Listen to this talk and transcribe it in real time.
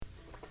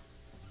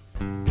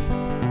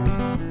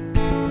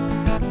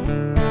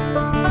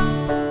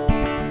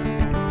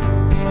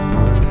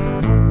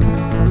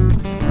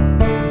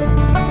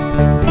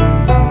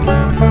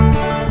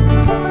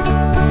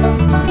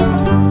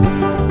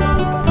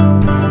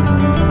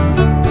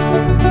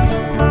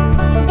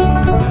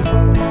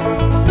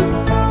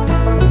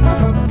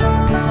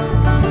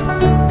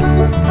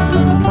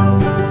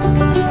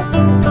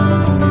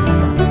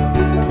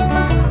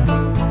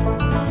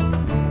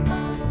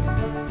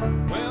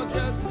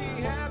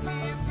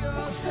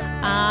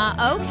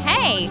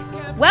Okay.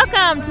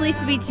 Welcome to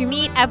Lisa Beats Your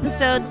Meat,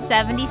 episode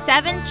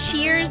 77.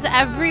 Cheers,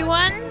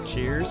 everyone.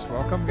 Cheers.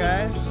 Welcome,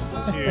 guys.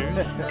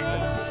 Cheers.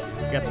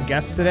 We got some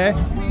guests today.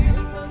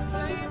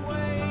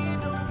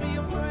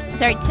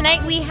 Sorry,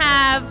 tonight we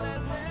have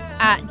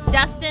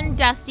Dustin,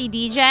 Dusty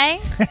DJ,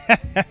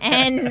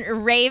 and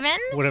Raven.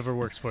 Whatever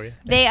works for you.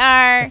 They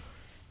are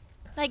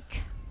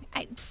like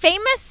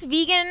famous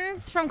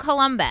vegans from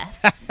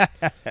Columbus.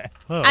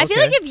 Oh, I feel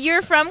okay. like if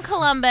you're from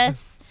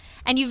Columbus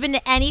and you've been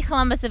to any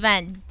Columbus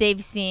event,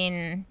 they've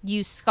seen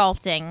you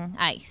sculpting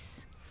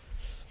ice.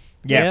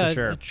 Yeah,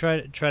 for I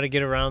sure. try to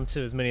get around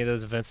to as many of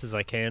those events as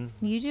I can.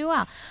 You do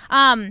well.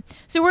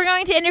 So we're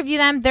going to interview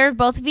them. They're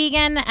both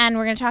vegan, and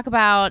we're going to talk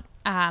about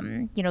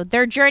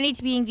their journey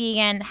to being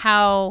vegan,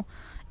 how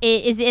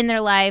it is in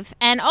their life,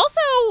 and also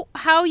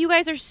how you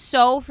guys are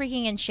so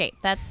freaking in shape.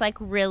 That's like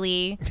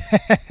really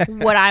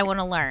what I want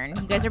to learn.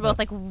 You guys are both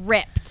like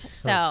ripped,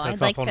 so That's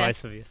I'd like awful to.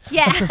 nice of you.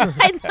 Yeah,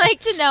 I'd like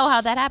to know how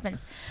that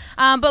happens.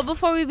 But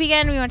before we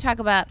begin, we want to talk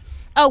about.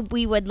 Oh,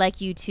 we would like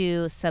you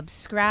to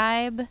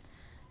subscribe.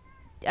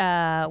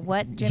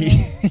 What,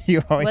 Jimmy?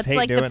 You always What's hate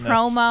like doing the this.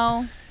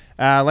 promo?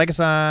 Like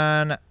us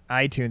on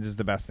iTunes is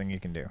the best thing you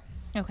can do.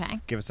 Okay.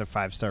 Give us a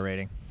 5-star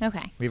rating.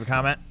 Okay. Leave a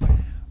comment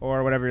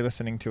or whatever you're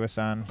listening to us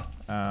on.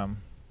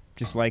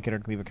 Just like it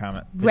or leave a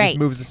comment. It Right. just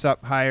moves us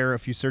up higher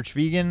if you search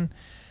vegan.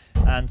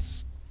 On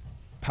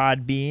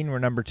Podbean, we're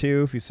number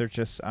 2. If you search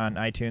us on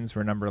iTunes,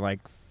 we're number like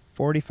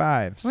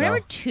 45. We're number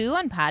 2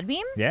 on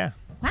Podbeam? Yeah.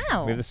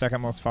 Wow. We have the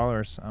second most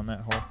followers on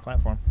that whole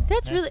platform.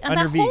 That's Yeah. really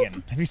under that whole-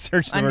 vegan. If you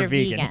search the Under word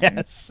vegan, vegan.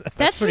 yes.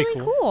 That's pretty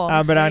really cool. cool.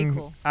 But That's really on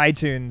cool.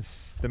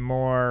 iTunes, the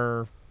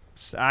more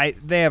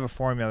they have a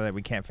formula that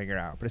we can't figure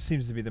out, but it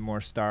seems to be the more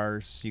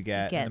stars you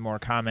get, and the more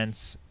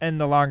comments, and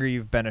the longer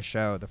you've been a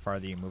show, the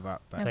farther you move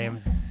up. But Okay.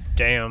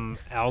 Damn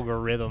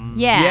algorithm.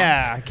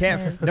 Yeah. I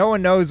can't. No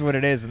one knows what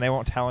it is, and they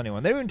won't tell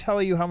anyone. They don't even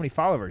tell you how many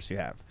followers you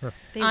have.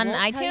 They On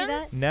won't tell you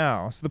iTunes? that?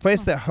 No. So the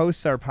place that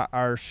hosts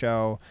our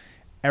show,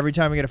 every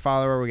time we get a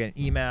follower, we get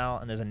an email,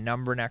 and there's a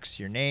number next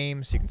to your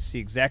name, so you can see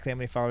exactly how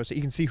many followers. So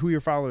you can see who your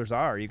followers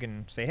are. You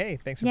can say, "Hey,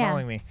 thanks for Yeah.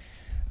 following me."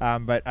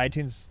 But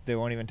iTunes, they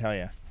won't even tell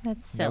you.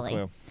 That's silly.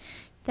 No clue.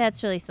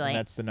 That's really silly. And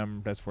that's the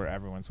number. That's where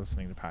everyone's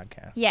listening to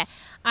podcasts. Yeah,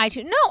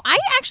 iTunes. No, I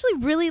actually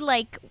really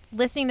like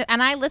listening to,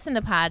 and I listen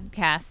to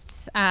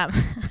podcasts. I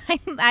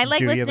like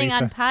Do you, listening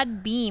on Lisa?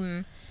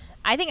 Podbeam.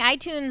 I think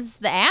iTunes,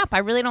 the app, I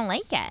really don't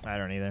like it. I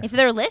don't either. If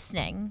they're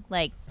listening,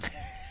 like,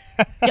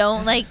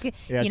 don't like,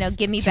 Yeah,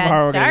 give me tomorrow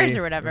bad we're gonna stars be-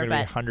 or whatever. we're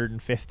gonna But be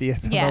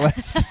 150th on Yeah. the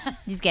list.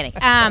 just kidding.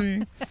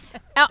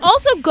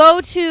 Also,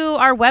 go to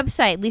our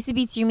website,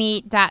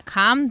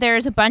 lisabeatsyourmeat.com.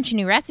 There's a bunch of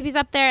new recipes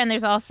up there, and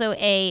there's also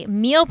a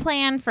meal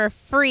plan for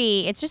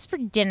free. It's just for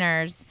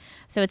dinners,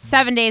 so it's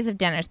 7 days of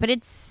dinners, but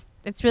it's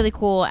really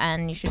cool,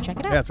 and you should check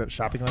it out. Yeah, it's a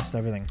shopping list,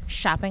 everything.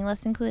 Shopping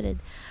list included.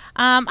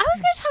 I was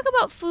going to talk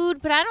about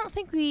food, but I don't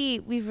think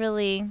we've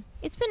really.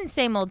 It's been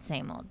same old,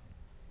 same old.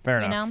 Fair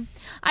You enough. know,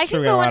 I Sure, can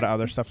we got go a lot in. of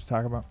other stuff to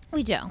talk about.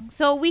 We do.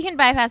 So we can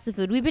bypass the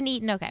food. We've been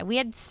eating okay. We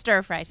had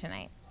stir fry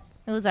tonight.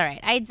 It was all right.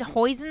 I had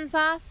hoisin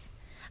sauce.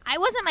 I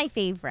wasn't my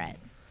favorite.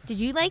 Did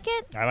you like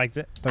it? I liked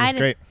it. That was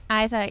great.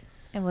 I thought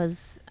it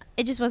was.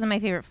 It just wasn't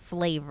my favorite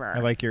flavor. I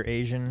like your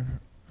Asian.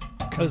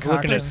 I was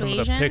looking at some of the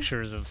Persuasion?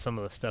 pictures of some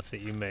of the stuff that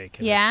you make.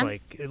 And Yeah?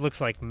 it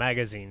looks like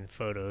magazine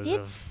photos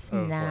It's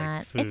of not.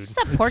 like food. It's just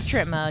a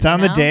portrait mode. It's on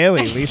you the know? daily.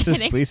 I'm just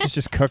kidding. Lisa's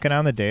just cooking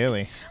on the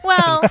daily.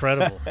 Well,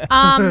 Incredible.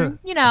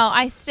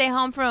 I stay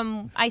home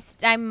from.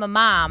 I'm a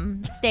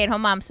mom,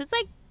 stay-at-home mom, so it's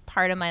like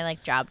part of my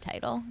like job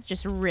title. It's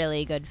just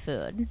really good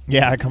food.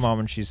 Yeah, I come home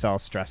and she's all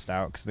stressed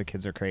out because the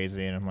kids are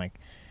crazy, and I'm like,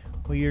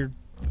 well, you're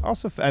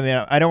also. I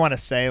mean, I don't want to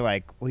say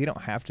like, well, you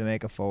don't have to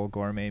make a full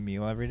gourmet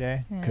meal every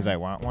day because I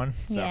want one.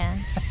 So. Yeah,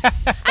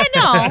 I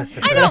know.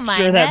 I don't I'm mind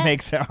sure that it.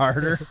 makes it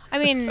harder. I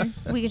mean,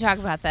 we could talk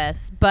about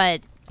this, but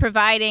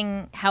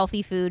providing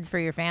healthy food for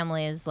your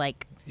family is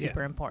like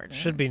super important.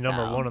 Should be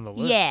number so- one on the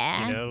list.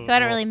 Yeah, you know? so I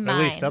don't Well, really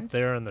mind. At least up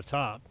there on the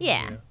top.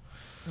 Yeah. you know.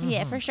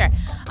 Yeah, for sure.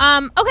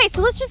 Okay,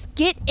 so let's just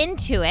get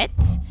into it.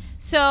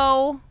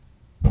 So,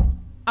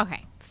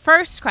 okay,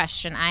 first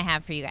question I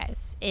have for you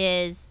guys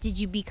is, did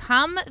you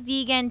become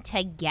vegan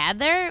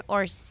together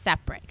or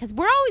separate? Because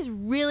we're always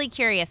really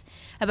curious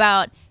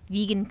about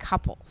vegan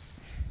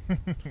couples.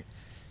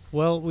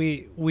 Well,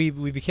 we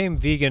became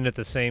vegan at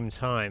the same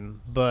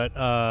time, but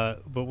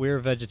we were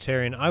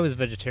vegetarian. I was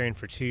vegetarian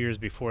for 2 years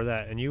before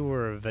that, and you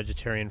were a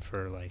vegetarian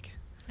for like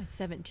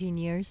 17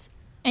 years.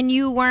 And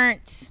you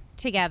weren't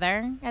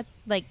together at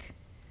like.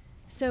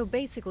 So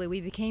basically,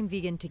 we became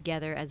vegan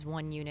together as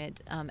one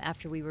unit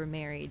after we were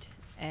married.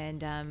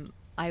 And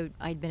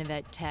I'd been a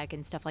vet tech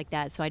and stuff like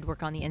that, so I'd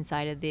work on the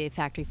inside of the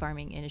factory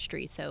farming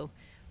industry. So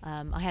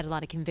I had a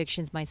lot of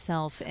convictions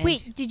myself. And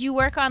Wait, did you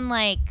work on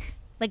like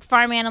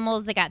farm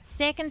animals that got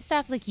sick and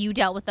stuff? Like you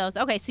dealt with those?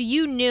 Okay, so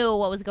you knew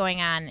what was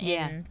going on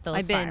in those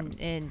I've been farms.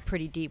 in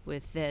pretty deep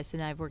with this,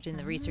 and I've worked in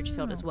the research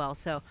field as well.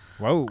 So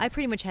Whoa. I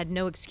pretty much had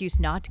no excuse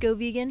not to go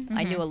vegan.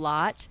 I knew a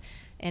lot,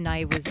 and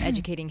I was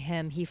educating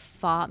him. He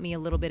fought me a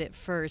little bit at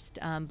first,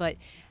 but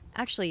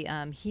Actually,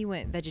 he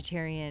went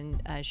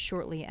vegetarian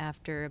shortly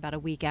after, about a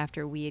week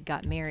after we had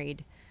got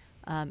married.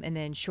 And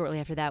then shortly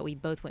after that, we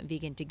both went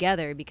vegan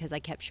together because I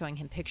kept showing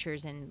him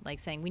pictures and like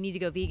saying, we need to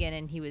go vegan.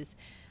 And he was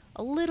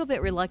a little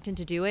bit reluctant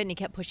to do it. And he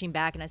kept pushing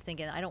back. And I was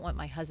thinking, I don't want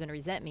my husband to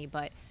resent me,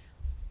 but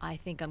I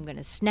think I'm going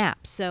to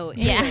snap. So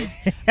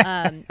anyways,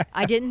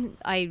 I didn't,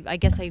 I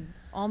guess I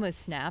almost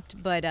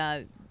snapped, but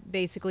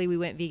basically we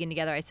went vegan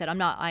together. I said,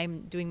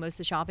 I'm doing most of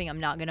the shopping. I'm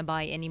not going to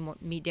buy any more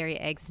meat, dairy,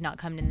 eggs. It's not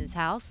coming in this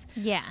house.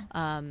 Yeah.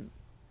 Yeah.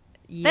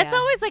 That's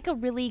always like a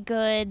really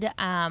good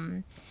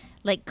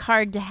like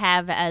card to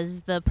have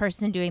as the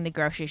person doing the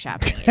grocery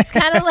shopping. It's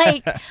kind of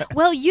like,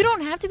 well, you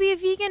don't have to be a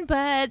vegan,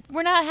 but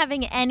we're not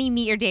having any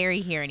meat or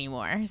dairy here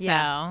anymore. So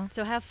Yeah.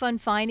 So have fun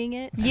finding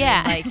it.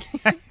 Yeah.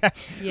 Like,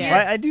 yeah.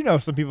 Well, I do know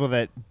some people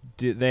that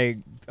they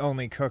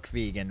only cook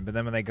vegan, but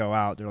then when they go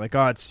out, they're like,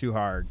 "Oh, it's too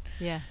hard."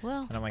 Yeah.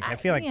 Well, And I'm like, I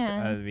feel like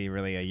yeah. that would be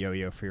really a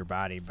yo-yo for your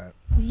body. But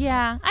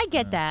yeah, I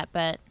get that,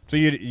 but so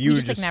you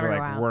just, like, just never were go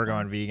like, out, we're so.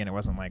 going vegan. It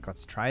wasn't like,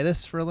 let's try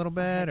this for a little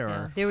bit, or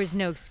no, there was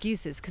no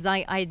excuses because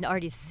I'd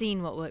already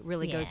seen what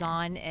really goes Yeah.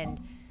 on,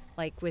 and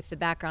like with the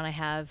background I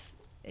have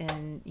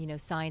in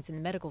science in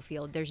the medical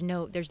field, there's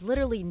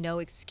literally no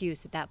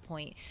excuse at that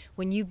point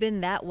when you've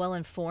been that well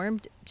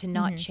informed to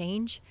not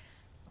change.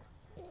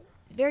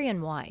 Very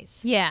unwise.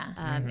 yeah.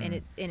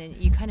 And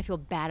you kind of feel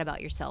bad about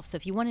yourself. So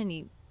if you want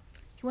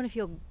to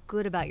feel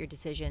good about your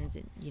decisions,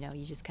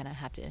 you just kind of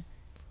have to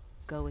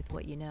go with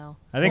what you know.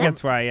 I think Well,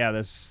 that's why,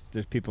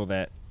 there's people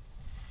that,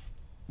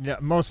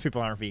 most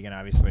people aren't vegan,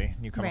 obviously.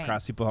 You come Right.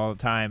 across people all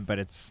the time,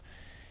 but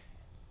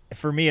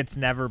for me, it's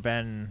never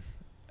been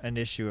an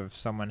issue of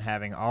someone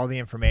having all the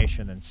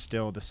information and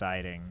still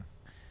deciding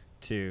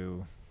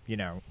to,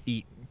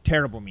 eat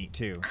terrible meat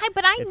too.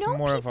 But I It's know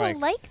more of people like-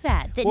 like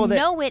that Well, they-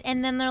 know it,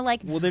 and then they're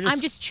like, Well, they're I'm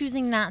just- just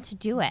choosing not to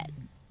do it.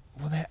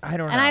 Well, I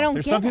don't know. And I don't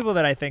There's get some it. people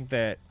that I think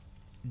that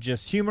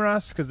just humor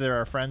us because they're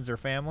our friends or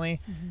family,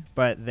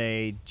 but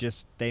they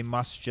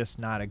must just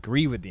not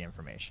agree with the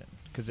information.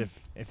 Because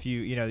if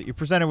you're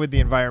presented with the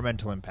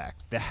environmental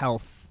impact, the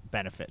health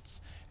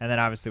benefits, and then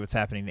obviously what's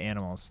happening to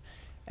animals,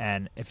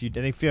 and they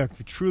feel like if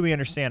you truly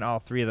understand all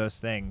three of those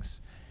things,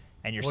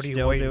 and you're What are you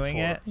still waiting doing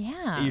for? it,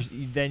 Yeah.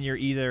 then you're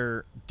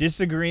either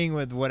disagreeing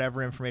with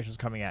whatever information is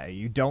coming at you.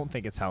 You don't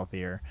think it's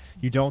healthier.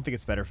 You don't think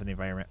it's better for the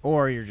environment,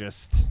 or you're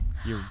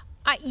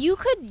You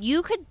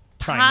could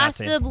Trying not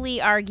to. possibly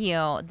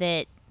argue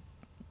that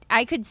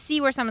I could see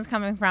where someone's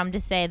coming from to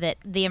say that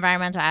the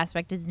environmental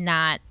aspect is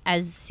not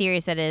as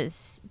serious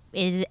as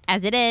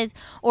it is,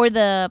 or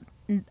the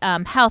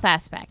health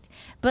aspect.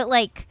 But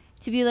like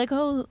to be like,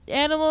 oh,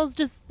 animals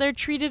they're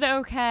treated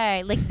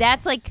okay. Like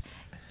that's like,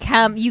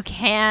 you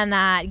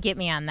cannot get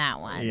me on that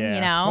one. Yeah.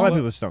 You know. A lot of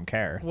people just don't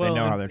care. Well, they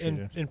know how and- they're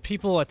treated. And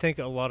people, I think,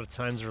 a lot of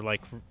times are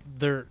like,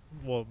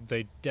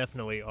 they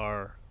definitely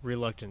are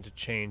reluctant to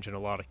change in a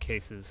lot of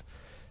cases.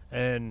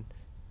 And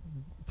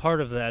part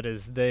of that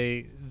is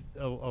a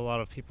lot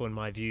of people, in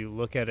my view,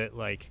 look at it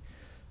like,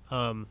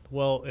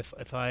 well,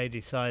 if I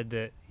decide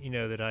that,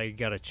 that I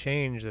got to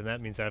change, then that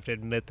means I have to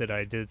admit that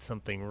I did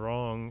something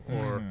wrong,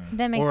 or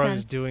That makes or sense. I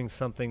was doing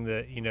something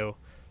that,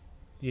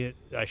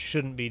 I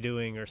shouldn't be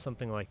doing, or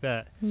something like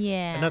that.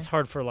 Yeah. And that's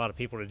hard for a lot of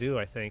people to do,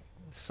 I think,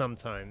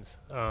 sometimes.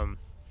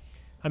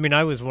 I mean,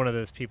 I was one of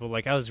those people,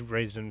 like I was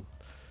raised in,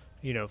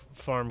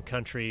 farm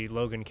country,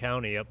 Logan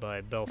County up by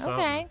Bell Fountain.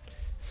 Okay.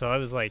 So I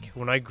was like,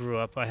 when I grew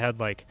up, I had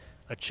like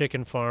a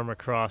chicken farm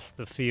across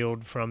the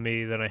field from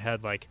me. Then I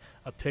had like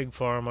a pig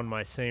farm on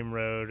my same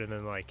road. And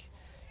then like,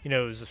 it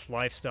was just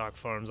livestock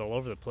farms all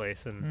over the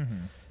place.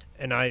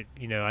 And I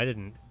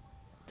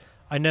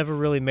never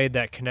really made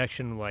that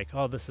connection like,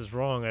 oh, this is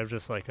wrong. I was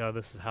just like, oh,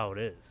 this is how it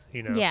is,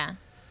 Yeah.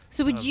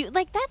 So would you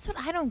like? That's what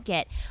I don't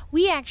get.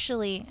 We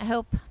actually, I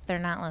hope they're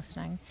not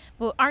listening,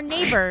 but our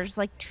neighbors,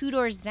 like 2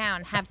 doors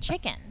down, have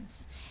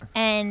chickens,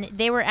 and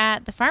they were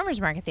at the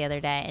farmers market the other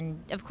day, and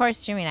of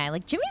course Jimmy and I,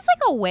 like Jimmy's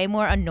like a way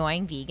more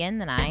annoying vegan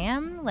than I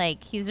am.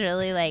 Like he's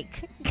really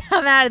like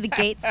coming out of the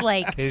gates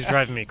like. He's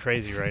driving me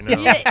crazy right now.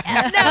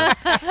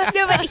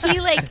 No, but he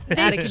like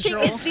Out of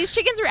control. these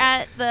chickens were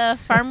at the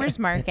farmers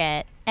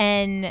market,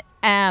 and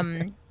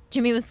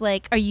Jimmy was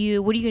like, what are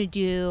you gonna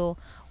do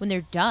when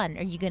they're done?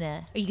 Are you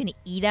gonna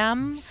eat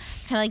them?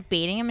 Kind of like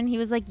baiting him, and he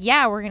was like,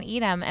 yeah, we're gonna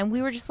eat them. And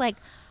we were just like,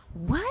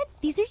 what?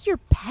 These are your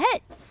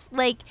pets.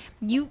 Like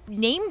you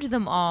named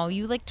them all.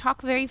 You like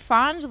talk very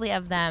fondly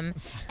of them.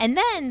 And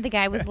then the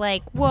guy was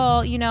like,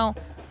 well,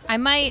 I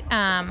might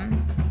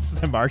Is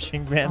the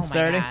marching band oh my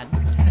starting?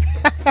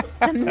 God.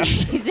 It's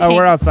amazing. Oh,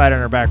 we're outside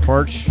on our back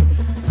porch.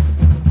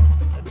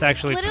 It's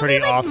actually Literally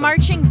pretty like awesome.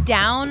 marching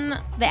down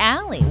the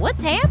alley.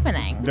 What's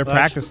happening? They're Well,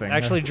 practicing.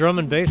 Actually, drum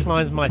and bass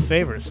line's my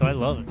favorite, so I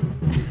love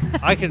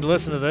it. I could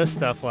listen to this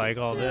stuff like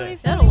all day.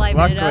 That'll liven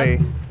Luckily-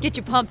 it up. Get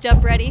you pumped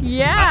up, ready.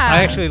 Yeah.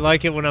 I actually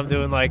like it when I'm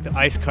doing like the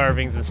ice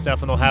carvings and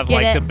stuff, and they'll have Get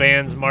like it. the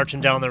bands marching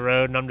down the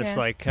road, and I'm just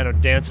Yeah. like kind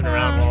of dancing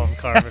around while I'm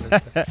carving.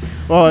 And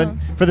stuff. Well,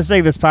 and for the sake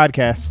of this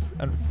podcast,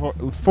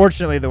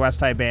 fortunately, the West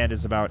High Band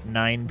is about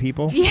 9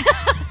 people. Yeah.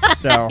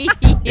 So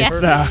Yeah.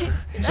 it's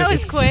That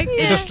was quick.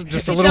 Just a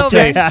It's little over.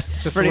 taste. yeah, Just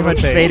it's a pretty little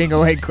much taste. fading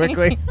away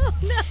quickly.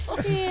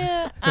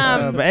 Yeah.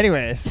 But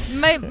anyways,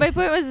 My point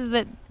was is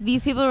that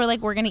these people were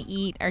like, we're gonna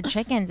eat our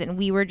chickens, and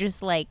we were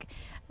just like,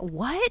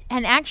 what?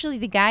 And actually,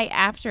 the guy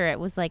after it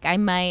was like, I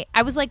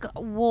was like,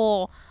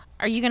 well,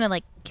 are you gonna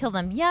like kill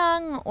them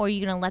young, or are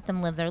you gonna let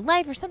them live their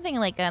life, or something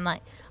like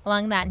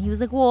along that? And he was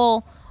like,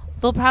 well,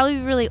 they'll probably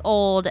be really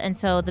old, and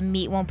so the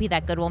meat won't be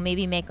that good. We'll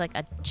maybe make like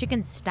a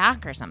chicken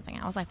stock or something.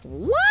 I was like,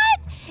 what?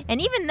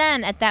 And even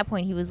then, at that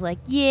point, he was like,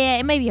 yeah,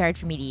 it might be hard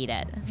for me to eat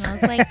it. And I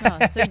was like, Oh,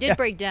 so he did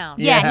break down.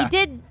 yeah, Yeah. he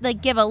did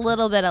like give a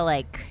little bit of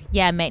like,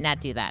 yeah, I might not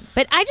do that.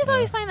 But I just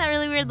always find that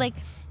really weird. Like,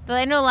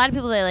 I know a lot of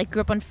people that like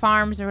grew up on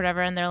farms or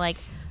whatever, and they're like,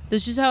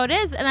 this is how it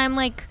is. And I'm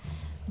like,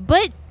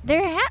 but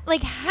they're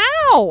like,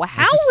 how?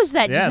 How is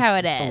that just how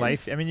it it's is? the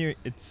life. I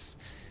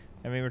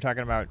mean, we're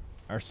talking about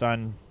our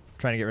son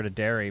trying to get rid of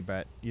dairy,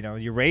 but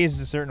you're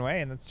raised a certain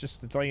way, and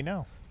that's all you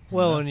know.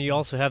 Well, and you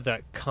also have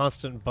that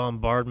constant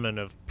bombardment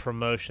of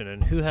promotion,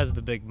 and who has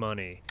the big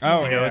money?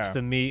 Oh, it's yeah.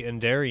 the meat and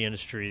dairy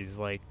industries,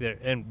 like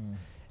and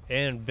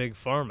big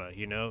pharma,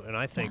 and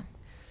I think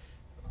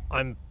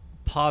I'm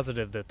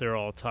positive that they're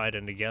all tied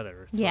in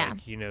together. It's Yeah.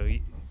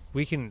 like,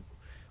 we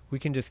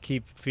can just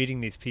keep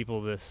feeding these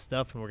people this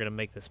stuff, and we're gonna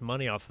make this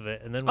money off of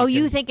it, and then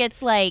You think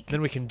it's like,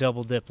 then we can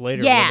double dip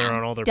later yeah, when they're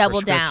on all their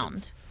double down.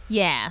 prescriptions.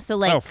 Yeah, so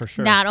like, Oh, for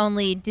sure. not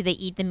only do they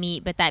eat the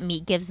meat, but that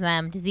meat gives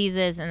them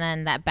diseases, and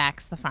then that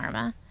backs the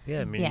pharma.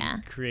 Yeah, I mean, Yeah.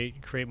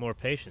 create more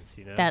patients.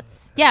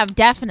 That's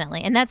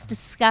definitely, and that's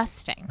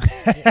disgusting.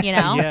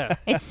 Yeah.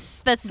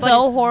 That's But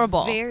so it's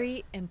horrible.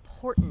 Very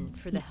important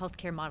for the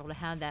healthcare model to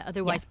have that.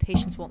 Otherwise,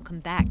 patients won't come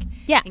back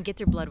Yeah. and get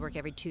their blood work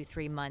every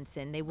 2-3 months,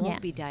 and they won't Yeah.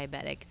 be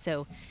diabetic.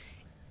 So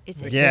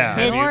it's an Yeah.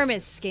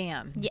 enormous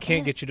scam. Yeah.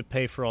 Can't get you to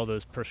pay for all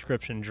those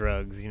prescription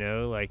drugs,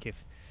 like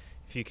if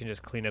you can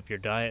just clean up your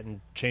diet and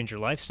change your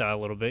lifestyle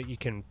a little bit, you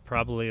can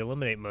probably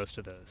eliminate most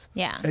of those.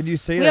 Yeah. And you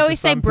say We that to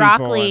always say some people,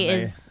 broccoli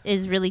and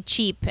is really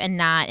cheap and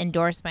not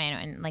endorsed by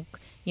anyone. And like,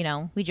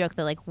 we joke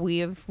that like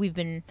we've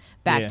been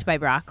backed Yeah. by you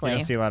broccoli.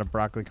 don't see a lot of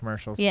broccoli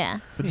commercials. Yeah.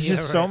 But there's Yeah,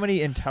 just so right.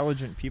 many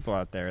intelligent people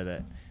out there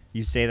that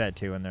you say that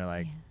to, and they're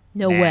like,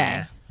 No nah,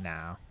 way.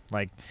 No.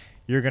 Like,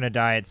 you're going to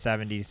die at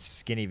 70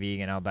 skinny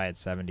vegan, I'll die at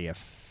 70 a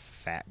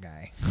fat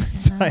guy.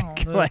 It's No.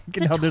 like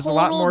It's a there's a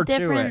lot total more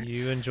different- to it.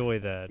 You enjoy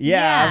that.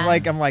 Yeah, Yeah.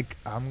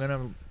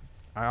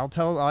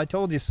 I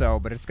told you so,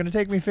 but it's going to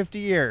take me 50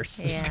 years.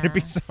 It's going to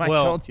be Yeah. I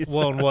told you so.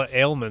 Well, and what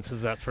ailments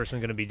is that person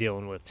going to be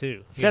dealing with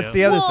too? That's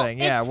the other Well, thing.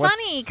 Yeah, it's what's-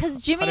 funny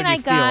because Jimmy how and did I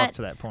you feel up got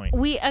to that point.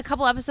 a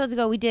couple episodes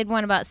ago we did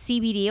one about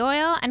CBD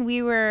oil, and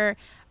we were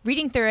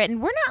reading through it,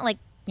 and we're not like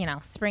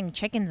spring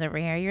chickens over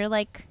here. You're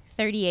like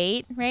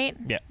 38, right?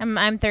 Yeah.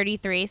 I'm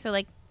 33, so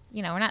like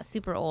we're not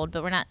super old,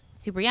 but we're not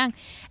super young.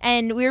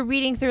 And we were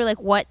reading through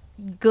like what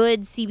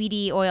good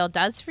CBD oil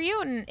does for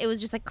you, and it was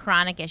just like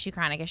chronic issue,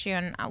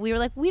 and we were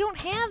like, we don't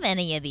have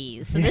any of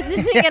these, so this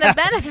isn't going to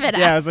benefit us.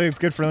 Yeah, it's like it's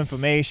good for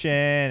inflammation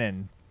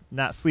and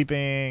not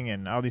sleeping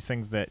and all these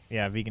things that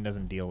vegan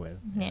doesn't deal with.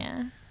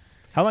 Yeah.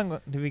 How long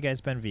have you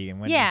guys been vegan?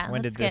 When Yeah,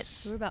 did let's get-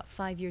 this? We're about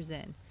 5 years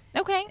in,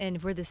 Okay.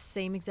 and we're the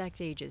same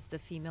exact ages, the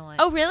female at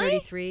Oh, really?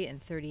 33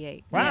 and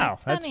 38. Wow,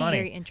 it's that's funny.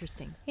 Very funny.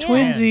 interesting. Yeah.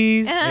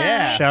 Twinsies.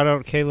 Yeah. Shout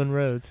out Kaylin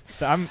Rhodes.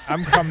 So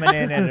I'm coming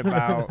in at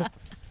about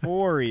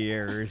 4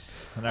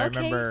 years, and I Okay.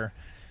 remember.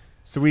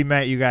 So we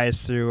met you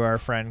guys through our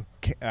friend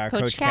Coach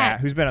Cat. Cat,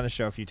 who's been on the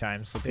show a few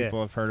times, so Yeah. people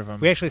have heard of him.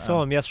 We actually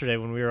saw him yesterday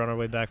when we were on our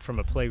way back from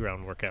a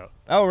playground workout.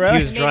 Oh, He really?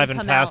 was Made him driving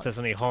come past out. us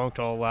and he honked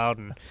all loud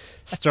and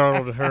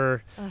startled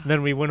her. And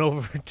then we went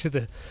over to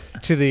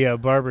the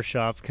barber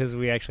shop because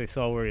we actually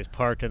saw where he was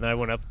parked, and I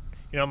went up.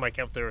 I'm like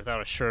up there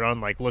without a shirt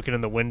on, like looking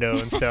in the window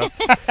and stuff.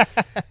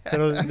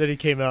 Then he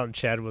came out and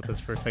chatted with us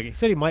for a second. He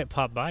said he might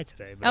pop by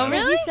today. But Oh, I don't-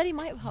 really? He said he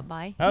might hop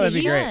by. Oh, that'd be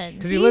You great. should.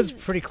 Because he lives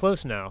pretty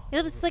close now.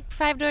 It was like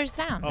 5 doors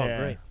down. Oh, Yeah.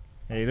 great.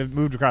 Yeah, he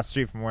moved across the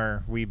street from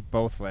where we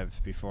both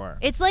lived before.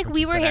 It's like which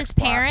we is were the his next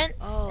block.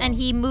 parents, Oh. and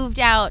he moved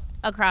out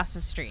across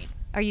the street.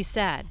 Are you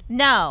sad?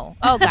 No.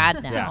 Oh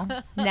God, no. Yeah.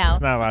 No. It's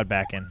not allowed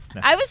back in.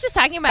 No. I was just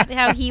talking about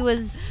how he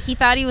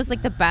thought he was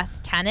like the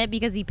best tenant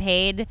because he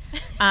paid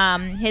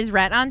his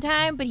rent on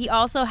time, but he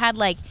also had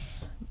like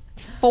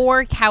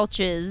 4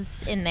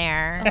 couches in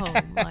there.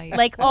 Oh my!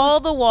 Like all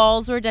the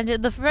walls were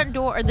dented. The front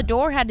door or the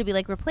door had to be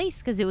like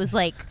replaced because it was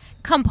like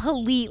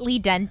completely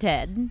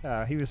dented.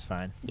 He was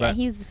fine. Yeah, But,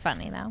 he's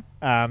funny though.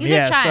 He was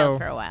yeah, a child so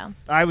for a while.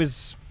 I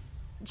was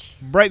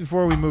right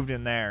before we moved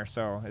in there,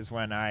 so is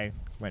when I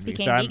went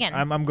Became vegan. So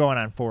vegan. I'm going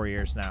on 4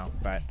 years now,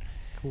 but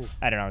Cool.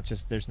 I don't know. It's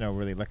just there's no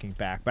really looking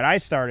back. But I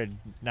started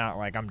not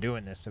like I'm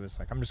doing this. It was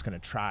like I'm just gonna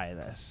try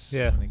this.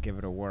 Yeah. And give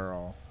it a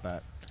whirl.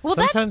 But Well,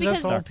 Sometimes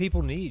that's because all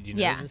people need.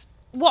 Yeah. Just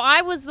well,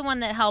 I was the one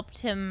that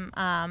helped him,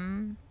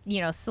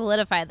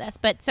 solidify this.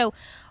 But so,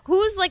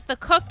 who's like the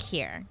cook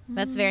here?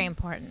 That's very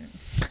important.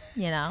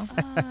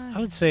 I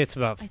would say it's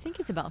about I think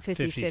it's about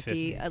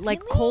 50-50. 50-50. Like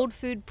Really? cold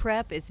food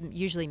prep is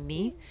usually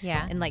me.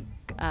 Yeah. And like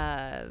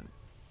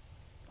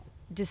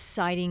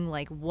deciding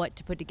like what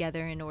to put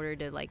together in order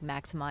to like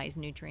maximize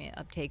nutrient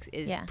uptakes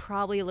is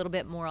probably a little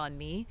bit more on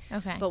me.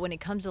 Okay. But when it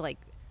comes to like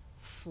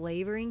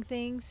flavoring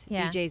things,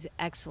 DJ's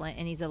excellent,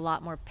 and he's a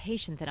lot more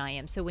patient than I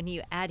am. So when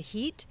you add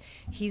heat,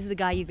 he's the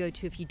guy you go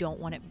to if you don't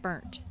want it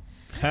burnt.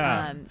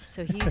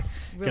 So he's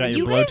really.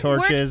 You guys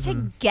work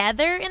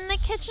together in the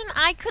kitchen.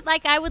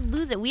 I would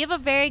lose it. We have a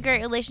very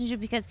great relationship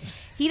because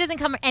he doesn't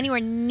come anywhere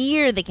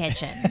near the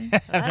kitchen.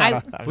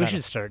 We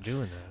should start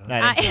doing that.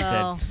 Not interested.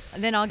 Well,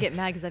 and then I'll get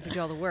mad because I have to do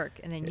all the work,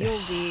 and then you'll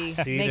be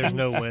making. There's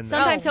no win.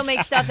 Sometimes he'll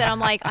make stuff that I'm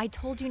like, I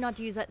told you not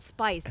to use that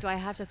spice. Do I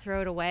have to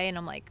throw it away? And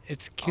I'm like,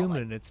 it's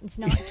cumin. It's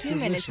not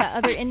cumin. It's that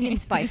other Indian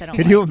spice I don't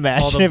Could like. you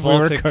imagine if we were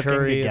Baltic cooking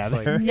curry, together?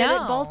 like- Yeah,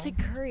 that Baltic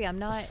curry. I'm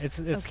not. It's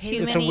okay it's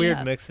with a it.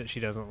 weird mix that she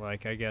doesn't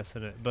like, I guess,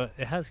 in it, but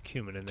it has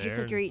cumin in there. Tastes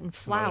like you're and eating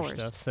some other flowers.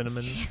 stuff,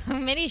 cinnamon.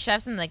 Many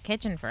chefs in the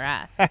kitchen for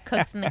us,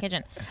 cooks in the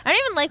kitchen. I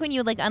don't even like when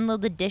you like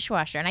unload the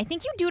dishwasher, and I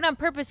think you do it on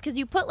purpose because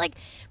you put like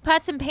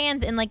pots and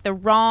pans in like the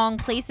wrong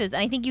places,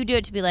 and I think you do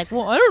it to be like,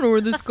 well, I don't know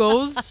where this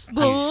goes.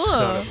 Blah, You blah.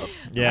 son of a-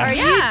 Yeah. Are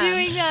you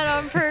doing that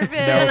on purpose?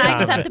 And then I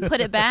just comment. have to put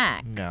it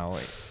back. No.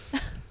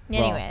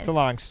 Anyways, Well, it's a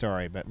long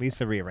story, but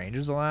Lisa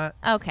rearranges a lot.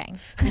 Okay,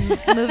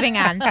 moving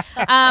on.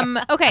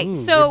 Okay, Ooh,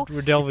 so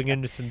we're delving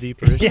into some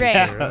deeper issues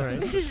Right. here. All right.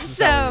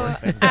 so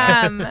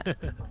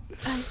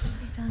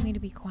she's telling me to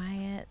be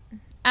quiet.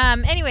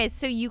 Anyways,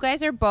 so you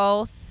guys are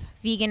both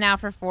vegan now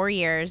for 4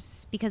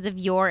 years because of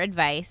your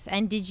advice.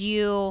 And did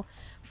you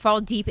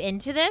fall deep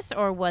into this,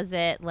 or was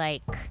it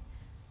like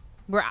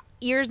were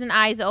ears and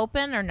eyes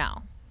open, or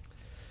no?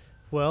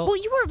 Well, Well,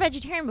 you were a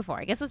vegetarian before.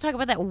 I guess let's talk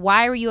about that.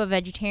 Why were you a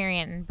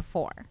vegetarian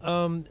before?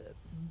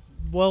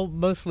 well,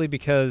 mostly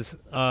because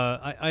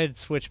I had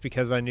switched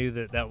because I knew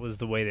that was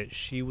the way that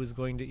she was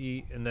going to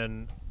eat, and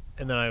then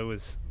I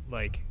was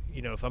like,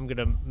 if I'm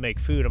gonna make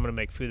food, I'm gonna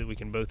make food that we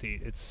can both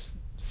eat. It's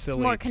silly.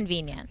 It's more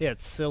convenient. Yeah,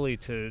 it's silly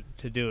to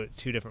do it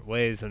two different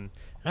ways, and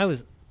I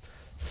was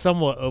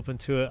somewhat open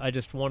to it. I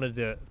just wanted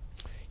to,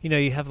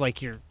 you have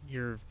like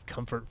your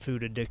comfort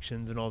food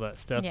addictions and all that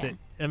stuff. Yeah.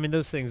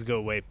 Those things go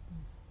away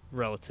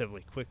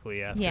relatively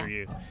quickly after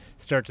you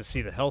start to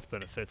see the health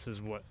benefits.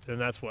 And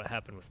that's what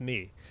happened with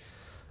me.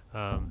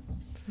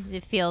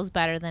 It feels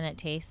better than it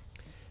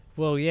tastes.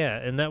 Well, yeah,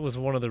 and that was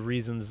one of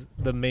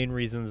the main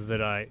reasons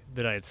that I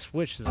had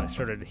switched, is I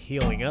started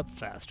healing up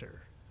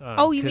faster.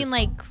 Oh, you mean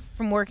like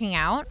from working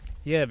out?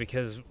 Yeah,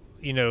 because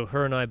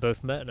her and I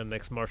both met in a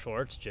mixed martial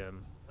arts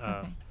gym,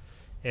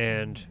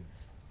 and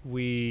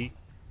we,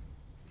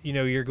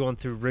 you're going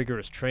through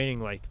rigorous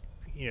training, like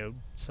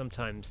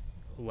sometimes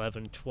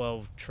 11,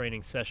 12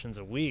 training sessions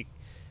a week,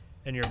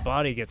 and your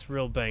body gets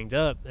real banged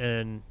up.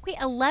 And Wait,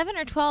 11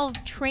 or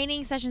 12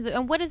 training sessions,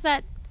 and what does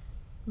that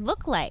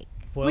look like?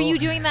 Well, were you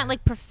doing that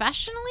like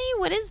professionally?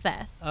 What is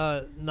this?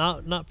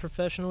 Not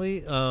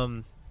professionally.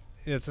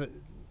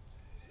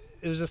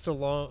 It was just a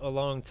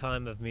long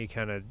time of me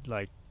kind of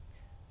like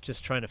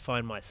just trying to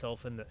find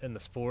myself in the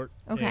sport.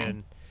 Okay.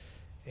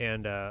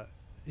 And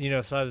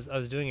so I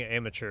was doing it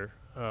amateur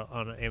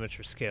on an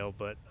amateur scale,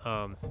 but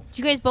Do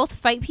you guys both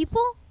fight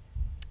people?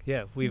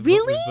 yeah, we've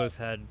both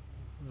had.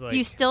 Like, Do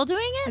you still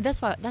doing it?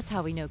 That's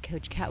how we know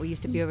Coach Cat. We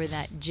used to be over in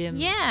that gym.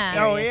 Yeah.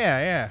 Oh,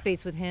 yeah.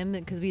 Space with him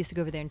because we used to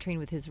go over there and train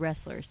with his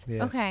wrestlers.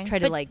 Yeah. Okay. Try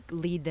to But like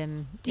lead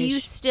them. do you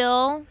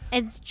still?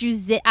 It's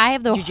I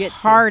have the Jiu-jitsu.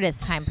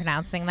 hardest time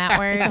pronouncing that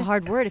word. It's a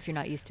hard word if you're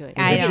not used to it.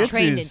 I You're know.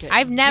 trained Jiu-jitsu's- into it.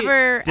 I've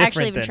never Different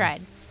actually even than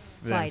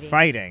tried.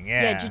 Fighting,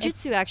 yeah. Yeah,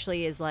 jiu-jitsu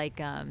actually is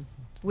like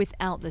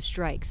without the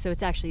strikes. So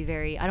it's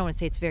actually I don't want to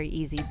say it's very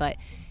easy, but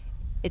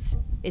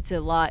it's a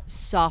lot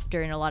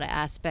softer in a lot of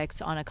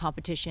aspects on a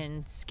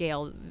competition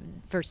scale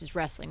versus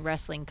wrestling.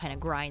 Wrestling kind of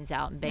grinds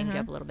out and bangs you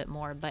up a little bit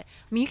more. But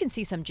I mean, you can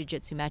see some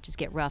jiu-jitsu matches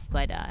get rough,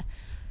 but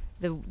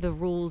the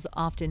rules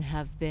often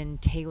have been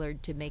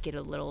tailored to make it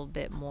a little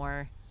bit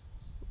more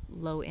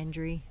low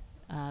injury.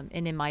 And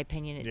in my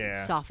opinion, it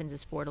softens the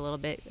sport a little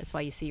bit. That's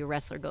why you see a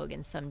wrestler go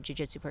against some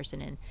jiu-jitsu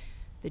person, and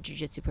the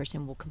jiu-jitsu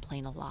person will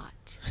complain a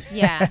lot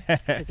Yeah.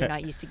 because they're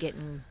not used to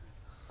getting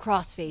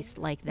cross-faced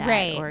like that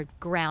Right. or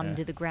ground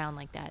into the ground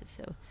like that.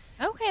 So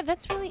Okay,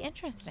 that's really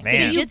interesting. Man. So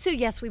Yeah. you, jiu-jitsu,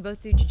 yes, we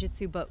both do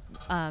jiu-jitsu, but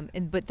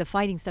but the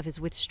fighting stuff is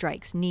with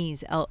strikes,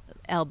 knees,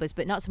 elbows,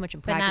 but not so much in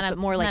but practice, not but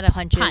more like not a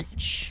punches.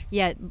 punch.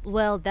 Yeah,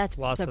 well, that's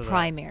Lots the of that.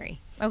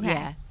 primary. Okay.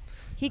 Yeah.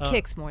 He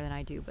kicks more than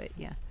I do, but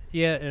yeah.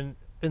 Yeah,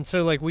 and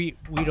so like we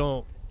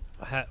don't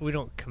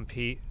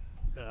compete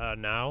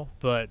now,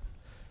 but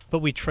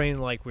we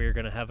train like we were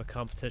gonna have a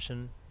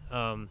competition.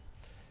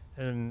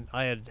 And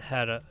I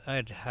had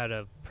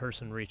a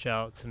person reach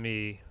out to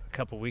me a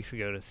couple weeks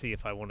ago to see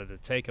if I wanted to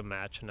take a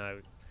match, and I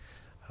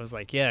was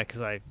like, yeah,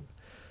 because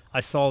I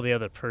saw the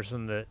other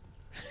person that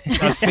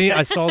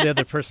I saw the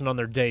other person on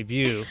their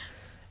debut,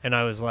 and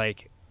I was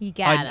like, You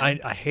got him.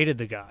 I hated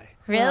the guy.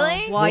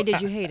 Really? Why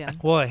did you hate him?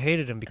 Well, I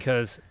hated him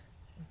because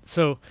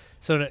so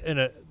in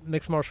a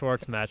mixed martial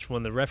arts match,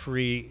 when the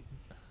referee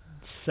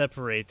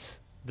separates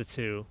the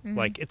two,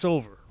 like it's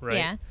over, right?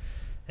 Yeah.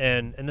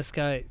 And this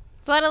guy,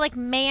 It's a lot of like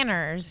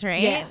manners,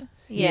 right? Yeah.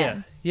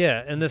 Yeah.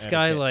 Yeah, and this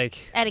guy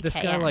Etiquette.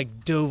 Yeah.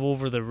 dove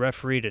over the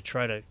referee to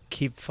try to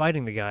keep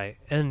fighting the guy.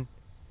 And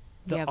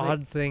the Yeah, but-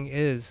 odd thing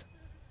is,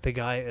 the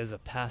guy is a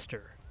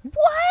pastor.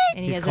 What?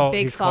 And he has called, a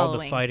big he's called the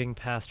following. fighting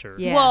pastor.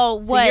 Yeah.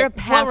 Whoa, So you're a what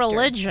pastor.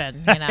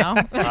 religion, you know?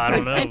 I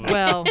don't know. but-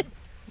 Well,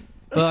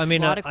 But I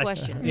mean, lot of I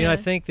questions. I Yeah.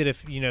 think that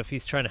if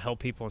he's trying to help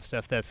people and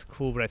stuff, that's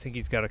cool. But I think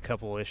he's got a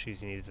couple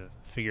issues he needs to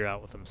figure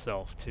out with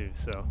himself too.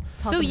 So,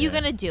 So you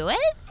gonna do it?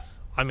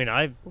 I mean,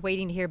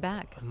 waiting to hear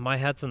back. my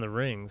hat's in the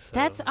ring. So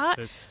That's odd.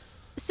 it's-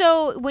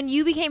 So when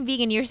you became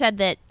vegan, you said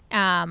that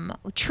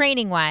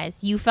training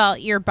wise, you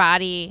felt your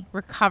body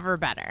recover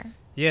better.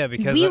 Yeah,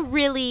 because We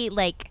really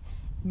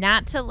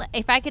not to.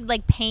 If I could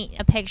paint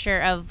a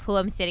picture of who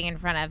I'm sitting in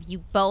front of, you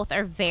both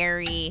are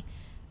very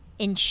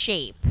in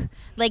shape.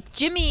 Like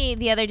Jimmy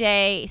the other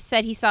day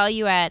said he saw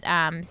you at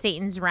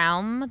Satan's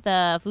Realm,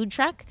 the food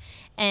truck,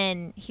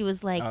 and he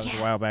was like, That was "Yeah."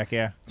 a while back,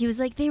 yeah. He was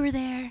like, they were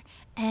there,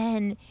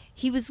 and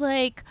he was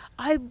like,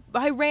 I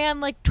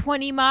ran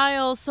 20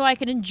 miles so I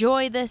could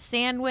enjoy this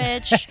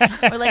sandwich, or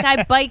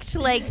I biked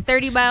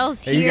 30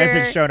 miles Hey, here. you guys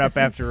had shown up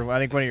after, I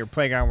think, one of your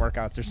playground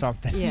workouts or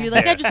something. Yeah. You're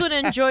like, Yeah. I just want to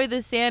enjoy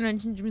this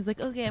sandwich. And Jimmy's like,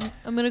 okay,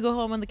 I'm going to go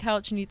home on the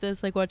couch and eat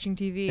this, watching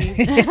TV.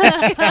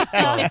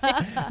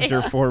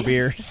 After 4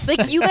 beers.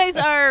 You guys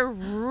are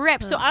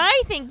ripped. So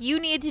I think you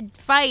need to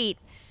fight,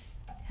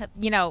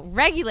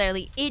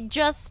 regularly. It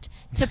just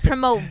to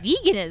promote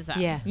veganism.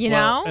 Yeah. You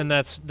well, know? and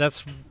that's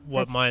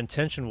what That's- my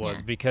intention was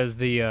Yeah. because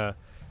the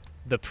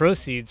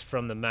proceeds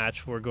from the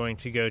match were going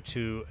to go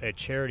to a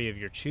charity of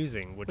your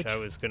choosing, which I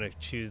was going to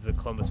choose the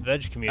Columbus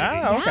Veg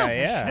Community. Oh, okay, for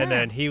yeah. sure. And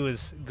then he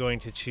was going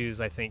to choose,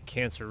 I think,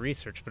 cancer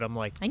research. But I'm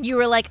like, And you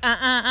were like,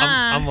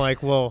 I'm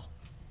like, well,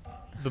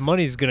 the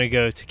money's going to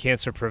go to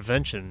cancer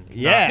prevention,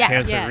 Yeah. not Yeah.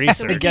 cancer So we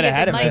research. can Get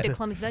ahead the of money it. to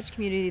Columbus Veg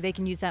Community. They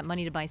can use that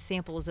money to buy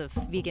samples of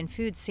vegan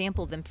food,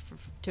 sample them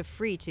to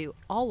free to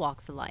all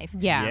walks of life.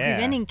 Yeah. Yeah.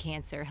 Preventing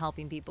cancer,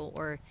 helping people,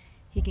 or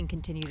he can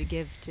continue to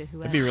give to whoever.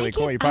 That'd be really I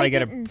cool. get- You probably I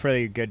get a didn't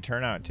pretty good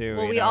turnout, too.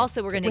 Well, you we know.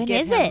 also were going to When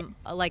give is it? him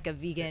a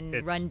vegan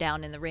It's-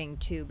 rundown in the ring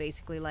too,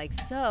 basically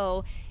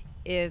so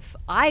if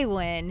I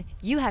win,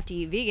 you have to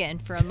eat vegan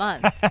for a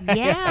month.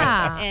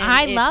 yeah. And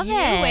I if love you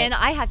it. win,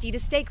 I have to eat a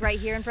steak right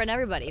here in front of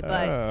everybody.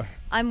 But Oh.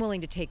 I'm willing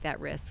to take that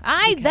risk.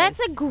 That's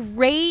a because-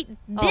 great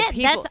Oh,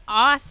 that's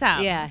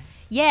awesome. Yeah.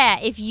 Yeah,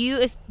 if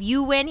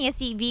you win, he has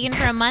to eat vegan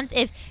for a month.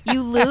 If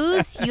you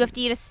lose, you have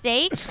to eat a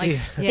steak. Yeah.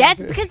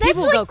 That's because that's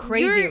People go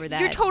crazy you're, over that.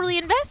 you're totally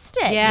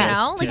invested. Yeah. You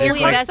know, Fully your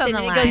heart's invested, on the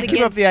and it line. goes Keep up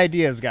against- the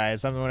ideas,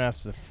 guys. I'm the one who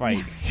has to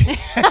fight.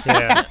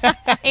 Yeah.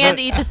 and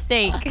eat the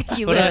steak if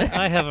you But lose.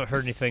 I haven't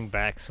heard anything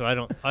back, so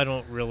I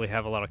don't really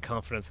have a lot of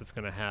confidence it's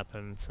going to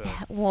happen. So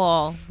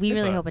Well, we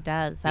really But- hope it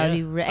does. That would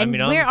be. yeah. I And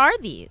mean, where I'm- are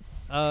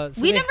these? so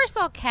We they- never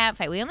saw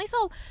Catfight. We only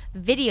saw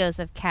videos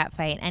of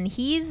Catfight, and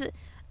he's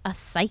a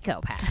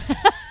psychopath.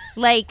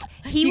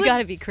 He You would.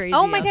 gotta be crazy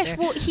Oh my out gosh! there.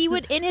 Well, he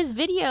would in his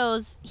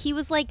videos. He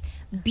was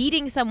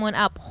beating someone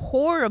up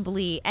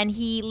horribly, and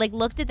he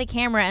looked at the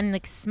camera and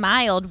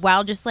smiled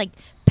while just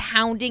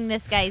pounding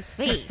this guy's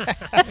face.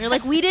 You're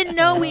like, we didn't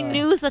know we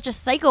knew such a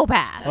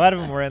psychopath. A lot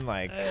of them were in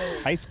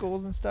high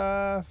schools and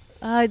stuff.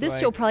 This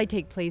show will Like- probably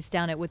take place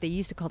down at what they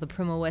used to call the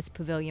Promo West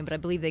Pavilion, but I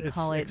believe they it's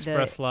call it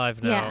Express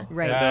Live now. Yeah.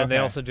 Right. And then they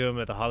Okay. also do them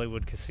at the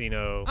Hollywood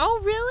Casino. Oh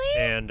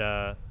really?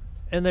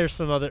 And there's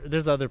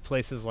other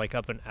places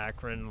up in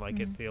Akron,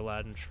 at the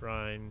Aladdin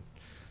Shrine,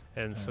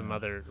 and some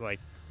other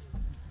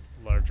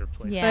larger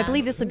places. Yeah. But I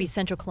believe this would be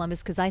Central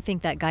Columbus because I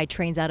think that guy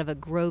trains out of a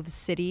Grove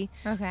City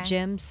Okay.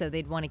 gym, so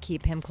they'd want to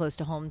keep him close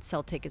to home,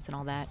 sell tickets and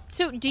all that.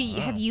 So,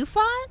 have you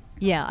fought?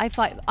 Yeah,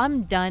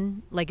 I'm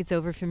done. It's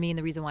over for me, and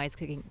the reason why is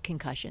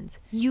concussions.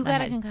 You I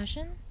got a had-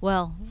 concussion?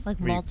 Well,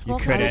 Multiple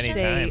could I would concussions?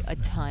 say anytime. a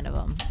ton of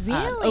them.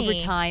 Really? Over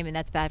time, and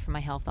that's bad for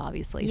my health,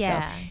 obviously.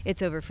 Yeah. So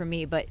it's over for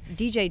me. But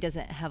DJ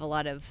doesn't have a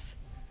lot of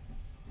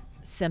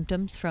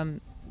symptoms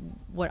from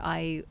what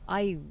I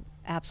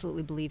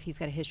absolutely believe he's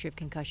got a history of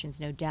concussions,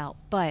 no doubt.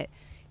 But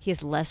he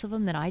has less of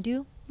them than I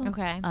do.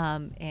 Okay.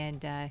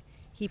 And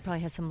he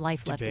probably has some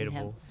life left in him.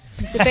 Debatable.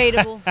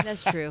 Debatable.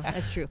 That's true.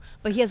 That's true.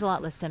 But he has a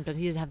lot less symptoms.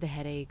 He doesn't have the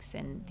headaches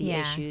and the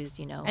Yeah. issues,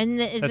 And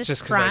is That's this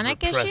just 'cause I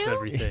chronic repress issue?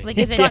 everything. Is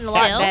It's it gotten a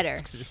lot still? better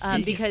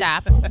Since you because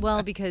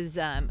stopped? because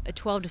a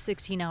 12 to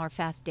 16 hour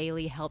fast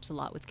daily helps a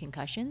lot with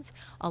concussions,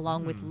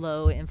 along Hmm. with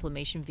low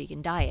inflammation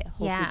vegan diet.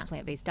 Whole Yeah. foods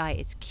plant based diet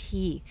is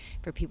key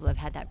for people that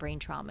have had that brain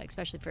trauma,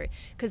 especially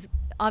because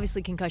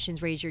obviously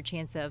concussions raise your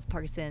chance of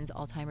Parkinson's,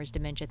 Alzheimer's,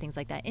 dementia, things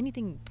like that.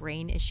 Anything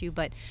brain issue,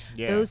 but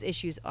Yeah. those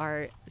issues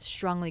are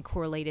strongly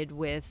correlated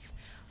with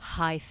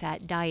high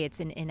fat diets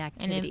and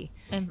inactivity.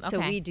 So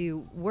okay. we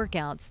do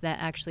workouts that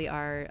actually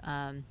are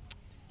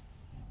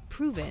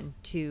proven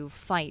to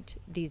fight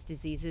these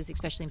diseases,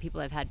 especially in people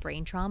that have had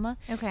brain trauma.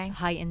 Okay.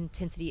 High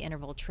intensity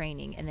interval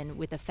training, and then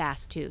with a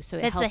fast too. So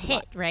it That's the helps a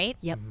lot. hit, right?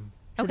 Yep. Mm-hmm.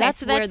 So Okay, that's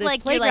so where that's the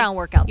like playground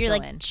you're workouts You're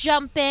go in.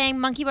 jumping,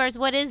 monkey bars.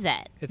 What is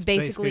it? It's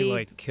basically-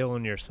 basically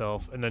killing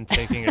yourself and then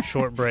taking a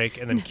short break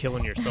and then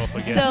killing yourself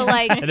again. So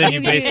and then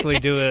you do- basically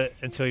do it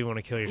until you want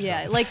to kill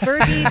yourself. Yeah, like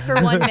burpees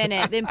for 1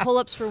 minute, then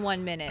pull-ups for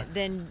 1 minute,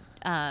 then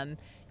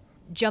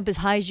jump as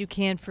high as you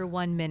can for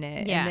 1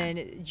 minute, Yeah. and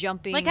then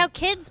jumping. Like how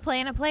kids play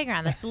in a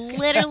playground. That's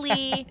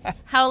literally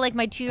how like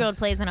my 2-year-old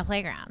plays on a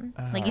playground.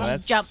 Like he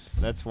just jumps.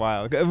 That's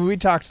wild. We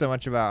talk so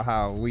much about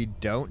how we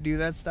don't do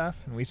that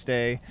stuff, and we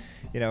stay,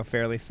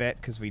 fairly fit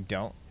because we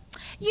don't.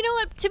 You know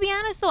what? To be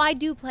honest, though, I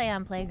do play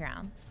on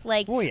playgrounds.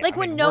 Like, Well, yeah, like I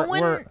when mean, no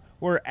we're- one.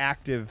 we're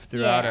active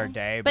throughout Yeah. our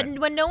day, But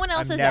when no one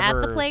else I'm is at the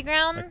never,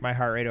 playground, like my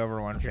heart rate over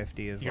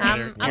 150 is. You're like,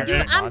 inner- I'm you're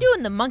doing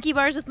doing the monkey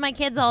bars with my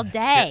kids all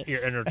day.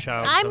 Your inner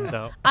child comes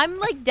out. I'm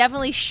like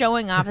definitely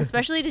showing off,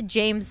 especially to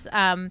James,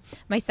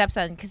 my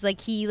stepson, because like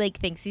he like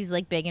thinks he's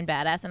like big and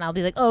badass, and I'll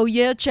be like, oh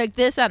yeah, check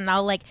this out, and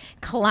I'll like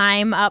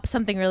climb up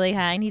something really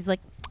high, and he's like,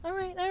 all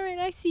right,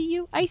 I see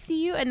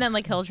you, and then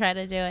like he'll try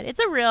to do it. It's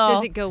a real.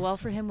 Does it go well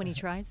for him when he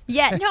tries?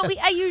 Yeah, no,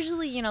 I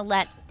usually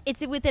let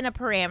it's within a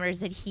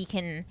parameters that he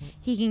can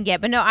get,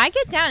 but no, I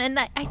get down, and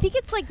I think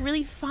it's like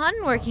really fun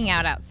working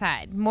out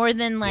outside more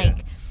than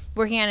like.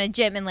 Working on a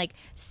gym and like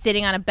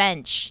sitting on a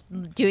bench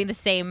doing the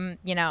same,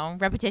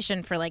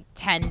 repetition for like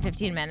 10,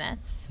 15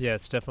 minutes. Yeah,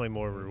 it's definitely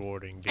more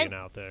rewarding being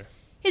out there.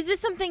 Is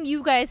this something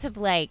you guys have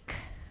like,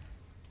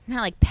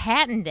 not like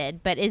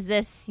patented, but is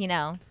this,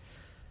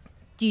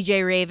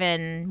 DJ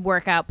Raven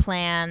workout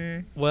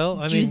plan, Well,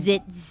 I mean,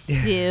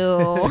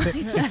 jujitsu?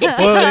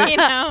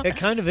 well, it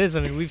kind of is.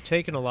 I mean, we've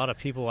taken a lot of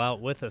people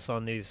out with us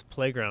on these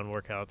playground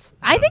workouts.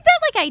 I think that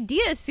like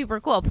idea is super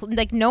cool.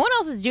 Like no one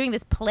else is doing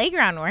this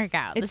playground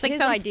workout. It's This like his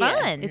sounds idea.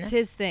 fun. It's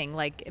his thing.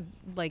 Like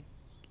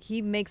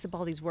he makes up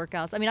all these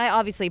workouts. I mean, I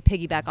obviously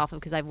piggyback off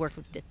of because I've worked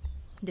with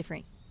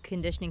different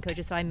conditioning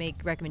coaches, so I make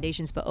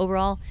recommendations. But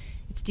overall,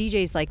 it's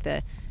DJ's like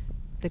the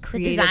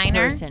creative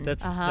designer? person.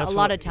 That's a what-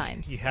 lot of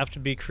times. You have to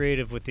be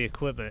creative with the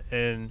equipment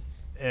and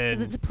Because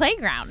it's a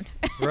playground.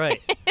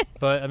 right.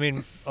 But I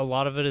mean, a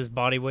lot of it is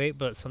body weight,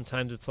 but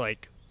sometimes it's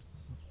like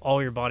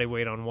all your body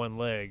weight on one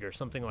leg or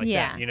something like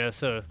Yeah. that.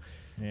 So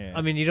Yeah.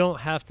 I mean, you don't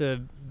have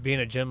to be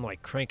in a gym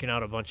like cranking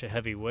out a bunch of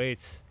heavy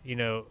weights.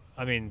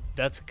 I mean,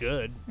 that's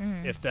good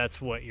if that's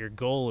what your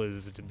goal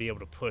is to be able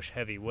to push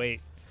heavy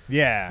weight.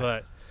 Yeah.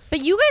 But But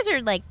you guys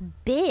are like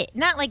big,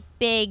 not like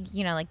big,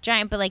 like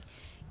giant, but like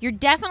you're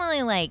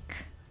definitely like,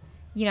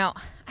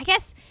 I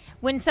guess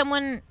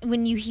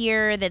when you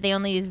hear that they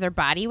only use their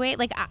body weight,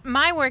 like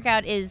my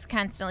workout is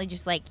constantly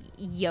just like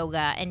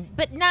yoga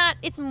but not,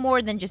 it's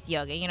more than just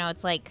yoga,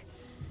 it's like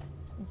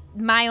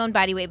my own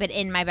body weight, but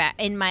in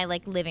my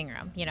like living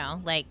room,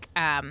 like,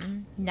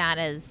 not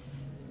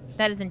as,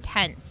 that is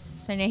intense.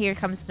 So now here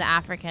comes the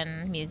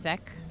African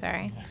music.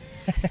 Sorry.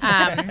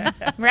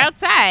 We're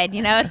outside,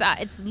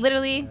 it's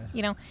literally,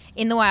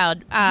 in the wild.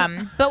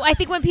 But I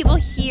think when people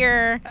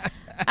hear,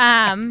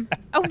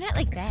 not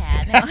like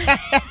that. No.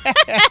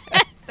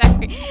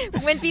 Sorry.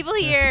 When people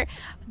hear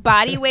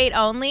body weight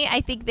only,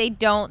 I think they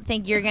don't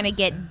think you're going to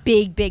get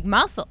big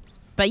muscles.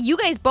 But you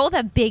guys both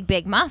have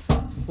big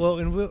muscles. well,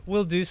 and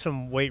we'll do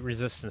some weight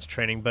resistance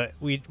training, but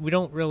we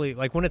don't really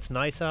like when it's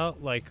nice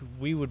out. Like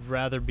we would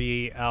rather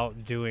be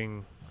out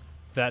doing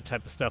that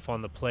type of stuff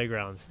on the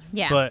playgrounds.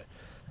 Yeah. But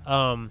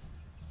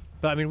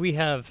I mean, we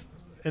have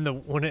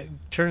when it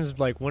turns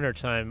like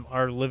wintertime,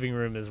 our living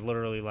room is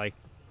literally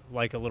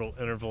like a little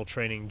interval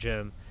training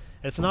gym.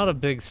 It's not a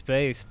big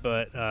space,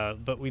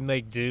 but we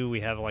make do.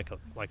 We have like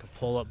a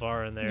pull-up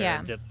bar in there,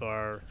 Yeah. a dip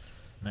bar,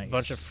 Nice. a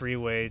bunch of free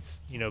weights,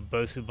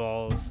 Bosu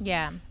balls,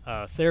 Yeah.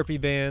 therapy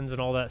bands,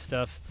 and all that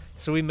stuff.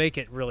 So we make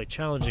it really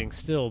challenging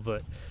still,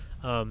 but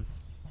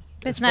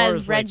It's as not far as as,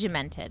 like-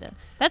 regimented.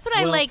 That's what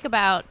I Well- like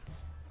about,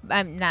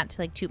 not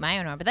to like toot my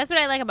own horn, but that's what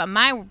I like about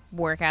my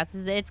workouts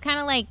is that it's kind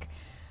of like,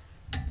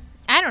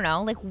 I don't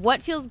know, like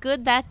what feels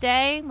good that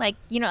day. Like,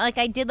 like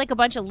I did like a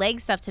bunch of leg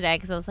stuff today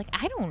because I was like,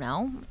 I don't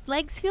know,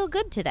 legs feel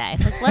good today.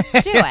 Like, let's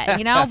do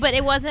it, But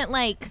it wasn't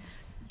like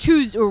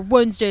Tuesday or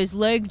Wednesday's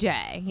leg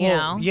day, you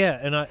know? Yeah,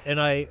 and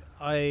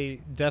I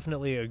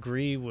definitely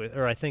agree with,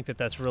 or I think that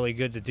that's really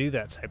good to do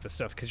that type of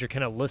stuff because you're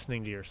kind of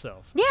listening to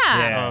yourself. Yeah.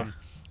 Yeah.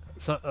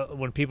 So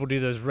when people do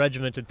those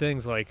regimented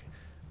things like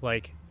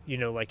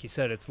you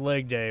said, it's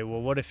leg day.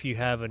 Well, what if you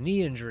have a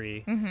knee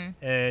injury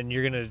and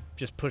you're gonna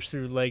just push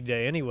through leg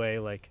day anyway?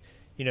 Like,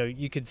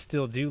 you could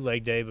still do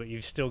leg day, but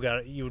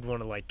you would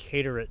want to like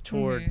cater it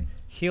toward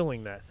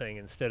healing that thing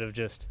instead of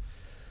just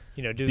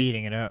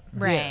beating it up.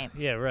 Right.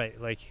 Yeah, right.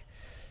 Like,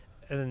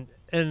 and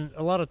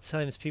a lot of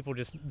times people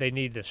they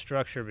need the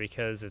structure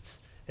because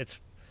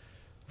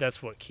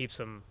that's what keeps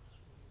them.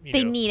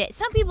 They need it.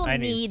 Some people I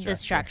need need the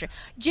structure.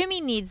 structure.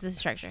 Jimmy needs the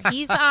structure.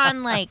 He's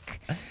on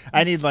like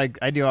I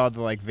do all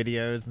the like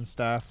videos and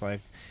stuff like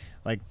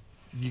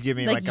you give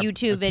me Like like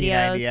YouTube a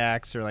videos.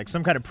 P90X or like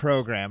some kind of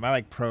program. I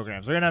like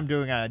programs. Right now I'm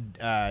doing a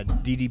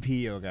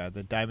DDP yoga,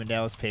 the Diamond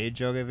Dallas Page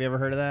yoga. Have you ever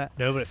heard of that?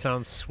 No, but it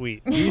sounds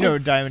sweet. You know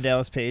what Diamond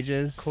Dallas Page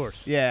is? Of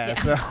course. Yeah.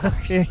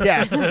 Yeah, So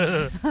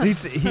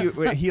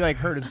yeah. he like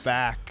hurt his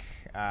back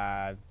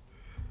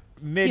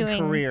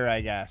mid-career,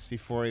 I guess,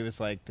 before he was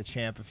like the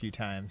champ a few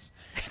times,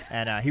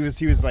 and he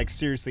was like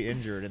seriously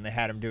injured, and they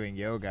had him doing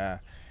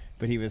yoga,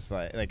 but he was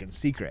like in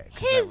secret.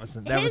 'Cause his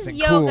that wasn't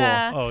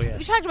yoga. Oh, yeah.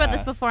 We talked about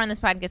this before on this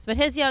podcast, but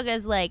his yoga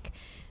is like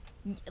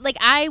like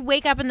I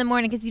wake up in the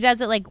morning because he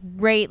does it like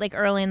right like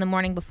early in the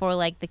morning before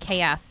like the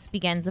chaos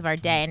begins of our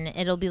day, and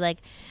it'll be like,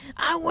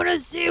 I want to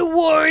see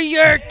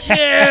Warrior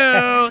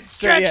 2.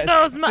 Stretch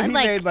those so he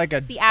like, made like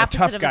it's the a opposite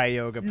tough of guy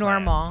yoga plan.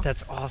 normal.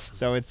 That's awesome.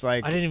 So it's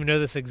like I didn't even know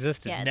this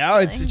existed. Yeah. no,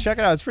 It's it's really- check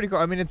it out. It's pretty cool.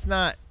 I mean, it's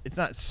not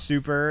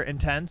super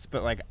intense,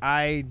 but like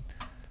I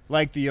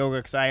like the yoga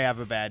because I have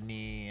a bad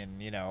knee,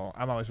 and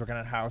I'm always working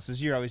on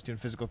houses. You're always doing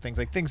physical things.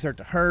 Like things start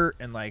to hurt,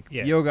 and like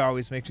Yeah. yoga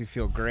always makes me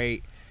feel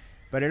great,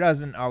 but it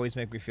doesn't always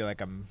make me feel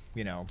like I'm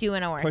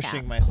Doing a workout.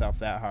 pushing myself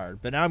that hard.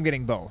 But now I'm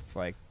getting both.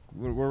 Like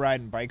we're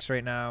riding bikes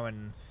right now,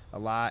 and a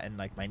lot, and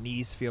like my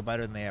knees feel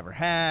better than they ever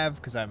have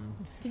because I'm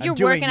you're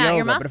doing working out yoga.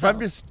 your But if I'm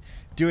muscles. just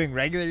doing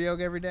regular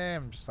yoga every day,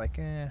 I'm just like,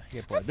 I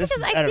get bored. That's This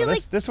because is, I I don't feel know.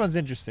 like- This one's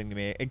interesting to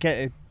me.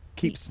 It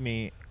keeps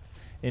me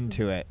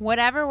into it.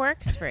 Whatever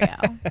works for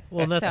you.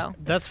 Well, and So-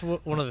 that's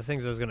one of the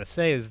things I was going to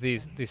say is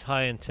these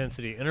high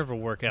intensity interval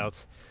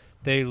workouts,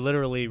 they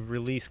literally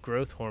release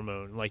growth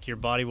hormone. Like your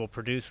body will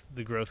produce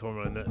the growth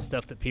hormone, the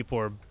stuff that people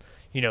are,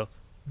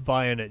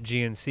 buying at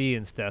GNC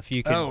and stuff.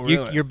 You can, Oh,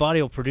 really? your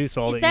body will produce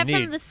all Is that that you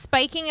need. from the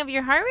spiking of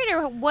your heart rate,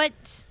 or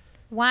what?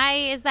 Why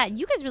is that?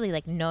 You guys really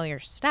like know your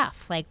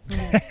stuff. Like,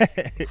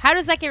 how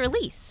does that get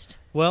released?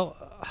 Well,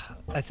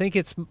 I think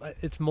it's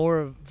more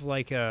of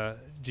like a.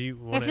 Do you?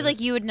 I wanna- feel like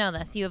you would know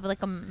this. You have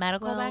like a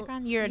medical Well,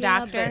 background. You're a yeah,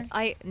 doctor.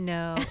 but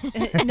no,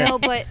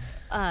 but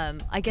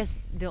I guess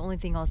the only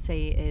thing I'll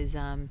say is,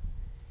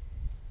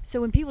 so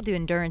when people do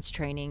endurance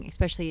training,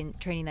 especially in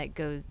training that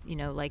goes,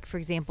 like for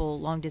example,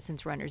 long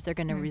distance runners, they're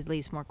going to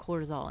release more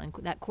cortisol, and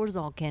that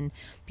cortisol can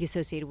be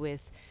associated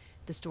with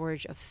the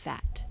storage of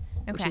fat,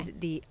 which Okay. is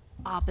the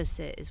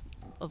opposite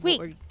of Wait,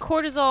 what we're.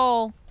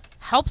 cortisol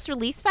helps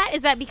release fat?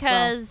 Is that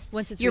because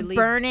once it's you're released-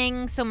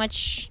 burning so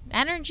much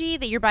energy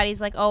that your body's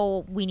like,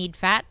 oh, we need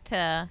fat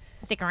to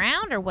stick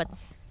around, or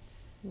what's?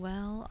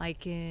 Well,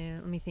 let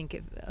me think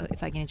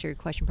if I can answer your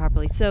question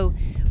properly. So,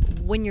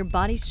 when your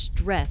body's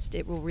stressed,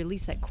 it will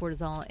release that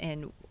cortisol,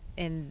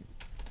 and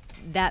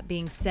that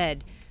being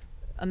said,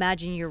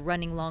 imagine you're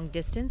running long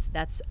distance.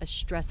 That's a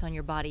stress on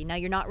your body. Now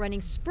you're not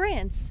running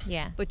sprints,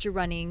 Yeah. but you're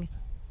running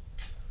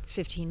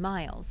 15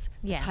 miles.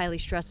 Yeah. It's highly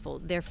stressful.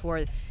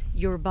 Therefore,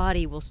 your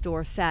body will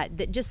store fat.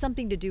 That just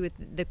something to do with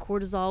the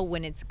cortisol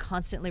when it's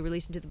constantly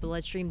released into the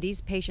bloodstream.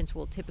 These patients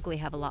will typically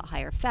have a lot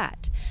higher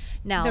fat.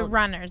 Now, The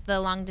runners, the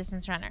long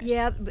distance runners.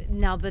 yeah,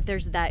 but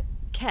there's that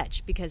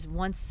catch, because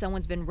once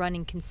someone's been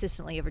running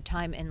consistently over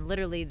time and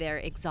literally they're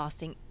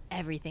exhausting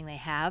everything they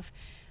have,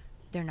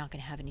 they're not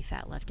going to have any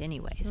fat left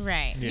anyways.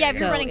 Right. Yeah. Yeah, if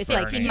you're So running it's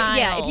 15 like, miles.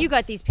 yeah, if you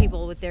got these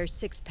people with their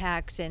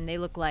 6-packs and they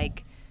look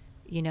like,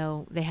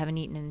 they haven't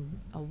eaten in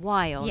a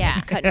while, Yeah.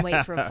 and cutting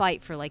weight for a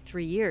fight for like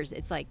 3 years,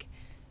 it's like,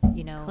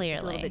 it's a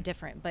Clearly. little bit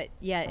different. But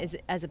yeah,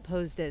 as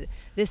opposed to,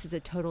 this is a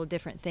total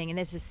different thing, and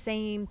it's the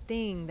same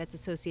thing that's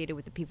associated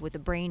with the people with the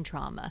brain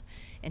trauma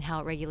and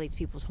how it regulates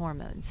people's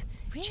hormones.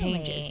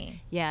 Changes.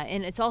 Really? Yeah,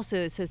 and it's also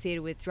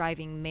associated with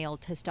driving male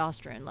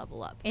testosterone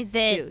level up. Is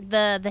too.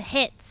 the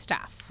hit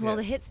stuff. Well,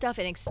 the HIIT stuff,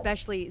 and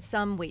especially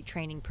some weight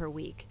training per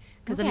week.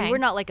 Because I Okay. mean, we're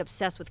not like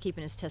obsessed with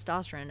keeping his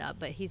testosterone up,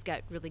 but he's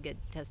got really good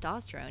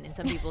testosterone. And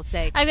some people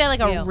say, I've got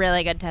like a you know,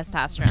 really good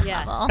testosterone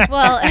yeah. level.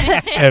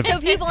 Well, so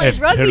people on his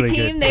rugby totally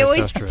team, good they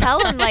always testosterone. tell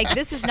him like,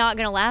 "This is not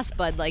gonna last,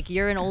 bud. Like,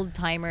 you're an old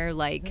timer.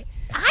 Like,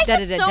 I da,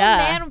 get da, so da, da."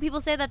 mad when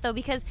people say that though,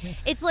 because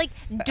it's like,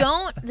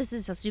 this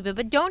is so stupid,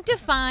 but don't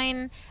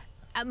define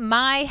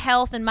my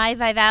health and my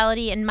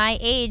vitality and my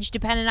age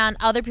dependent on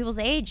other people's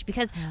age,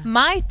 because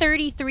my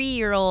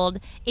 33-year-old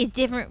is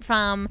different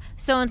from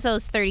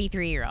so-and-so's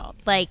 33-year-old.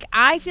 Like,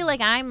 I feel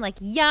like I'm like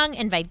young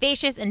and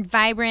vivacious and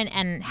vibrant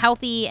and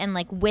healthy and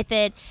like with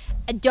it.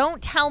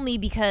 Don't tell me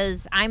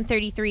because I'm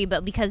 33,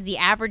 but because the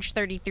average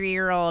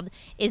 33-year-old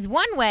is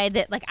one way,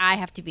 that like I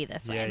have to be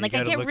this way. Yeah, And, like, you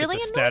I gotta get look really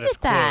at the annoyed status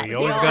at that. quo. You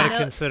always all got to know-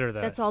 consider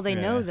that. That's all they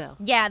Yeah. know, though.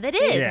 Yeah, that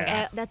is. Yeah. I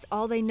guess. That's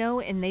all they know,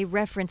 and they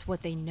reference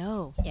what they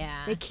know.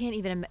 Yeah. They can't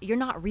even. You're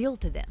not real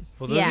to them.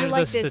 Well, those Yeah. are You're the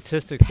like this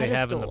statistics they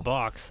have in the pedestal.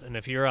 box, and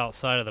if you're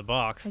outside of the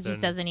box, It then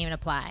just doesn't even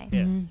apply.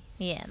 Yeah.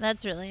 Yeah,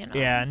 that's really annoying.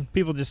 Yeah, and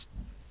people just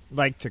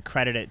like to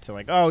credit it to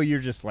like, oh, you're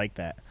just like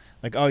that.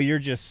 Like, oh, you're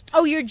just.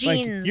 Oh, your like,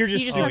 genes. you're just,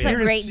 you just oh, must yeah. have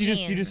you're great just,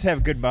 genes. you just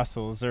have good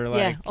muscles, or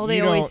like Oh, they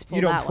you always don't pull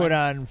you don't that put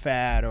one. on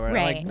fat, or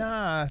Right. like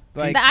nah,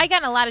 like I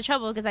got in a lot of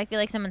trouble because I feel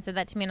like someone said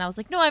that to me, and I was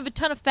like, no, I have a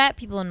ton of fat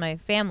people in my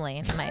family.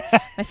 And my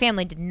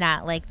family did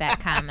not like that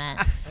comment.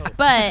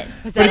 But,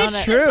 Was but that it's on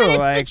it's a- true.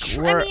 But it's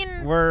Like the we're, I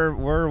mean,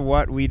 we're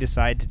what we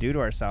decide to do to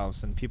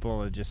ourselves, and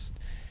people are just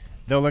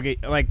they'll look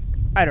at like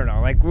I don't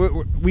know, like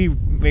we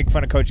make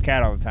fun of Coach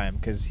Cat all the time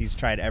because he's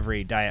tried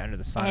every diet under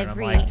the sun.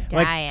 Every and I'm like,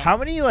 diet. how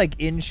many like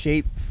in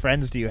shape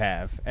friends do you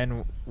have,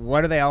 and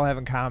what do they all have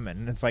in common?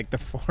 And it's like the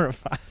four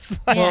of us.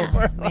 Like, Yeah.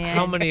 we're Man.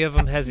 how many of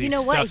them has he You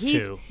know stuck what?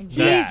 He's to? he's,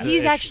 Yeah.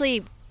 he's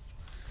actually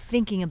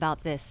thinking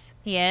about this.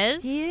 he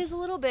is. He is a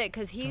little bit,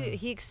 because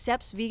he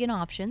accepts vegan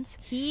options.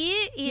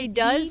 He He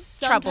does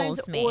troubles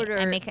sometimes me. order-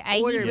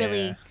 he order-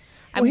 really. Yeah.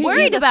 I'm Well,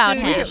 worried he's a about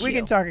food him. issue. We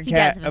can talk He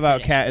does have a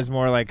about food Kat issue. as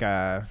more like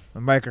a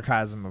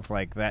microcosm of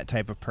like that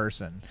type of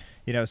person.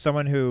 You know,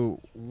 someone who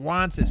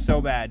wants it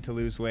so bad to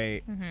lose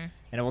weight, and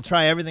it will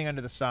try everything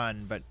under the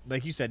sun, but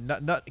like you said,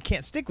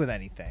 can't stick with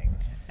anything.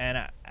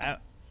 And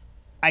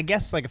I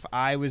guess like if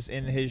I was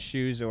in his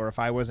shoes, or if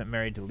I wasn't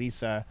married to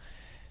Lisa,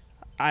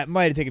 it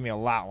might have taken me a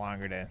lot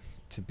longer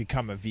to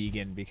become a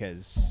vegan,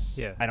 because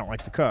Yeah. I don't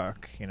like to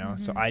cook. You know,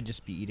 so I'd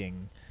just be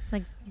eating.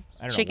 Like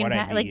I don't chicken know what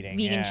pat- I'd be like eating.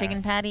 vegan yeah.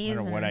 chicken patties I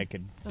don't know what and- I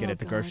could get Oh, at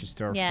the God. grocery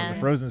store Yeah. from the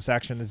frozen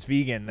section that's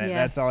vegan. Yeah.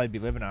 That's all I'd be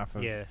living off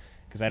of. Yeah.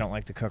 Because I don't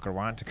like to cook or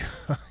want to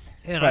cook.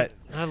 And But-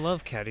 I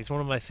love Cat. He's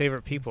one of my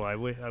favorite people. I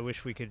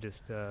wish we could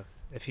just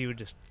if he would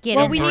just Get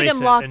Well, him. we need embrace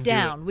him it locked and do it.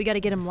 down. We got to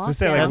get him locked Let's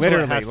say down. like That's what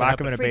literally has to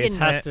lock him in a happen. Freaking-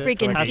 basement. Has to- freaking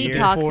for like a has to year. be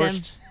detox him.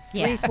 forced.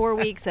 Yeah. 3-4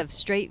 weeks of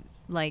straight,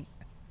 like,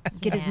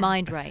 get his Yeah.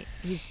 mind right.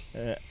 He's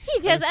He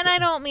does, and I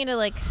don't mean to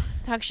like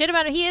talk shit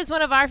about him. He is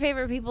one of our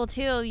favorite people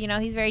too. You know,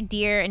 he's very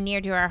dear and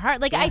near to our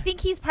heart. Like I think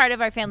he's part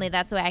of our family.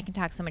 That's why I can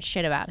talk so much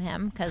shit about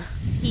him,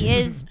 because he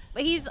is.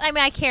 He's. I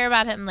mean, I care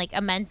about him like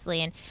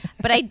immensely,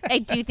 but I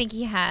do think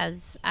he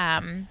has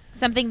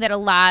something that a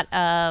lot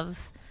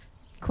of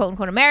quote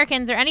unquote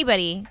Americans or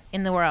anybody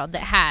in the world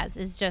that has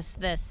is just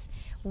this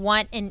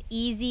want an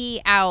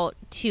easy out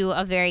to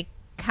a very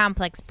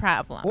complex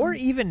problem. Or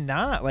even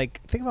not.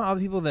 Like, think about all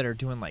the people that are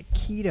doing like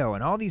keto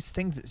and all these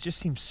things that just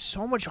seem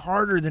so much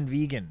harder than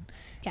vegan.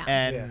 Yeah.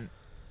 And Yeah.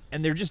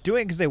 and they're just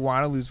doing it because they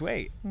want to lose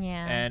weight.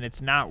 Yeah. And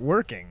it's not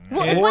working.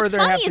 Well, and Or what's they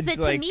funny have is that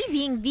like, to me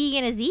being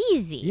vegan is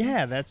easy.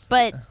 yeah, that's.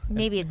 But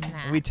maybe it's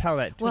not. we tell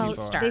that to well,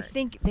 people. start. they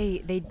think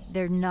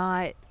they're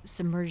not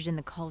submerged in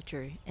the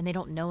culture, and they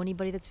don't know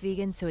anybody that's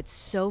vegan, so it's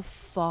so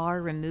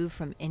far removed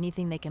from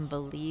anything they can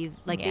believe.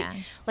 Like Yeah.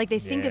 they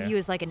think of Yeah. you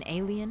as like an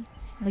alien.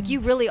 Like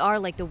you really are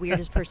like the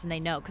weirdest person they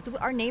know. Because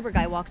our neighbor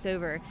guy walks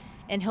over,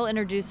 and he'll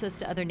introduce us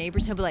to other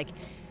neighbors. He'll be like,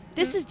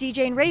 "This is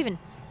DJ and Raven.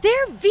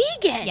 They're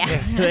vegan." Yeah.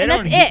 They And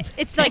don't that's it.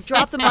 It's like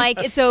drop the mic.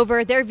 It's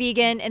over. They're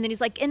vegan, and then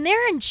he's like, "And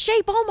they're in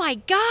shape. Oh my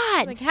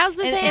god!" Like, how's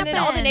this and then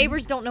all the happen?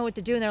 neighbors don't know what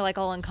to do, and they're like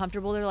all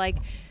uncomfortable. They're like,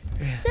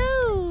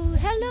 "So,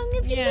 how long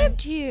have you Yeah.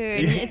 lived here?"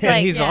 And it's Yeah,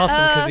 like, He's awesome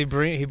because uh,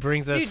 he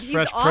brings us dude, he's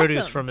fresh produce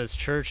awesome. from his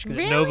church that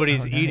Really?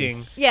 nobody's Oh, eating.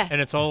 nice. Yeah.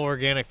 And it's all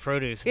organic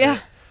produce. Yeah.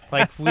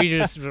 Like we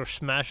just were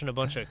smashing a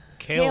bunch of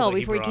kale, kale that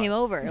before he brought. came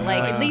over.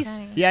 Like at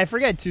least, Yeah, I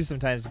forget too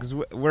sometimes, because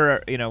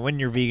we're, you know, when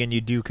you're vegan,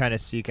 you do kind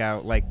of seek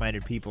out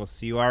like-minded people,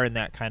 so you are in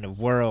that kind of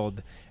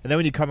world. And then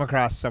when you come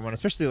across someone,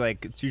 especially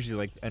like it's usually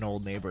like an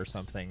old neighbor or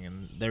something,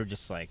 and they're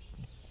just like,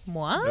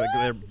 What?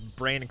 their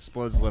brain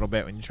explodes a little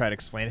bit when you try to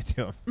explain it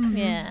to them.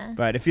 Yeah.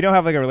 But if you don't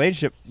have like a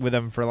relationship with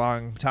them for a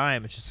long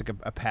time, it's just like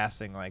a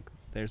passing. Like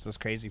there's those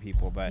crazy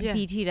people, but Yeah.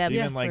 BTW.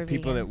 even like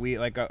people that we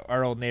like,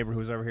 our old neighbor who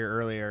was over here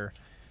earlier,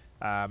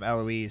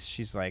 Eloise.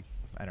 She's like,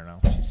 I don't know,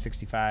 she's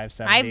 65,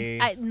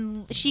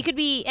 70. She could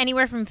be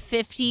anywhere from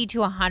 50 to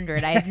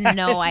 100. I have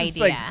no She's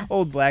idea. like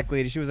old black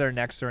lady. She was our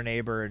next door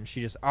neighbor, and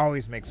she just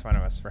always makes fun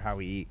of us for how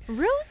we eat.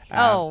 really?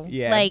 Oh,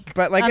 yeah, like,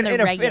 but like on in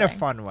the a regular.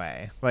 fun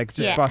way, like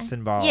just Yeah.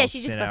 busting balls. Yeah, she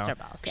just you know? busts her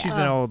balls, yeah. She's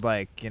an old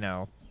like, you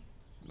know,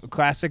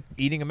 classic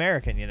eating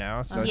American, you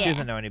know, so she Yeah.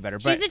 doesn't know any better.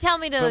 She But, used to tell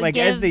me to but like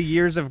give. as the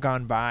years have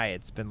gone by,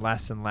 it's been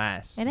less and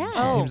less. It and has.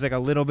 She seems like a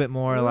little bit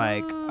more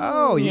like,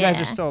 oh, you guys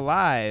Yeah. are still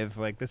alive.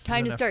 Like this.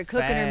 Time to isn't a start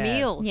cooking her fad.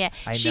 meals. yeah,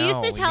 I she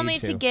used know, to we tell need me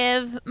to to.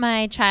 give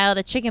my child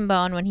a chicken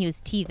bone when he was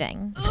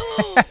teething.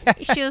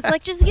 She was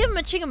like, just give him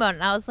a chicken bone.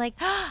 And I was like,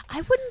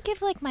 I wouldn't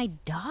give like my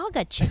dog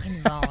a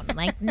chicken bone.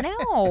 Like,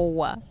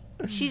 no.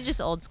 She's just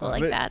old school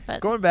like that.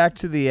 But going back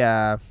to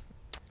the,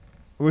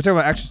 we were talking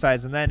about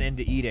exercise and then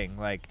into eating.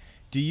 Like,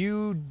 do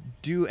you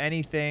do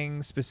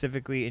anything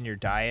specifically in your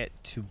diet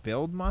to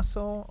build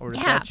muscle, or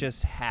does Yeah. that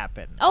just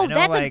happen? oh, I know,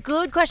 that's a like,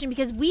 good question,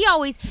 because you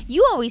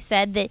always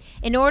said that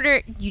in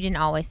order, you didn't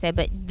always say,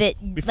 but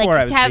that Before like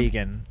I was to have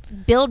vegan,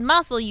 build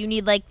muscle, you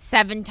need like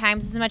 7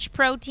 times as much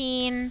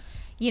protein.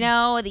 You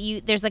know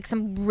that there's like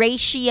some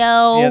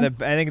ratio. yeah,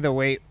 I think the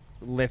weight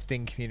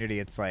lifting community,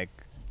 it's like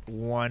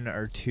 1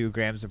 or 2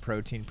 grams of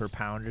protein per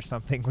pound or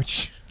something,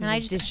 which And I It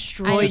just-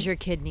 destroys your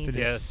it's kidneys. an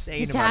Yes.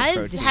 insane It amount of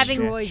does, protein. having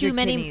Destroys too your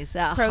many kidneys.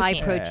 That protein.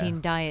 high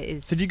protein diet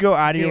is. So do you go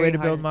out of your very way to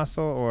build hard.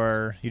 muscle,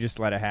 or you just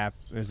let it happen,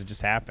 or does it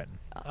just happen?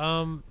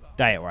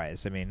 Diet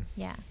wise, I mean.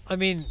 Yeah. I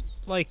mean,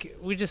 like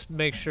we just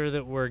make sure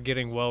that we're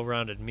getting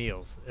well-rounded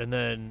meals, and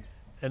then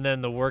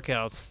the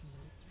workouts,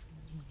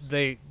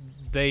 they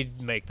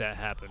make that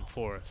happen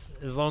for us.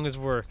 As long as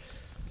we're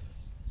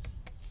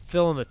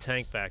filling the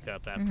tank back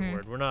up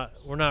afterward,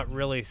 we're not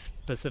really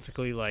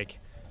specifically like,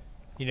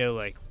 you know,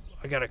 like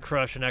I gotta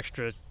crush an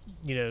extra,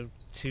 you know,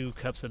 2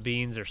 cups of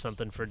beans or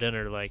something for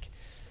dinner, like,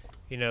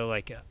 you know,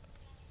 like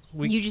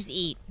You just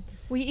eat.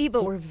 We eat,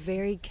 but we're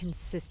very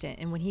consistent.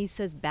 And when he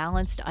says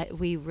balanced,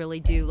 we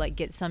really do like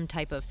get some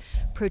type of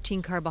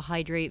protein,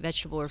 carbohydrate,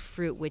 vegetable, or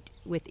fruit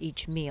with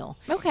each meal.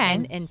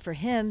 Okay. And for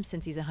him,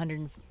 since he's a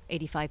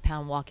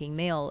 185-pound walking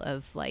male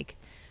of like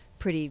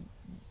pretty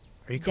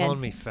Are you calling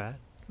dense- me fat?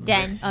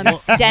 dense.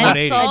 dense,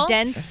 180. a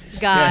dense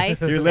guy.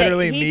 You're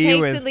literally he me takes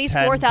with at least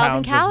 10 4,000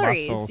 pounds of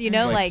calories. muscles, You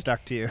know, like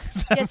stuck to you.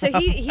 yeah. So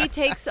he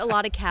takes a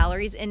lot of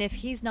calories, and if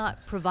he's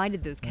not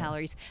provided those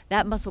calories,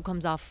 that muscle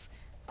comes off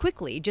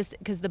quickly, just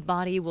because the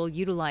body will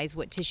utilize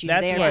what tissues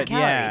That's there what, for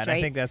calories, yeah, and right?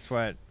 I think that's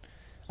what,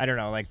 I don't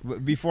know, like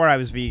before I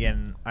was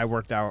vegan, I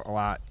worked out a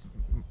lot.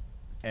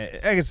 I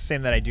guess the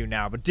same that I do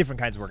now, but different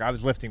kinds of work. I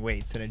was lifting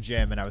weights in a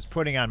gym and I was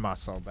putting on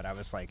muscle, but I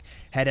was like,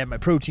 had to have my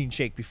protein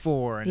shake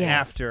before and Yeah.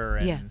 after,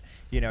 and Yeah.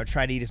 you know,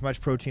 try to eat as much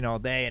protein all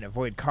day and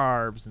avoid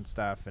carbs and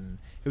stuff. And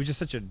it was just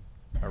such a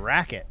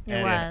racket. It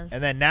and, was.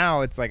 and then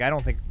now it's like I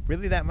don't think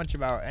really that much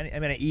about any. I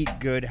mean, I eat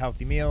good,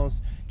 healthy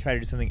meals. Try to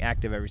do something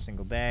active every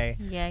single day.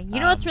 Yeah. You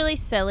know what's really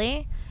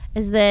silly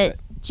is that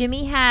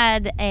Jimmy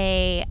had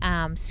a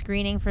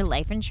screening for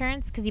life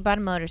insurance because he bought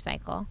a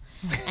motorcycle.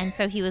 And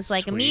so he was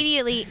like,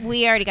 immediately,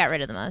 we already got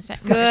rid of the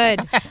motorcycle.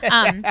 Good.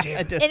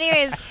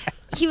 Anyways,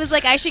 he was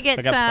like, I should get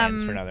I got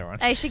plans for another one.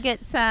 I should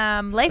get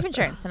some life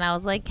insurance. And I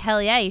was like,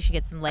 hell yeah, you should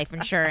get some life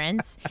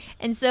insurance.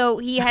 And so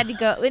he had to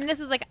go, and this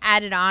was like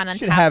added on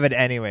Should top. have it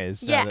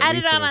anyways. Yeah, now that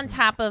added Lisa on doesn't.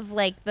 top of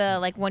like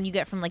the one you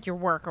get from like your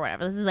work or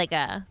whatever. This is like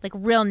a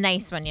real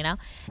nice one, you know.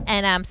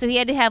 And so he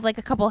had to have like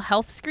a couple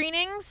health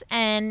screenings,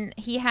 and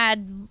he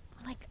had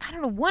like I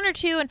don't know 1 or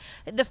 2,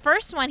 and the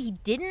first one he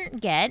didn't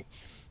get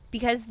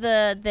because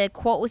the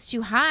quote was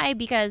too high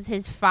because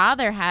his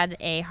father had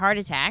a heart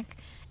attack.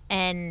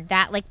 And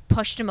that like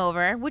pushed him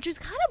over, which was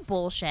kind of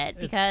bullshit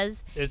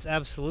because It's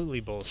absolutely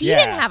bullshit. he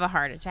didn't have a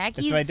heart attack.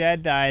 So my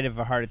dad died of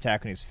a heart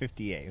attack when he was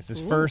 58. It was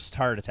his first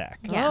heart attack.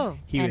 Yeah. Oh.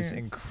 He was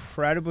And s-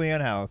 incredibly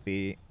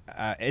unhealthy.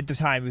 At the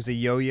time, he was a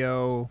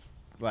yo-yo,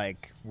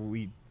 like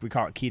we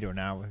call it keto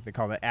now. They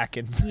call it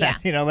Atkins. Yeah.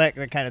 You know, that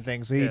kind of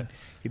thing. So Yeah.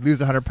 he'd lose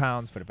 100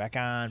 pounds, put it back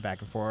on,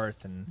 back and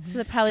forth, and So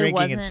that probably drinking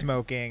wasn't. and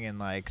smoking, and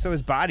like so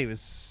his body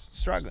was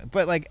struggling.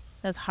 But like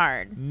That was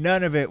hard.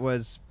 none of it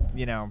was,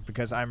 you know,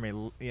 because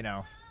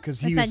because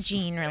he It's not was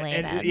gene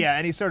related.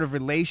 any sort of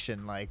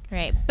relation, like.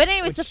 Right. But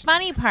anyways, the Which-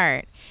 funny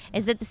part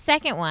is that the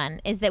second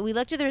one is that we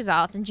looked at the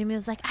results and Jimmy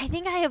was like, I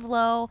think I have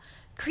low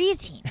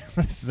creatine.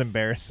 This is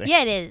embarrassing.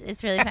 Yeah, it is.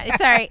 It's really funny.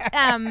 Sorry.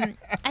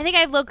 I think I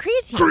have low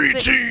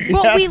creatine.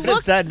 Well, That's we what it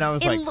looked. said, and I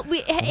was like, it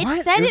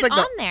what? said It was it like the-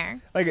 on there.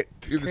 Like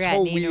this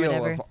whole Creatinine or wheel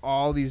whatever. of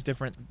all these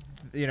different,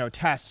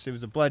 tests. It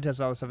was a blood test,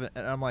 all this stuff,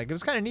 and I'm like, it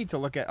was kind of neat to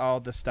look at all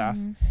this stuff.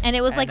 And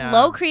it was And, like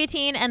low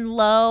creatine and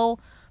low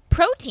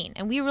protein.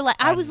 And we were like,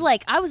 I was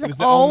like, was the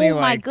oh only, my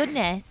like,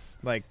 goodness.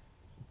 Like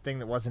thing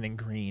that wasn't in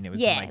green. It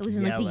was Yeah, in, like, it was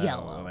in, like, the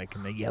yellow. like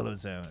in the yellow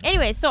zone.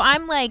 Anyway, so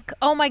I'm like,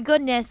 oh my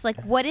goodness,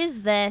 like what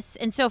is this?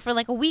 And so for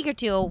like a week or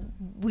two,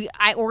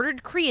 I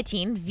ordered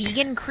creatine,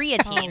 vegan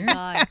creatine. Oh,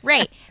 God.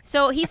 Right.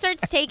 So he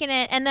starts taking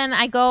it, and then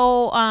I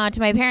go to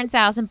my parents'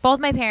 house, and both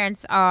my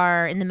parents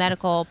are in the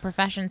medical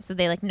profession, so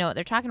they like know what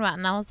they're talking about.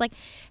 And I was like,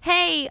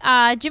 hey,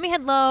 Jimmy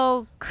had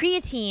low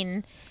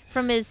creatine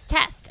from his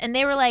test, and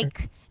they were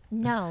like,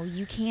 no,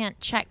 you can't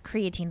check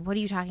creatine. What are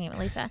you talking about,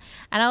 Lisa?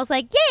 And I was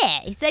like, yeah.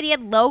 He said he had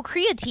low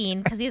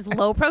creatine because he has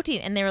low protein.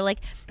 And they were like,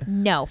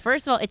 no,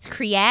 first of all, it's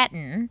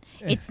creatine.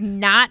 It's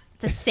not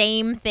the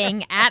same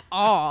thing at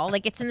all.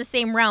 Like, it's in the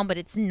same realm, but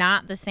it's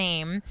not the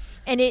same.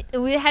 And it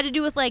had to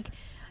do with, like,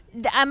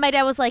 my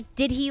dad was like,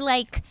 did he,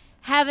 like,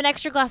 have an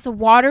extra glass of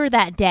water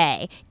that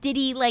day? Did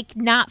he, like,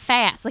 not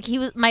fast? Like,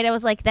 my dad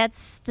was like,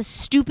 that's the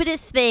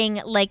stupidest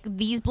thing. Like,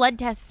 these blood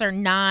tests are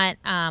not,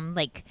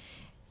 like,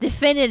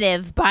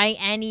 definitive by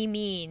any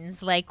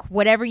means. Like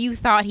whatever you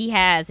thought he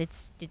has,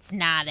 it's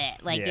not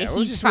it. Like yeah, it was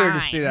he's just fine. weird to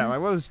see that.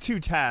 Like, well, it was 2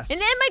 tests. And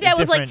then my at dad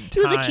was like, different he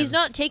was like, he's times.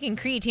 not taking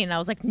creatine. And I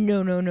was like,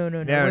 no, we're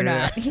no.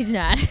 not. He's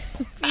not.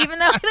 Even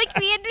though like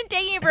we had been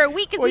taking it for a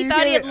week because Well, we you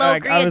thought he get had it, low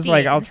like, creatine. I was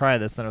like, I'll try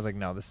this. Then I was like,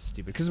 no, this is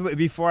stupid. Because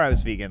before I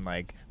was vegan,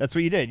 like that's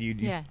what you did. You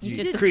Yeah, you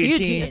did the creatine.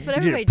 creatine. That's what you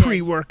everybody did did. a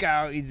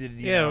pre-workout. You did.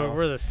 You Yeah, know.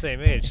 we're the same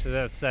age, so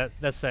that's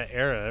that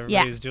era.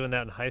 Everybody was doing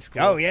that in high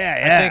school. Oh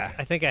yeah.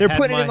 I think they're had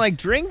putting it my, in like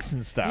drinks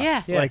and stuff.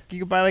 Yeah. Yeah. Like you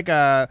could buy like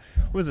a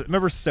what was it?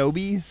 Remember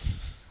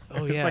Sobeys?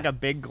 Oh, It's yeah. like a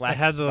big glass It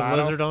had the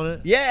bottle. lizard on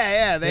it.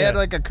 Yeah. They had Yeah.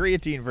 like a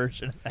creatine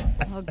version.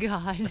 Oh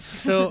God.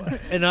 So,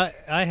 and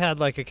I had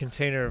like a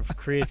container of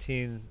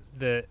creatine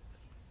that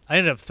I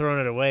ended up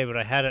throwing it away, but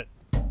I had it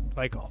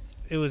like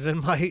it was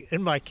in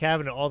my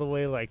cabinet all the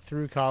way like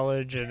through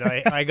college, and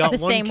I got The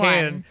one same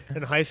can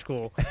in high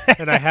school,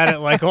 and I had it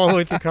like all the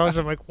way through college.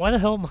 I'm like, why the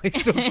hell am I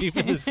still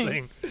keeping this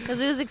thing? Because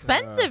it was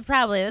expensive,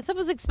 probably. That stuff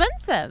was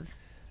expensive.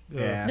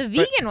 Yeah. The But-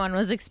 vegan one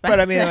was expensive.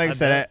 But I mean, like I I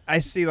said, bet. I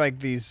see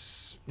like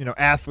these,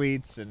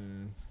 athletes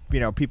and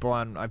people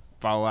I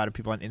follow a lot of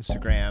people on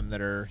Instagram that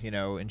are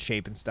in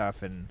shape and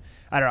stuff, and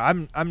I don't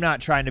know. I'm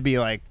not trying to be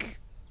like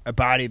a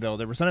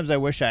bodybuilder, but sometimes I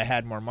wish I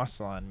had more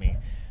muscle on me.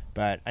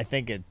 But I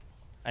think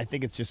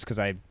it's just because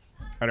I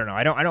don't know.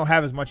 I don't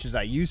have as much as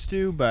I used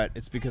to, but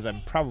it's because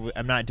I'm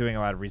not doing a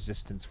lot of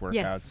resistance workouts.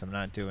 Yes. I'm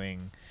not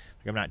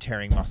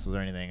tearing muscles or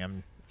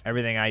anything.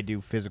 Everything I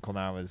do physical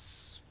now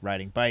is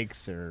riding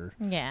bikes or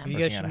yeah. You working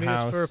guys at should a meet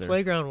us for house a or-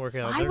 playground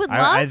workout. I They're- would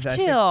I love think-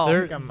 to.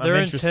 They're I'm they're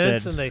interested.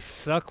 intense and they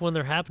suck when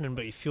they're happening,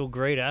 but you feel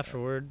great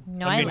afterward.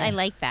 No, I mean, I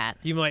like that.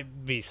 You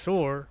might be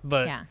sore,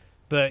 but Yeah.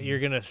 but you're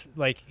gonna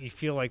like you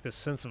feel like this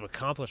sense of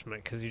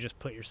accomplishment because you just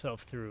put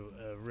yourself through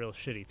a real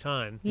shitty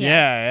time.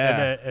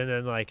 Yeah. And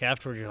then like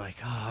afterward, you're like,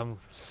 oh, I'm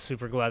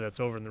super glad that's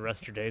over, and the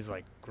rest of your day's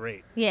like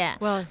great. Yeah.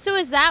 Well- so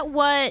is that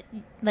what,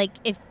 like,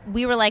 if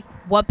we were like,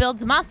 what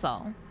builds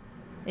muscle?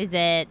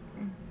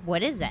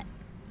 What is it?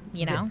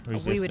 You know? we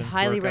would Resistance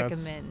highly workouts.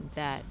 recommend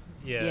that.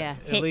 Yeah, Yeah.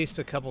 at Hit- least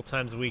a couple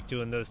times a week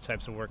doing those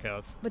types of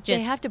workouts. But Just-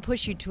 they have to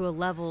push you to a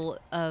level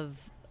of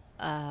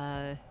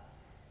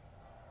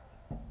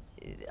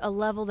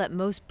that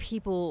most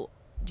people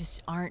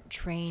just aren't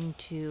trained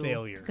to.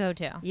 Failure. Go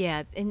to.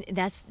 Yeah, and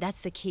that's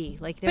the key.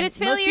 Like, But it's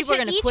most failure people are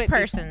to gonna each quit be-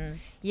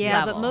 person's Yeah,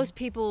 level. but most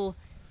people,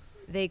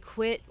 they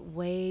quit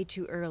way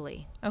too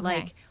early. Okay.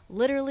 Like,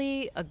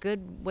 literally, a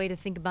good way to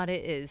think about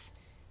it is,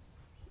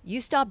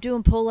 you stop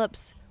doing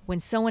pull-ups when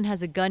someone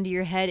has a gun to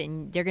your head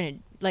and they're gonna,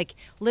 like,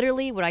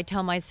 literally what I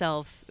tell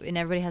myself, and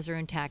everybody has their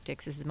own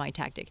tactics. This is my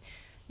tactic.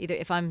 Either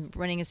if I'm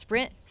running a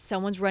sprint,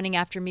 someone's running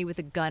after me with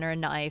a gun or a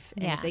knife,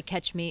 and Yeah. if they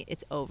catch me,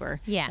 it's over.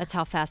 Yeah. That's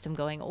how fast I'm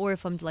going. Or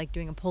if I'm like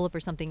doing a pull-up or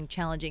something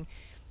challenging,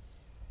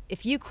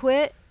 if you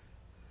quit,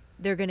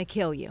 they're gonna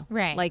kill you.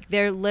 Right. Like,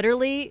 they're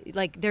literally,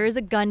 like, there is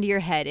a gun to your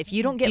head. If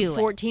you don't get Do it.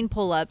 14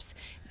 pull-ups,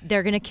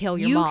 they're gonna kill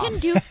your You mom. can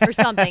do- or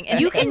something. And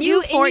You can and do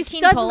and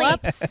 14 suddenly-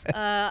 pull-ups?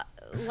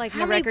 Like, How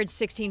my many- record's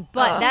 16,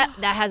 but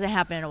that hasn't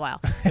happened in a while.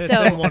 It's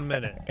So in 1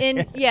 minute. they're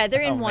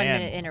in Oh, 1 man.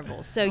 minute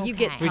intervals, so you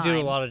get Okay. We time. do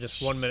a lot of just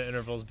 1 minute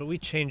intervals, but we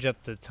change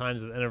up the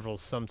times of the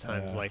intervals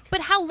sometimes. Yeah. Like But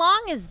how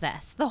long is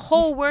this? The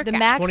whole workout? the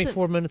max-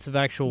 24 minutes of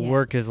actual Yeah.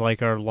 work is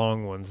like our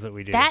long ones that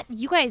we do. That,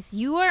 you guys,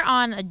 you are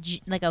on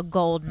like a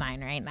gold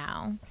mine right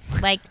now.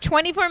 Like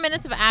 24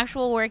 minutes of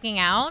actual working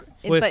out.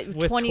 With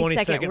but 20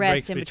 20-second second rest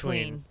breaks in between.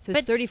 between. So But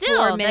it's 34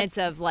 still, minutes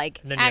that's- of, like,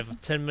 and then you have a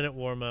 10-minute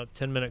warm up,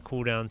 10-minute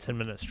cool down,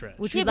 10-minute stretch.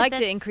 which Yeah, we'd but like to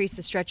that's- increase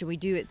the stretch, and we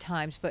do at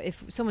times. But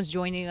if someone's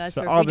joining us,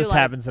 So or if all we do, this like,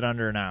 happens in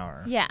under an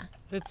hour. Yeah.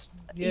 It's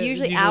it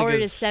usually hour to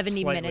goes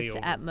 70 slightly minutes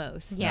over. at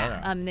most.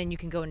 Yeah. Then you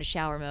can go into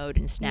shower mode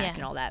and snack Yeah.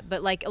 and all that.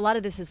 But, like, a lot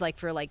of this is like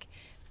for, like,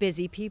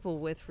 busy people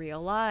with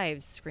real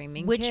lives,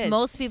 screaming Which kids.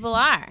 most people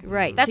are.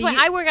 Right. That's So why you-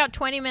 I work out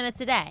 20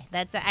 minutes a day.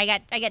 That's I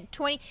got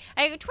 20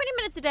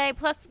 minutes a day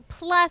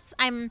plus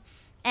I'm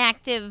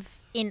active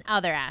in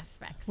other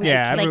aspects. Like,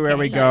 Yeah, like everywhere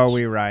we such. go,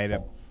 we ride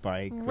a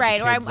bike. with the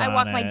Right, or I kids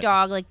walk on my it.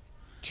 dog like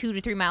 2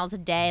 to 3 miles a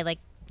day, like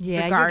Yeah,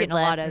 you're regardless getting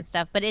a lot and of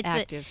stuff. But it's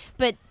active.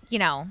 but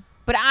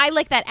I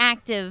like that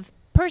active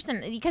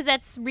person because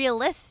that's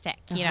realistic.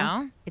 You Uh-huh.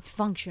 know, It's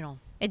functional.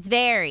 it's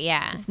very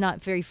It's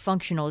not very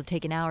functional to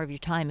take an hour of your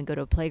time and go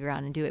to a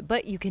playground and do it,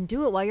 but you can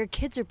do it while your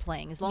kids are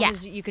playing, as long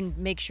as Yes. you can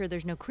make sure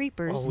there's no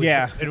creepers. Oh, we've-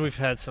 Yeah. And we've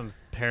had some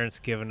parents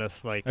giving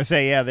us like. I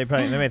say, yeah, they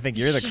may think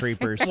you're the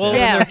creeper. so- Well,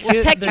 Yeah, their well,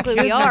 their technically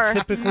we kids are.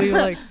 Typically,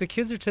 like the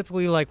kids are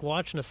typically like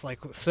watching us, like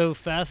so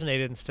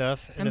fascinated and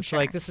stuff. And I'm it's sure.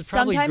 like this is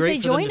probably Sometimes great they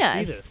for them join to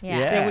see us. this. Yeah.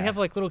 Yeah, we have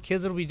like little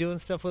kids that'll be doing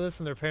stuff with us,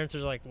 and their parents are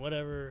like,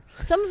 whatever.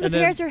 Some of the And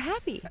then- parents are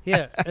happy.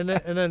 Yeah, and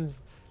then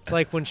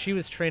like when she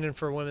was training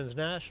for women's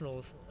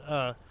nationals,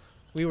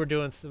 we were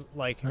doing some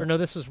like, or no,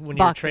 this was when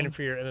you were Boxing. training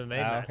for your MMA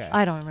match. okay.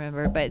 I don't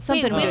remember, but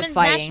something Wait, to do with women's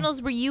fighting.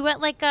 nationals. Were you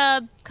at like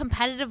a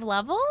competitive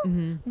level?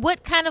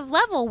 What kind of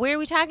level? Where are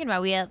we talking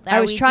about?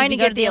 I was trying did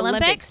to we go get the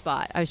Olympic Olympics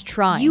spot. I was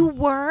trying. You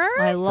were.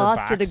 I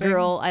lost to the boxing?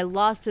 girl. I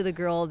lost to the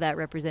girl that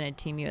represented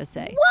Team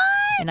USA.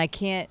 What? And I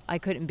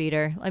couldn't beat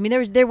her. I mean,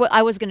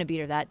 I was gonna beat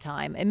her that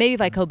time, and maybe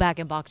if I go back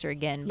and box her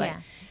again, but. Yeah.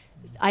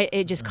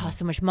 It just cost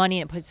so much money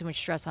and it put so much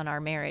stress on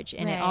our marriage,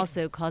 and Right. it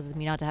also causes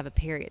me not to have a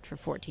period for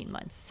 14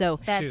 months. So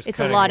That's- She was it's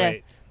a cutting lot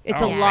weight.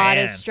 of Oh, a lot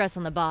of man. stress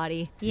on the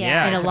body,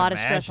 Yeah. and I a can lot of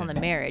stress on the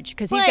imagine. marriage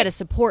because he's But- got to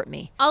support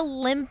me.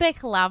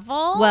 Olympic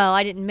level. Well,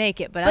 I didn't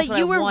make it, but that's but what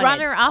you I were wanted.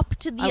 runner up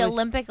to the I was-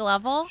 Olympic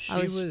level.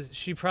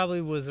 She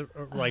probably was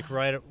like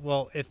right at,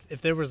 well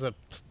if there was a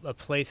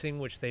placing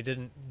which they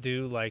didn't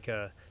do like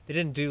a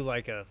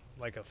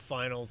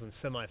finals and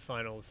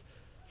semifinals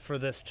for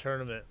this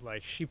tournament,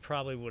 like she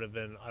probably would have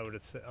been I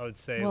would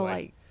say Well,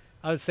 like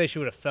I would say she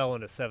would have fell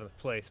into 7th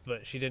place,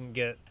 but she didn't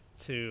get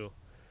to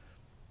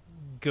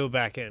go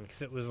back in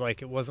because it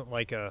wasn't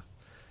like a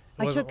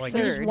I took like You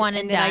third, just one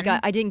and then done?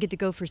 I didn't get to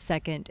go for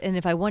second, and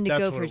if I wanted to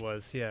that's go what for it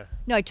was, yeah.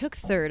 no, I took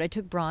third. I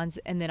took bronze,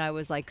 and then I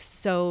was like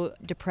so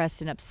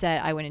depressed and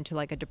upset. I went into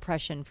like a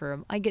depression for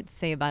I get to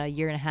say about a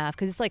year and a half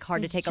because it's like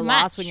hard It's to take a too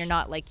loss when much. you're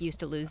not like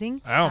used to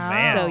losing. Oh,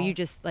 man. So you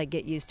just like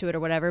get used to it or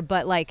whatever.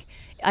 But like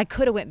I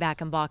could have went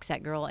back and boxed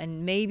that girl,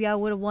 and maybe I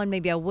would have won,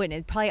 maybe I wouldn't.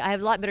 It probably I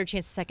have a lot better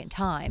chance the second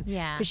time.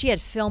 Yeah. Because she had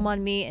film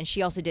on me, and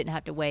she also didn't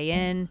have to weigh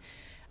in.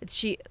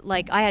 She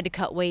like I had to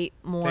cut weight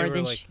more They were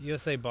than like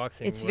USA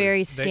Boxing. it's was-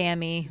 very they-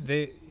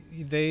 scammy.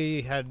 They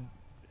had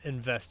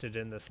invested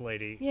in this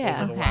lady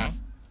Yeah. over the Okay. last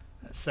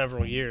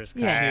several years.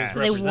 'cause Yeah. she was So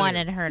they representing-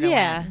 wanted her to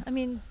Yeah, win. I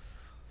mean,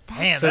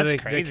 Man, so that's they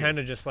crazy. kind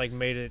of just like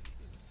made it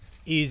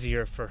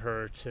easier for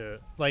her to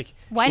like.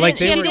 Why like didn't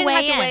they she were- have to didn't weigh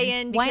have to in?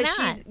 weigh in Why because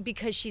not?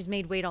 because she's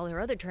made weight all her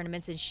other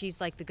tournaments and she's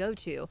like the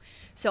go-to.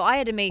 So I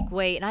had to make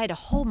weight and I had to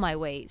hold my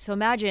weight. So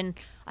imagine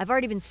I've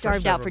already been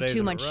starved out several for days 2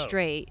 in a months row.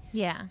 straight,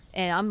 Yeah.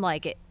 and I'm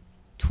like at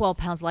 12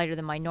 pounds lighter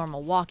than my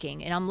normal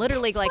walking, and I'm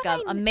literally That's like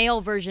what a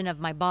male version of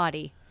my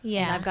body.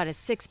 Yeah. And I've got a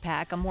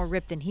 6-pack. I'm more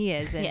ripped than he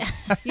is. And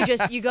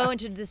Yeah. you go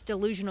into this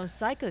delusional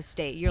psycho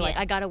state. You're like,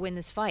 Yeah. I got to win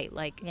this fight.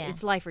 Like, Yeah.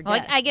 it's life or Well,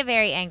 death. I get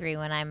very angry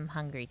when I'm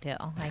hungry too.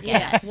 I get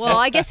yeah. it. Well,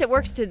 I guess it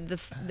works to the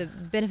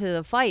benefit of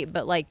the fight,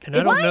 but like, And I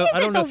Why don't know. is I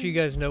it don't know the- if you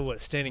guys know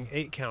what standing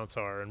 8 counts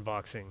are in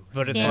boxing,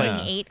 but Standing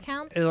like- 8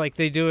 counts. it's like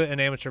they do it in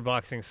amateur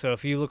boxing. So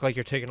if you look like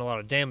you're taking a lot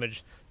of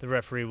damage, the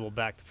referee will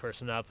back the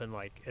person up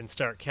and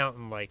start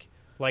counting like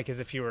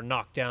as if you were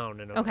knocked down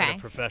in a Okay.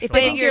 professional. If but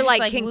I if think you're you're, just, like,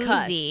 like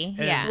concussed. woozy, And-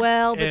 yeah.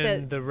 well, but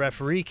and the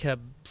referee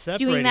kept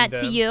separating Doing that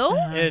to them, you?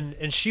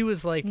 and she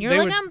was like, You're they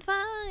like, would- I'm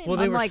fine. Well,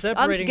 they I'm were like, I'm to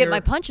separating get her. my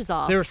punches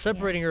off. They were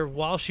separating her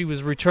while she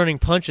was returning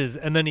punches,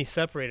 and then he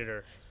separated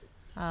her,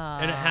 Oh.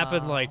 and it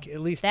happened like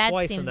at least That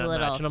twice seems in a that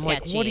little match. And I'm like,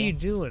 what are sketchy. you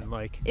doing?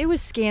 Like, It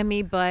was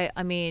scammy, but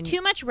I mean,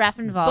 Too much ref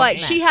involvement.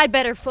 but she had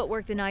better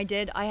footwork than I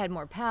did. I had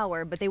more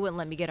power, but they wouldn't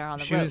let me get her on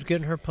the she ropes. was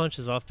getting her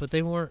punches off, but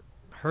they weren't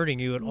hurting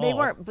you at all.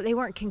 They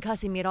weren't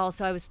concussing me at all,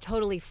 so I was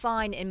totally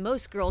fine. And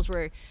most girls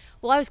were,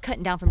 well, I was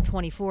cutting down from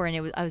 24,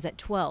 and I was at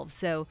 12.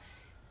 So,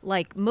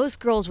 like most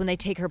girls, when they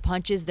take her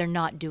punches, they're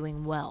not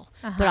doing well.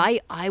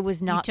 But I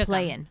was not took 'em.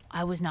 playing.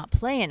 I was not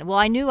playing. Well,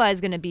 I knew I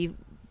was going to be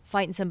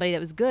fighting somebody that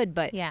was good,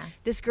 but Yeah.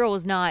 this girl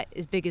was not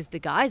as big as the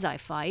guys I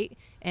fight,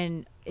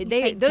 and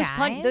fight those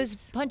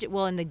guys? punches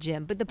well in the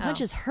gym, but the Oh.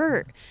 punches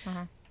hurt.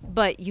 Uh-huh.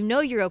 But you know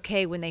you're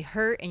okay when they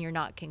hurt and you're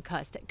not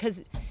concussed.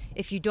 Because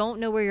if you don't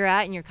know where you're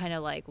at and you're kind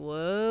of like,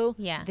 whoa,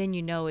 Yeah. then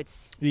you know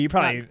it's. You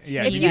probably, not-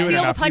 yeah. If you you do it feel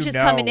the enough, you punches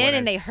know coming in when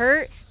and they it's-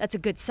 hurt, that's a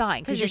good sign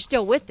 'Cause because you're it's-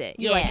 still with it.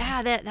 You're like,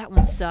 yeah. that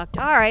one sucked.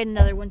 All right,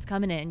 another one's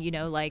coming in. You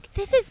know, like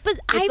This is, but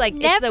it's I've like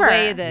never. it's the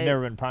way of the. I've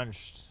never been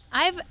punched.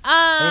 I've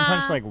I've been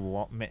punched like,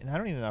 I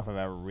don't even know if I've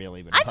ever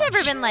really been I've punched.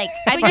 never been like.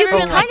 I've But you never can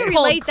been like kind of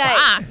cold relate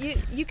that.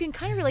 clocked. You can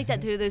kind of relate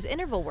that to those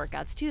interval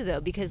workouts too, though,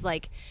 because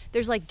like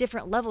there's like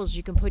different levels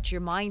you can put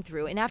your mind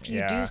through, and after you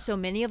Yeah. do so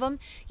many of them,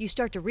 you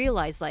start to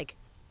realize like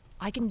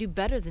I can do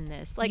better than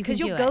this. Like You can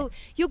because do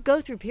you'll go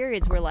through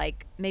periods where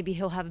like maybe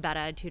he'll have a bad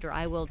attitude or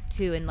I will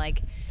too, and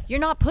like you're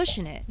not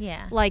pushing it.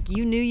 Yeah. Like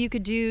you knew you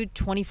could do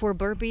 24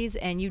 burpees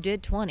and you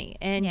did 20,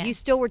 and Yeah. you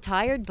still were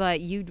tired, but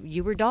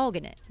you were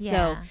dogging it. So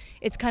Yeah.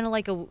 it's kind of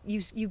like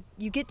you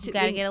get to You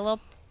gotta get a little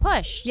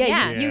pushed. yeah,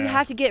 Yeah. You Yeah.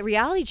 have to get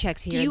reality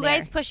checks here. Do you and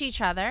guys there. push each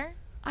other?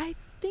 I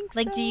think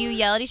Like, so. do you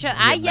yell at each other?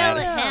 I get yell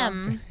mad at at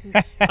him.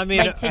 I mean,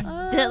 Like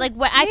like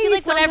what I feel maybe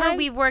like whenever sometimes.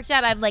 we've worked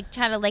out, I've like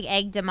kind of like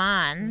egged him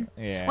on.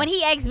 Yeah. When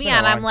he eggs me Been a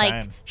on, I'm long like,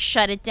 time.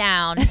 shut it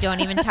down. Don't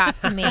even talk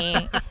to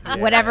me.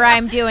 Whatever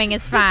I'm doing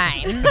is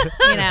fine.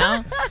 You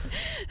know?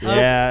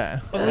 Yeah.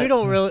 But we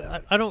don't really.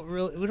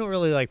 We don't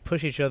really like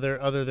push each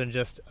other other than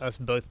just us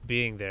both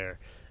being there.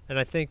 And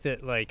I think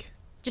that like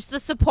Just the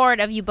support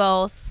of you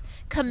both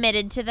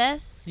committed to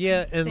this.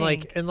 yeah,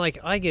 think. and like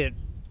I get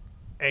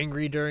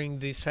angry during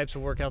these types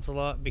of workouts a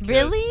lot because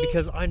Really?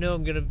 because I know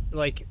I'm gonna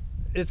like.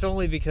 It's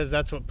only because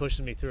that's what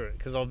pushes me through it.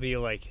 Because I'll be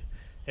like,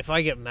 if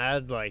I get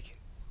mad, like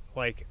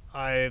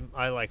I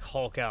like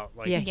Hulk out.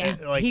 Like Yeah,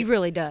 like he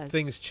really does.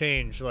 things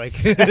change. Like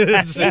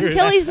it's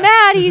Until he's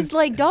mad, he's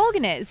like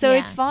dogging it. So Yeah.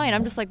 it's fine.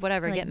 I'm just like,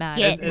 whatever, Like, get mad.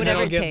 get- and then whatever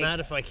I'll it get takes. mad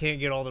if I can't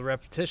get all the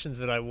repetitions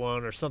that I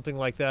want or something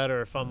like that,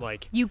 or if I'm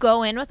like, You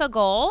go in with a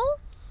goal,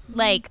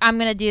 like I'm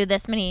gonna do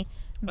this many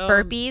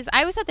burpees. I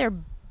always thought they're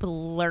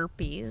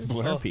blurpees.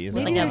 Blurpees.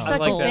 Maybe Like there's a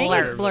such a blurp. thing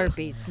as Blurp.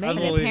 blurpees. I've Maybe.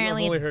 But only,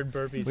 apparently I've only it's heard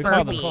burpees. We Burpees.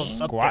 called them Burpees.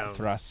 squat Up-downs.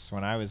 thrusts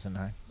when I was in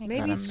high.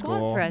 Maybe School.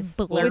 squat thrust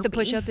Blurpee. with the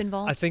push up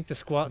involved. I think the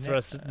squat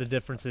thrust, the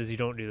difference is you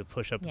don't do the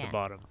push up at Yeah. the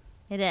bottom.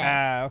 It is.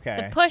 Okay.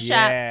 The push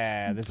up.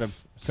 Yeah. There's a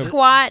so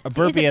Squat. a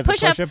burpee is it has a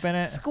push up, push-up in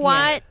it?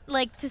 Squat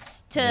like to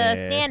Yeah,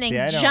 standing, see,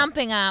 I don't-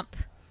 jumping up,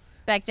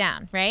 back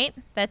down. Right.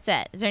 That's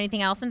it. Is there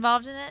anything else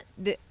involved in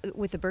it?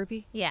 With the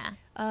burpee. Yeah.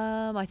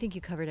 I think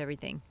you covered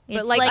everything. It's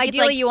But like, like- it's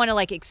ideally, like- you want to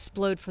like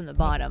explode from the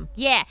bottom.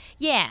 Yeah.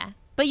 Yeah.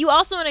 But you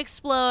also want to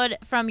explode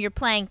from your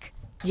plank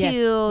to Yes,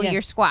 your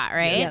yes. squat,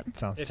 right? Yep.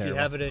 Sounds If terrible.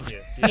 you have it in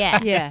you. Yeah.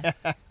 Yeah.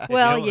 If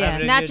Well, you don't yeah. have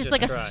it in Not you, just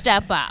like a try.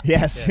 step up.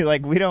 Yes, Yeah.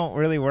 like we don't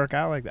really work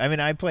out like. I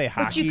mean, I play But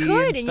hockey you could,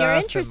 and and stuff. you're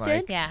like-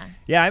 interested. Yeah.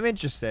 yeah, I'm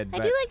interested. I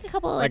But do like a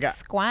couple of like like,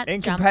 squat in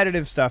jumps.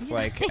 competitive stuff,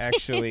 like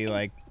actually,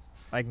 like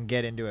I can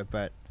get into it,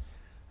 but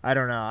I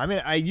don't know. I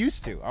mean, I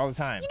used to all the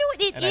time. You know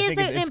what? It And I is think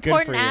an it's good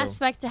important for you.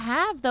 aspect to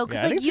have, though, because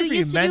Yeah, I think like it's you good for you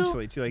used to do.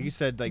 mentally too. Like you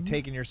said, like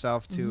taking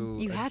yourself to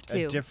You have a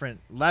to.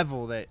 different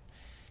level that,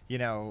 you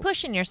know.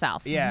 Pushing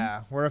yourself.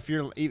 Yeah, where if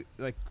you're like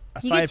You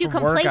aside get too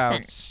from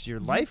complacent. workouts,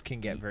 your life can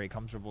get very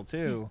comfortable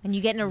too. And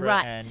you get in a Right.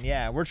 rut. And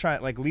yeah, we're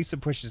trying. Like Lisa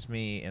pushes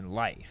me in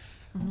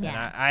life, and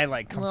Yeah. I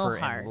like A little comfort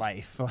hard. in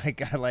life.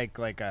 Like I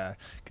like a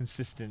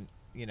consistent,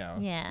 you know,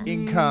 Yeah.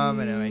 income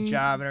and my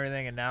job and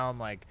everything. And now I'm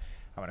like,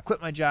 I want to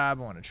quit my job.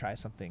 I want to try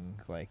something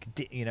like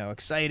you know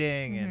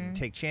exciting and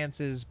take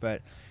chances.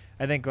 But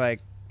I think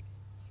like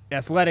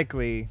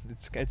athletically,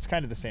 it's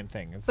kind of the same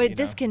thing. If, But you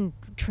this know. can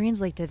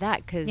translate to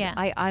that because Yeah.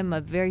 I'm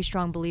a very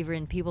strong believer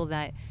in people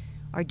that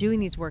are doing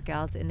these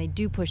workouts and they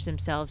do push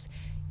themselves.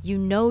 You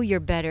know you're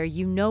better.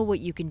 You know what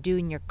you can do,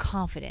 and you're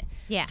confident.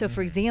 Yeah. So,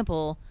 for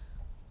example,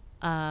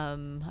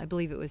 I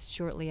believe it was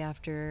shortly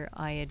after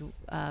I had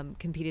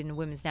competed in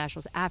women's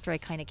nationals, after I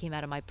kind of came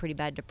out of my pretty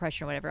bad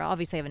depression or whatever.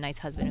 Obviously, I have a nice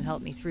husband who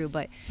helped me through,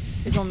 but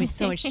there's only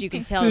so much you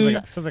can tell.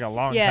 Sounds like a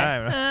long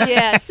Yeah. time.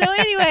 Yeah. So,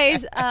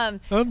 anyways, I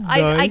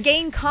nice.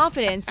 gained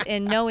confidence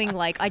in knowing,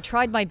 like, I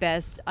tried my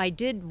best. I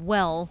did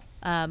well.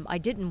 I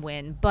didn't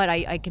win, but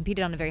I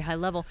competed on a very high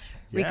level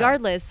Yeah.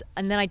 regardless.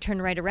 And then I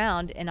turned right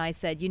around and I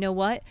said, you know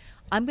what?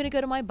 I'm going to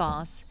go to my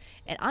boss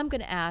and I'm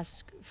going to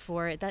ask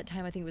for, at that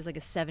time, I think it was like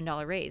a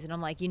 $7 raise. And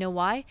I'm like, you know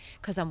why?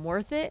 Because I'm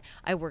worth it.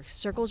 I work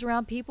circles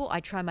around people. I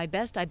try my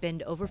best. I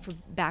bend over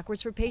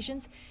backwards for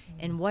patients.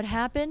 And what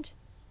happened?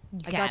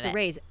 I got the it.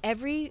 raise.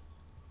 Every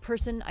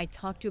person I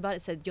talked to about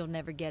it said, you'll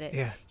never get it.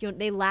 Yeah.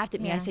 They laughed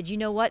at me. Yeah. I said, you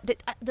know what?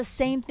 The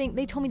same thing.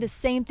 They told me the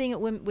same thing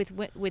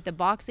with the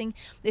boxing.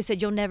 They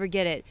said, you'll never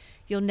get it.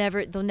 They'll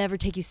never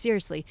take you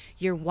seriously.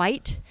 You're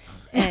white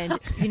and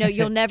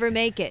you'll never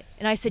make it.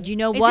 And I said, you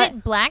know Is what?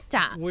 it black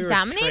We were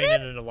dominated?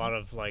 training in a lot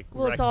of like.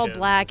 Well, it's rec all gyms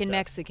black and stuff.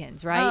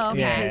 Mexicans, right? Oh, okay.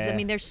 Yeah, Because yeah. I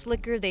mean, they're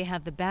slicker. They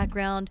have the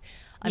background.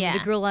 I mean, Yeah.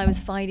 the girl I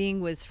was fighting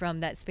was from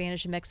that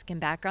Spanish and Mexican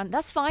background.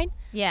 That's fine.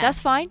 Yeah.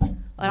 That's fine.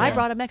 But I Yeah.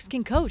 brought a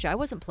Mexican coach. I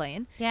wasn't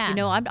playing. Yeah.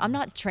 I'm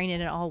not training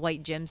in an all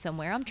white gym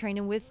somewhere. I'm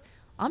training with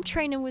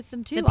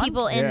them too. The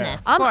people in Yeah.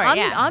 this sport,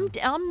 I'm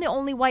the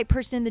only white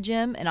person in the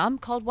gym, and I'm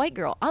called white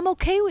girl. I'm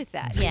okay with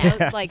that. Yeah. You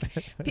know, it's like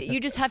you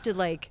just have to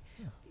like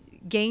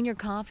gain your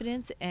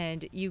confidence,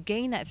 and you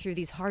gain that through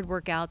these hard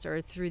workouts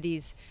or through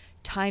these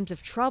times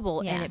of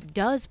trouble, and Yeah. it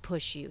does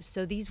push you.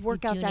 So these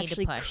workouts need to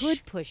actually push.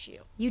 could push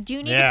you. You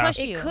do need Yeah. to push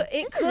It you. could-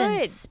 it this could.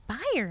 is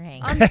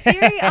inspiring. I'm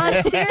serious. I'm And,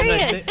 I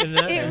serious. thi- and,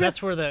 that, and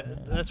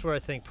that's where I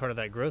think part of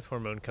that growth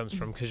hormone comes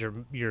from, because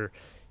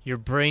your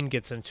brain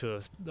gets into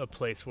a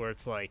place where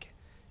it's like,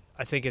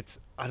 I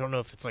don't know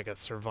if it's like a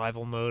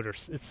survival mode or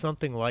it's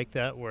something like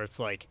that, where it's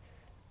like,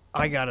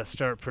 I gotta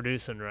start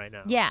producing right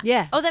now. Yeah.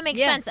 Yeah. Oh, that makes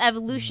Yeah. sense.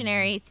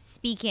 Evolutionary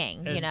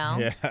speaking, you As- know.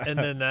 Yeah. and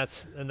then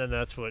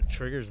that's what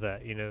triggers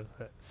that,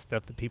 that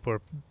stuff that people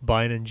are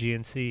buying in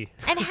GNC.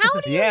 And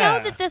how do you Yeah.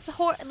 know that this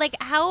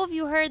how have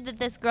you heard that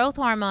this growth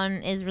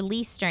hormone is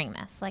released during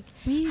this? Like,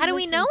 how do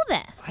we know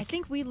this? I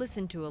think we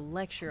listened to a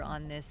lecture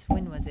on this.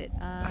 When was it?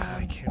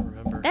 I can't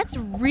remember. that's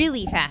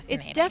really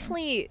fascinating. It's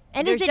definitely.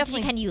 And there's is it?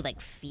 definitely- Can you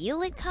like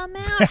feel it come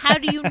out? How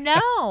do you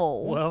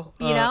know? Well,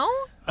 you know,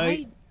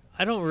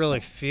 I don't really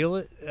feel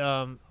it.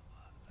 you're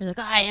like,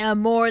 I am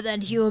more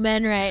than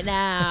human right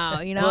now.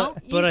 You know,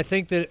 But I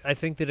think that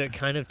it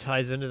kind of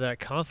ties into that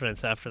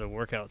confidence after the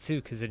workout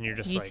too, because then you're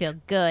just you like, just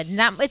feel good.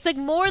 It's like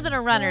more than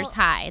a runner's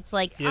high. It's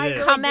like, It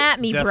is. come at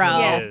me, bro.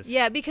 Definitely Yeah, is.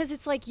 yeah, because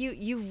it's like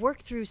you've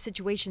worked through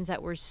situations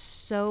that were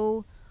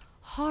so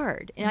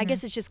hard, and I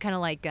guess it's just kind of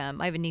like I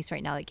have a niece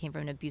right now that came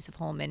from an abusive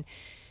home, and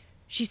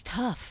she's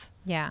tough.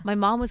 Yeah. My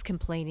mom was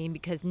complaining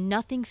because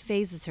nothing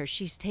phases her.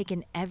 She's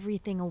taken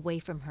everything away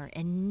from her,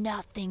 and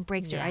nothing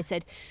breaks her. Yeah. I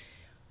said,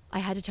 I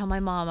had to tell my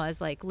mom. I was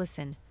like,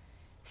 listen,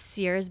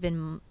 Sierra's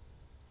been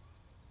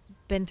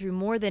through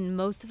more than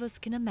most of us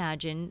can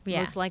imagine. Yeah.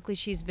 Most likely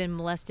she's been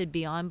molested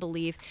beyond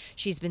belief.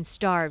 She's been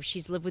starved.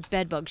 She's lived with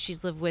bed bugs.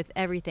 She's lived with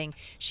everything.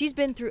 She's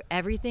been through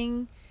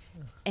everything,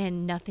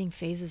 and nothing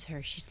phases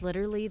her. She's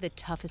literally the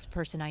toughest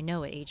person I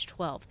know at age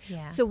 12.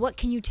 Yeah. So what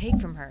can you take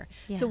from her?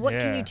 Yeah. So what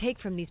can Yeah. you take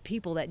from these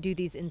people that do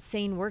these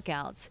insane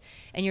workouts?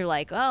 And you're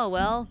like, oh,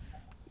 well,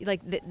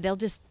 like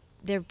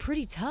they're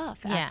pretty tough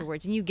Yeah.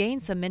 afterwards, and you gain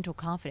some mental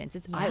confidence.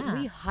 Yeah.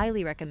 We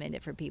highly recommend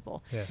it for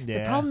people. Yeah. The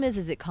Yeah. problem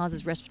is it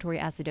causes respiratory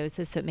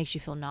acidosis, so it makes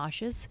you feel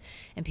nauseous,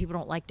 and people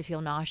don't like to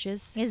feel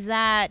nauseous. Is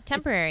that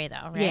temporary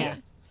though? Right? Yeah.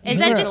 Is You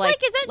that know, just like,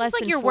 like less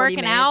than you're 40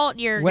 working minutes. out?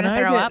 You're When gonna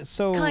I throw did, up.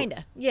 so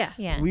Kinda, yeah.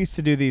 Yeah. we used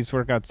to do these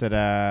workouts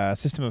at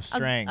System of A-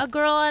 Strength. A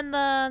girl on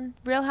the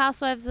Real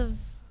Housewives of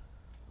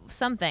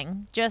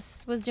something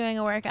just was doing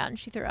a workout and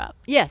she threw up.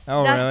 Yes.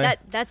 Oh, really?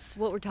 That's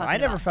what we're talking I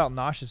never about. felt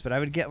nauseous, but I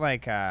would get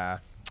like The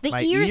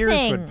my ear ears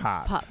thing. would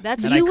pop.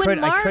 That's and You I,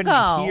 and I couldn't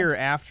Margo. hear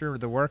after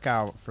the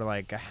workout for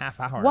like a half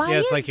hour. Why Yeah,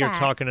 it's is like you're that?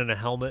 talking in a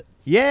helmet.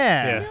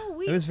 Yeah. Yeah.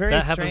 No, It was very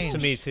That strange. happens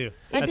to me too.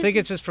 I I just- think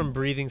it's just from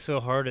breathing so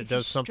hard. It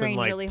does something strain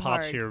like really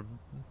pops hard. your.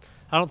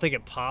 I don't think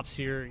it pops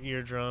your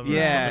eardrum. or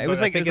Yeah, something, it was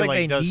but I like think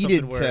they does needed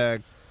something where-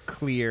 to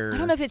clear. I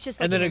don't know if it's just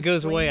like and then an it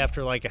goes away inflamed-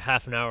 after like a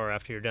half an hour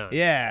after you're done.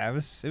 Yeah, it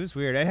was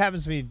weird. It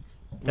happens to me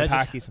with That just-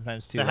 hockey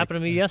sometimes too. That happened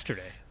to me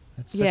yesterday.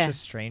 It's Yeah. such a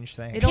strange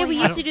thing. It Yeah, only we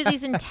I used to do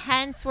these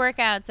intense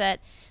workouts at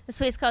this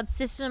place called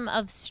System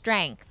of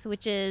Strength,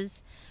 which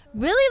is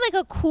really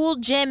like a cool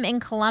gym in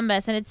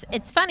Columbus. And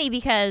it's funny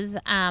because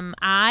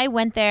I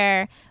went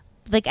there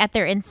like at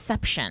their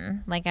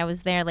inception. Like I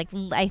was there like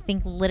I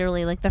think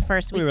literally like the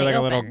first week we were they like a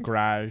opened. little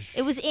garage.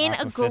 It was in off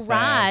a of Fifth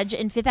garage Ave.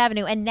 in Fifth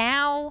Avenue, and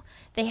now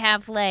they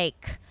have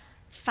like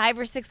 5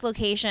 or 6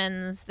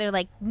 locations. They're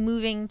like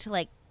moving to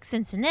like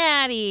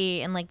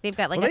Cincinnati, and like they've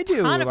got like Well, a they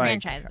do, ton of like,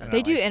 franchises. I don't They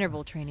know, do like-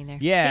 interval training there.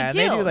 Yeah,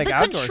 They and they do like the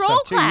outdoor control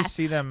stuff too. class. You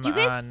see them. Do you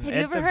guys on, have you at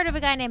ever the- heard of a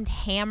guy named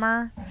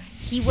Hammer?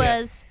 He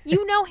was,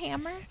 you know,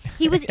 Hammer.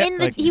 He was in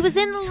the Like- he was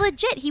in the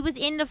legit. He was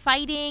into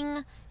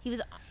fighting. He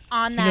was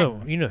on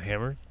that. You know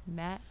Hammer.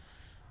 Matt.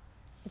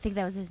 I think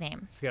that was his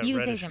name. He's got You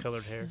could say reddish his name.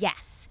 colored hair.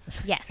 Yes.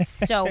 Yes.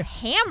 So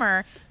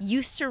Hammer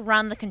used to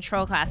run the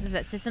control classes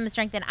at System of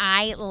Strength, and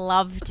I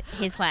loved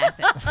his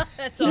classes.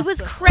 He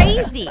was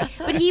crazy,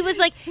 but he was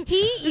like Does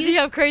he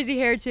have crazy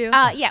hair too?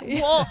 yeah.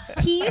 Well,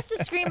 he used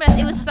to scream at us.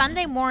 It was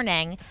Sunday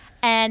morning,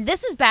 and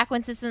this is back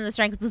when System of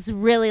Strength was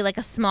really like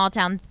a small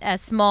town, a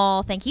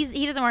small thing.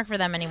 He doesn't work for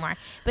them anymore.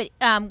 But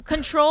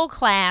control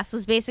class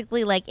was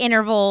basically like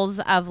intervals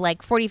of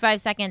like 45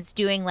 seconds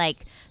doing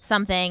like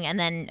something, and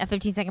then a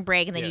 15-second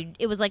break, and then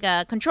it was like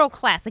a control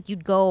class. Like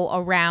you'd go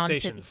around to the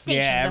Stations.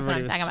 stations. Yeah, That's what I'm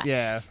everybody talking was- about.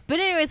 yeah. But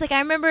anyways, like I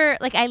remember,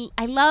 like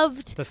I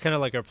loved. That's kind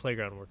of like our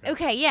playground workout.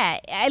 Okay, yeah,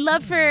 I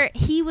love for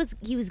he was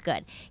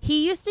good.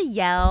 He used to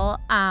yell.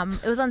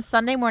 It was on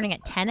Sunday morning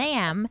at 10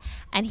 a.m.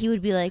 and he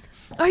would be like,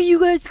 "Are you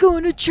guys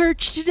going to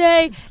church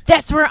today?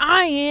 That's where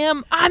I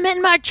am. I'm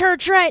in my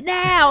church right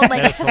now."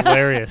 Like, That's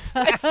hilarious.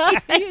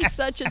 He's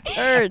such a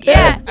turd.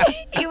 yeah,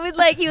 he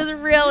was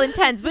real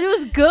intense, but it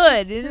was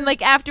good. And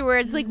like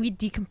afterwards, like we'd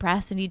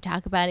decompress and he'd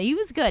talk about it. He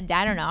was good.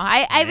 I don't know.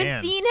 I haven't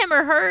Man. seen him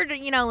or heard.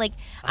 You know, like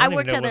I don't even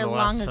worked know out when there the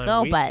last long time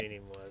ago, we've but seen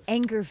him was.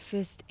 Anger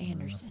Fist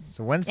Anderson.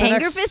 So when's the Anger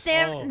next? Fist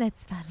Oh.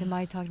 That's fun. Am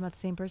I talking about the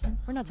same person?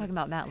 We're not talking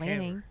about Matt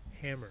Lanning.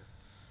 Hammer.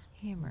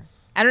 Hammer.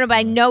 I don't know, but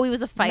I know he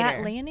was a fighter.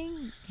 Matt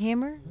Lanning?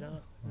 Hammer? No.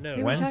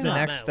 Who When's talking the about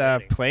next Matt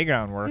Lanning.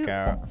 playground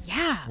workout?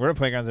 Yeah, We're at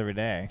playgrounds every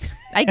day.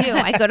 I do.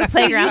 I go to So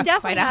you playgrounds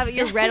definitely quite have often.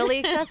 You're readily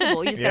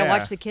accessible. You just gotta Yeah.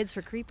 watch the kids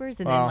for creepers,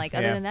 and Well, then like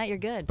other yeah. than that, you're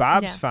good.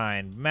 Bob's Yeah.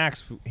 fine.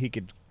 Max,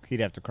 he'd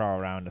have to crawl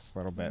around us a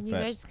little bit, You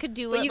but guys could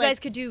do But it. you like, guys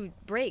could do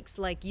breaks.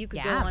 Like you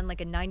could go Yeah. on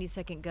like a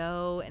 90-second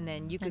go, and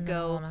then you could And then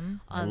go on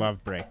 'em. I on.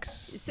 love breaks.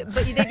 So,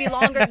 but they'd be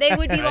longer. They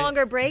would be Right.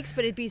 longer breaks,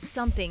 but it'd be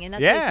something. And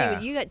that's Yeah.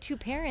 what you got two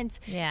parents.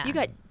 Yeah. You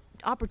got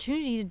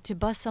opportunity to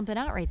bust something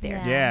out right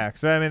there. Yeah. Yeah,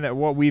 because I mean,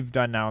 what we've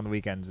done now on the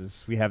weekends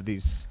is we have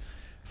these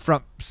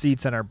front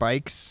seats on our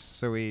bikes,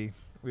 so we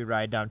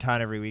ride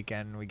downtown every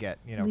weekend. We get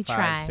We 5,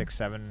 try. 6,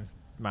 7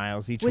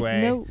 miles each With way.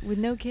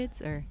 no kids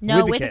or No,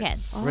 with with the the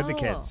kids. kids. With the Oh.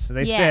 kids. So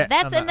they Yeah, sit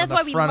that's on that's the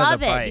why we front of love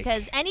the it bike.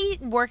 because any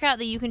workout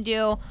that you can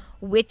do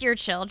with your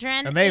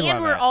children, And they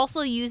love we're it.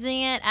 also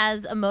using it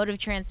as a mode of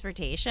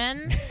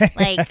transportation.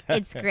 Like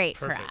it's great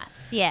for Perfect.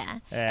 us. Yeah,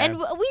 Yeah, and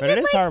we but it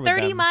did is hard like with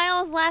 30 them.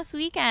 miles last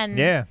weekend.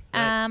 Yeah.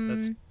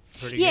 That's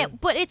pretty Yeah, good.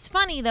 but it's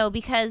funny though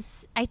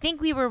because I think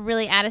we were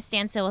really at a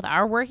standstill with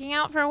our working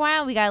out for a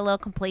while. We got a little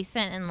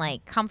complacent and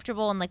like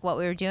comfortable in like what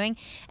we were doing,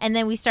 and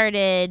then we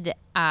started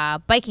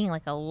biking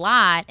like a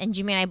lot. And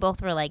Jimmy and I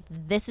both were like,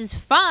 "This is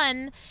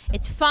fun.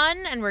 It's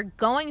fun, and we're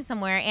going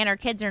somewhere, and our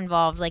kids are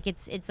involved. Like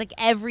it's like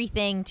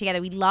everything together.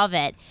 We love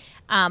it."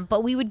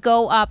 But we would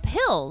go up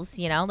hills,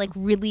 you know, like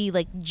really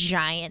like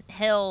giant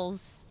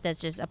hills. That's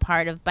just a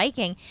part of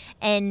biking.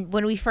 And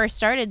when we first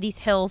started, these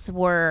hills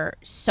were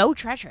so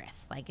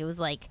treacherous. Like it was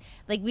like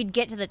we'd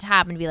get to the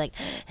top and be like,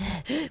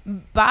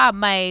 Bob,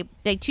 my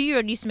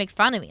 2-year-old used to make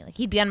fun of me. Like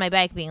he'd be on my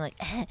bike being like,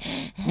 Yeah,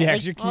 like,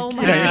 'cause you're, oh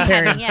my you're God.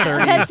 carrying Yeah.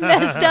 30, That's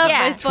messed up.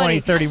 Yeah. That's funny.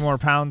 30 more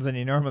pounds than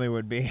you normally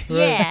would be.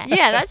 yeah,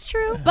 Yeah, that's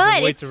true.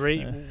 But weight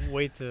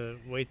it's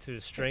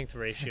to strength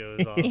ratio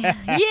is off.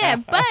 yeah,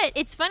 but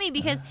it's funny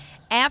because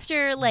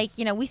after like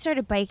we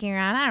started biking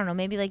around, I don't know,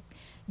 maybe like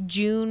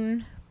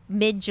June,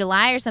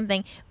 mid-July or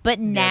something, but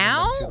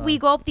now too long. we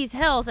go up these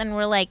hills and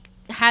we're like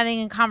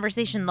having a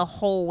conversation the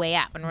whole way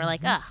up, and we're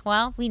like, oh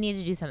well, we need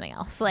to do something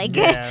else. Like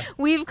Yeah.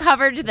 we've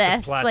covered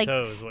this. plateau Like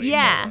is what you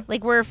yeah, call it.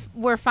 like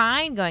we're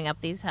fine going up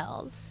these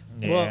hills.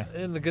 Yeah. Well,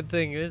 and the good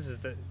thing is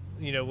that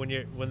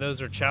when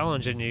those are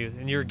challenging you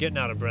and you're getting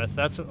out of breath,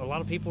 that's a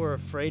lot of people are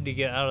afraid to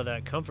get out of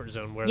that comfort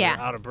zone where Yeah.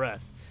 they're out of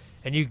breath.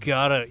 And you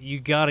gotta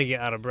get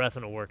out of breath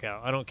in a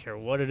workout. I don't care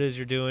what it is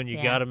you're doing. You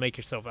Yeah. gotta make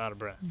yourself out of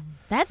breath.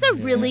 That's a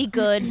really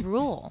good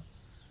rule.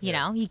 You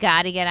Yeah. know, you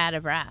got to get out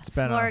of breath. It's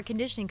been Well, a- our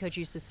conditioning coach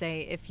used to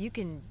say, if you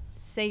can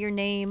say your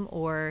name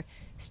or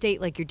state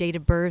like your date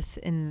of birth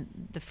in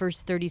the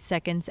first 30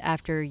 seconds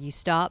after you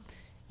stop,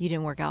 you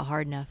didn't work out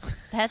hard enough.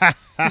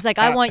 That's He's like,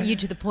 I want you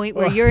to the point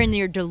where you're in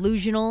your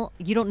delusional,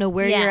 you don't know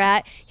where Yeah. you're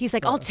at. He's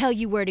like, I'll tell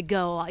you where to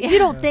go. You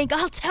don't think,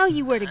 I'll tell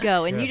you where to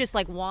go. And you just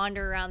like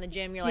wander around the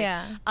gym. You're like,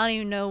 Yeah. I don't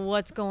even know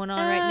what's going on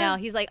right now.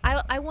 He's like,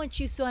 I want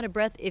you so out of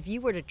breath. If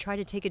you were to try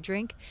to take a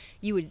drink,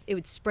 it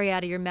would spray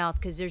out of your mouth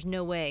because there's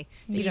no way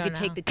that You you don't could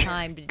take know. the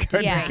time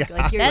to yeah. drink.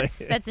 Like you're, That's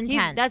he's-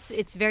 intense.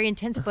 it's very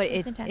intense, but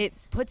It's it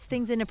intense. puts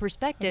things into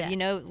perspective. It You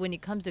know, when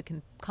it comes to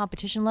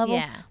competition level,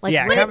 Yeah. like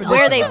Yeah, when it's competition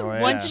where they level,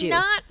 yeah. want It's you.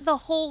 not the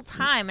whole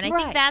time, and I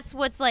think Right. that's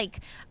what's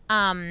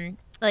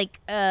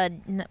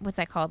what's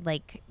that called,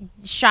 like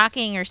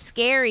shocking or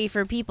scary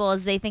for people,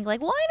 is they think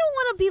like, well, I don't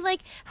want to be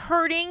like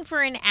hurting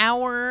for an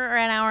hour or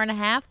an hour and a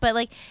half, but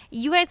like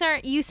you guys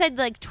aren't. You said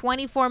like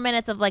 24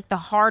 minutes of like the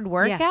hard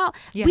workout.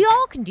 Yeah. We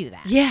all can do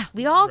that. Yeah.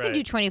 we all can Right.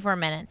 do 24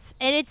 minutes,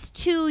 and it's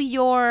to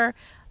your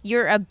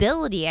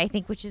ability, I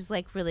think, which is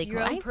like really Your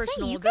cool. own I'd say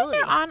personal you guys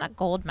ability. are on a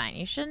gold mine.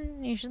 You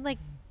should like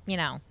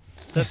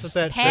That's what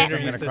that Pat-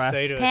 trainer used to class.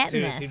 say to us Patent too.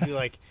 this.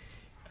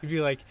 He'd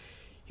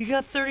be you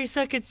got 30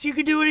 seconds. You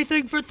can do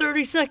anything for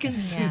 30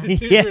 seconds. Yeah.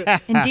 Yeah.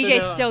 And DJ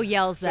So, still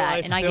yells So that, I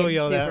and I still get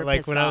yell super that, like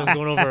pissed when I was off.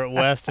 going over at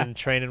West and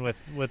training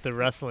with the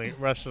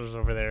wrestlers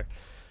over there.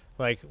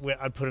 Like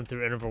I'd put them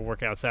through interval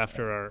workouts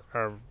after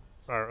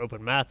our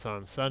open mats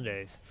on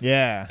Sundays,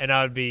 Yeah. and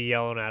I would be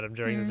yelling at them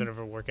during those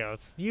interval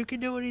workouts. You can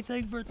do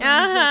anything for 30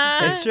 Uh-huh.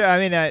 seconds. It's true. I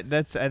mean, I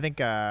think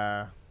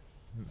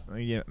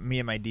me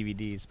and my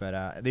DVDs,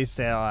 but they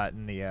say a lot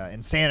in the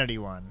Insanity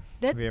one.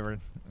 That- Have you ever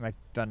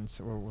done?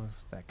 What was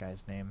that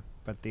guy's name?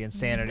 But the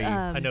Insanity.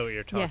 I know what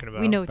you're talking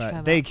about. We know what you're but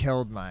talking they about.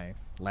 killed my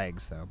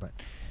legs though. But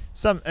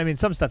some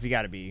stuff you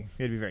got to be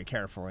very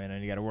careful in,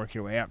 and you got to work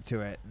your way up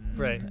to it. And,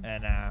 Right.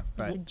 And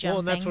but Well,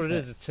 and that's what it Jumping.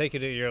 is. It's take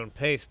it at your own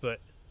pace, but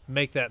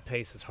make that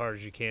pace as hard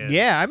as you can.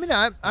 yeah, I mean,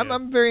 Yeah.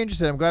 I'm very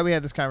interested. I'm glad we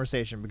had this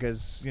conversation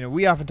because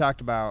we often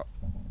talk about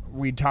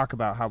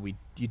how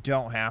you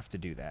don't have to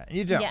do that.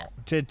 You don't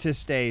Yeah. to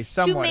stay to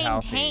somewhat maintain.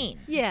 healthy.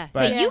 Yeah,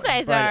 But- But you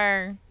guys but-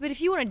 are. But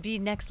if you want to be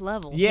next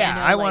level, Yeah,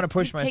 I wanna like,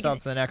 push take myself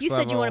it- to the next You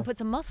said you want level. to put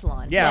some muscle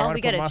on. Yeah, I well, wanna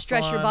we put got to muscle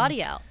stress your on.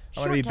 body out. I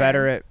want to be Short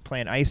better term. at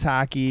playing ice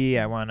hockey.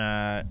 I want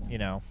to,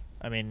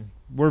 I mean,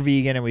 we're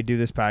vegan and we do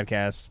this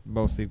podcast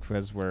mostly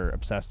because we're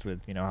obsessed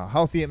with, how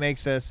healthy it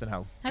makes us and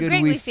how good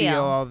great we we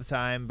feel. all the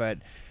time. But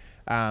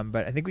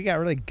I think we got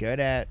really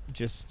good at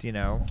just,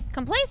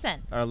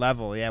 Complacent. our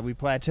level. Yeah, we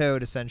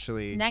plateaued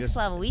essentially. Next just-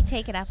 level. We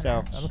take it up a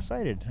So notch. I'm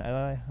excited.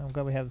 I'm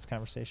glad we have this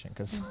conversation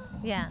because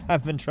Yeah.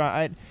 I've been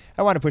trying.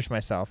 I want to push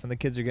myself, and the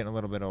kids are getting a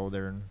little bit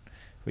older, and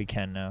we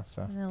can now.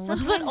 So A little bit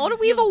Sometimes older.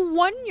 We have a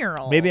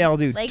 1-year-old. maybe I'll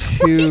do Like,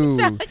 what are you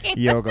 2 talking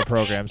yoga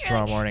programs You're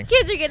tomorrow like, morning.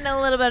 Kids are getting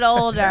a little bit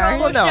older.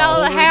 Well, no.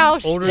 Shell of the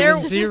house. Older they're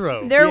than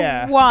 0. they're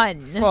Yeah.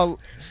 1. Well,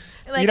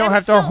 Like, you don't I'm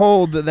have still, to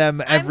hold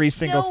them every I'm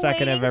single still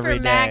second of waiting every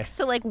for day. Max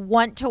to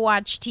want to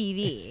watch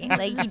TV.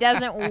 Like he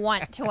doesn't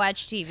want to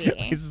watch TV.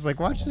 He's just like,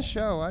 watch the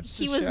show. Watch the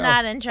He show. was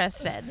not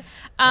interested.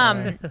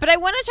 But I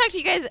want to talk to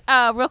you guys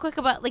real quick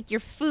about your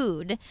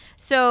food.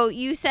 So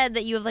you said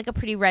that you have a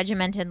pretty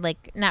regimented,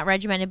 not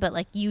regimented,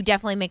 but you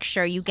definitely make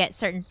sure you get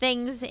certain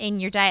things in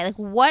your diet. Like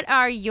what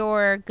are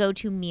your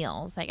go-to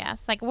meals? I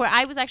guess where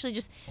I was actually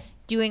just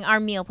doing our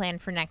meal plan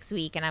for next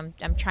week, and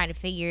I'm trying to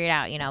figure it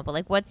out.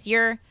 But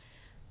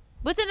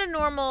what's in a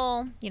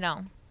normal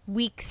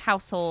week's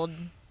household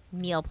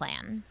meal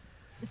plan?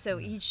 So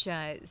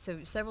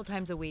several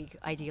times a week,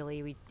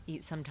 ideally, we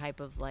eat some type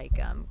of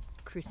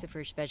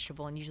cruciferous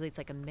vegetable, and usually it's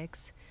a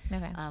mix.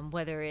 Okay.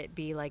 Whether it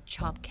be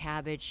chopped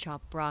cabbage,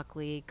 chopped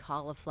broccoli,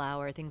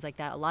 cauliflower, things like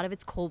that. A lot of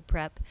it's cold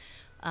prep.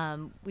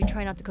 We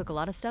try not to cook a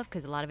lot of stuff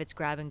because a lot of it's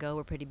grab and go.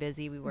 We're pretty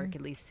busy. We work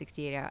at least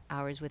 68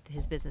 hours with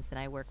his business, and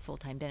I work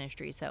full-time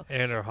dentistry. So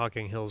And our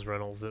Hocking Hills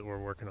rentals that we're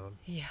working on.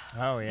 yeah.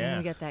 Oh, And yeah.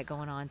 we got that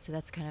going on, so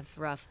that's kind of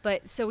rough.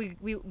 But so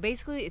we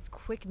basically it's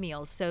quick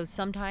meals. So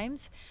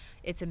sometimes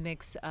it's a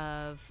mix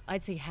of,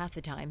 I'd say half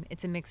the time,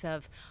 it's a mix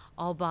of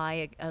I'll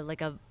buy a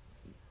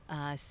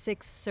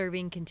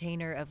 6-serving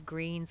container of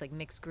greens, like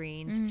mixed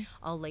greens.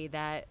 I'll lay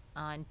that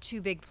on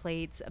 2 big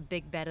plates, a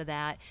big bed of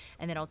that,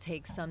 and then I'll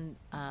take some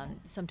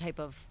type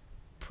of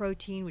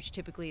protein, which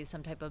typically is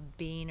some type of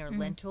bean or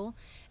lentil,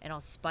 and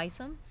I'll spice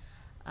them,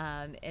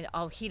 and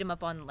I'll heat them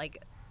up on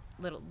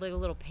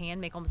little pan,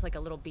 make almost like a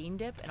little bean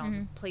dip, and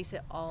I'll place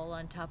it all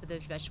on top of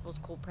those vegetables,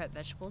 cold prep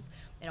vegetables,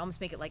 and almost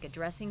make it like a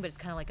dressing, but it's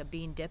kind of like a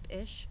bean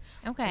dip-ish.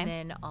 Okay. And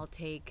then I'll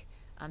take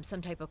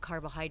some type of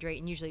carbohydrate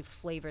and usually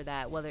flavor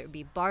that, whether it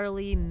be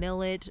barley,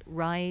 millet,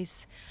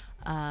 rice.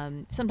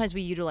 Sometimes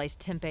we utilize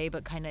tempeh,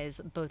 but kind of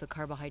is both a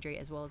carbohydrate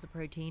as well as a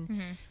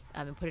protein,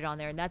 and put it on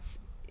there. And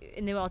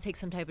then I'll take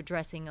some type of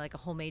dressing, like a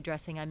homemade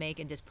dressing I make,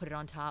 and just put it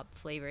on top,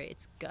 flavor it.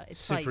 It's good.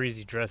 It's Super probably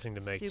easy dressing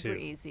to make super too.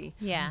 easy.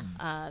 Yeah.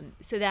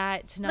 So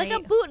that tonight,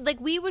 Like a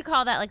boot, we would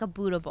call that a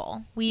Buddha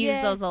bowl. We use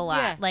Yeah, those a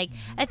lot. yeah.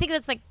 I think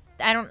that's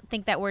I don't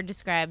think that word That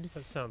describes.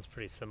 sounds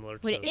pretty similar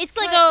to What it, it. it's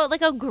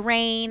like a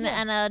grain Yeah.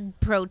 and a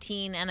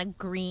protein and a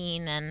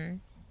green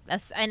and a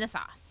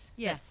sauce.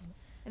 yes.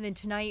 And then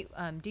tonight,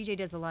 DJ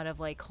does a lot of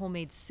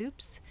homemade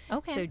soups.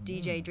 Okay. So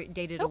DJ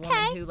dated a Okay.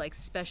 woman who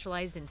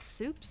specialized in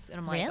soups, and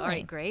I'm like, all Really?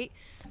 right, great.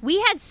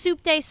 We had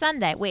Soup Day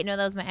Sunday. Wait, no,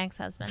 that was my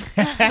ex-husband.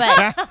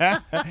 but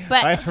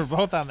We're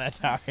both on that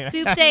topic.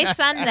 Soup Day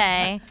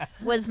Sunday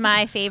was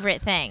my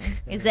favorite thing.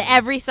 Is that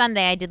every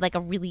Sunday I did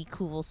a really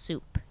cool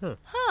soup.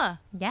 Huh?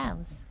 Yeah, it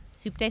was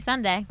Soup Day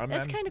Sunday.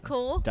 That's kind of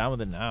cool. down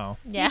with it now.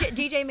 Yeah.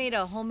 DJ made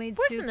a homemade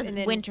Works soup, in the and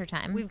then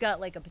wintertime. We've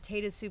got a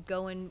potato soup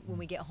going when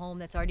we get home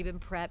that's already been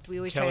prepped. We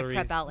always try to Calories.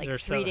 prep out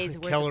There's 3 days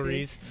worth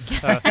calories.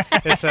 of food.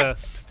 It's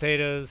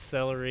potatoes,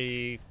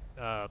 celery,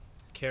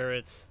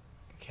 carrots,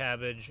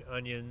 cabbage,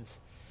 onions,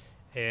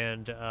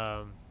 and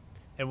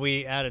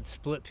we added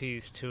split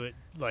peas to it,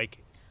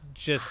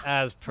 just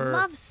as per.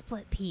 Love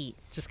split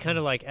peas. Just kind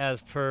of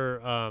as per,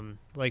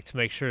 to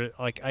make sure.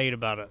 I eat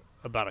about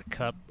a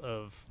cup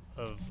of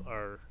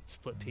our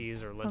split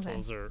peas or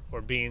lentils or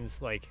beans.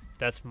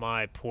 That's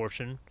my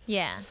portion.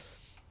 Yeah.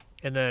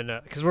 And then,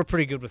 because we're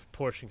pretty good with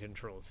portion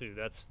control too.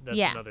 That's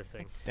Yeah. another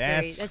thing.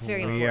 That's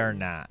very We important. are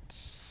not.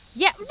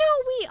 Yeah, no,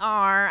 we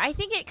are. I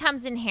think it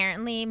comes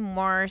inherently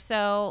more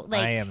so.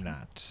 Like, I am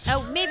not.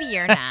 Oh, maybe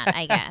you're not.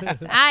 I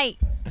guess.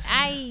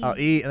 I'll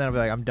eat and then I'll be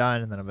like, I'm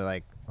done, and then I'll be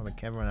like, oh,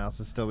 like everyone else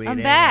is still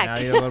eating. back. And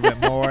I'll eat a little bit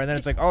more, and then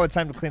it's like, oh, it's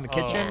time to clean the Oh.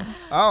 kitchen. Yeah.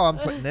 Oh, I'm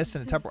putting this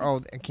in a Tupperware.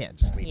 Oh, I can't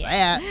just leave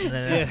Yeah. that. And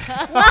then,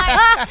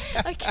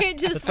 I can't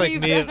just It's like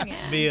leave me,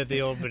 it. me at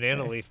the old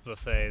banana leaf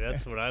buffet.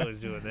 That's what I was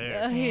doing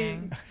there.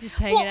 Just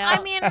hanging Well, out.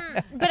 I mean,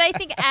 but I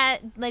think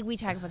like we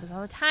talk about this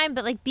all the time,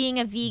 but like being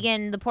a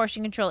vegan, the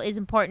portion control is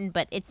important,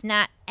 but it's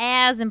not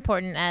as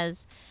important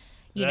as,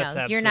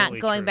 That's you're not absolutely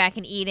going true. back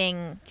and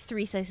eating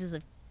 3 slices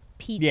of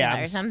pizza yeah,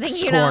 or I'm something,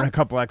 scoring a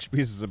couple extra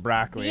pieces of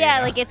broccoli. Yeah,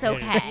 you know? like it's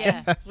okay.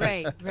 yeah,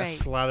 right, right.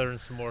 Slathering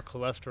some more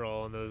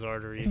cholesterol in those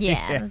arteries.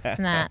 Yeah, it's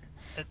not.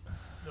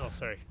 Oh,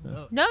 sorry.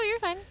 Oh. No, you're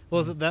fine.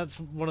 Well, that's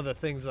one of the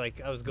things like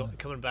I was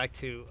coming back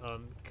to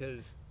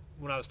because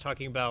when I was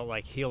talking about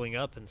like healing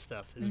up and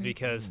stuff is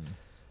because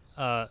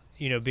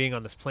being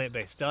on this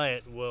plant-based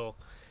diet will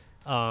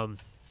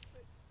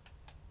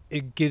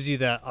it gives you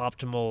that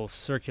optimal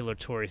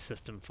circulatory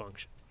system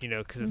function.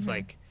 Because it's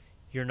like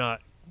you're not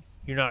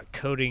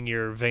coating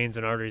your veins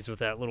and arteries with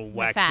that little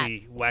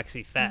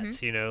waxy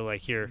fats.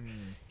 Like you're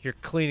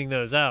cleaning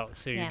those out,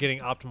 so you're Yeah. getting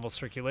optimal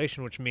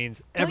circulation, which means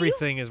Don't you-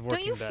 everything is working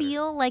Don't you better.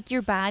 feel like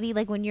your body,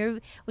 like when you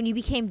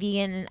became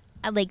vegan,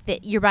 like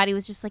that your body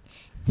was just like,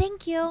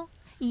 thank you.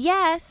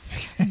 Yes,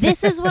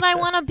 this is what I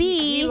want to be.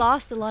 He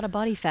lost a lot of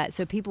body fat,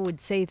 so people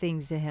would say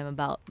things to him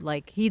about,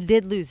 like, he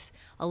did lose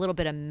a little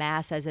bit of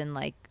mass, as in,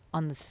 like,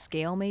 on the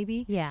scale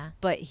maybe. Yeah.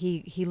 But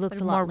he looks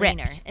But a lot more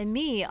leaner. ripped. And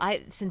me,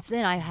 since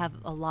then I have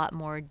a lot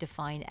more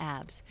defined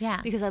abs.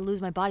 Yeah. Because I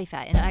lose my body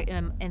fat,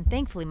 and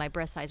thankfully my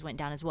breast size went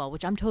down as well,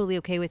 which I'm totally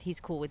okay with. He's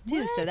cool with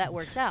too, so that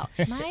works out.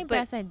 My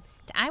But- breast,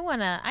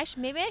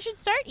 maybe I should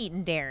start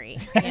eating dairy.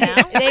 You know?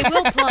 They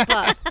will plump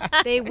up.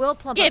 They will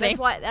plump up. kidding.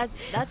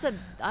 That's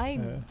why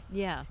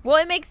yeah. Well,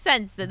 it makes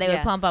sense that they would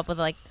Yeah. plump up with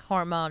like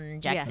hormone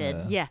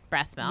injected Yeah.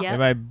 breast milk. Yeah. And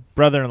my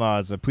brother-in-law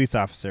is a police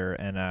officer,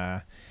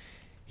 and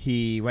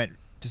he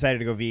decided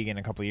to go vegan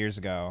a couple years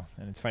ago.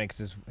 And it's funny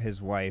because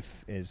his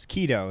wife is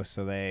keto,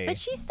 so they. But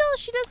she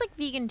does like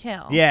vegan too.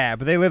 Yeah,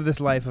 but they live this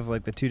life of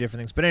like the two different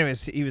things. But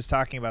anyways, he was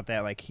talking about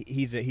that. Like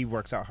he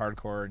works out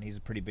hardcore, and he's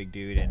a pretty big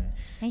dude. And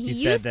And he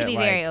said used to that, be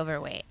like, very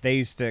overweight. they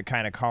used to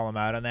kind of call him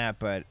out on that.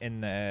 But in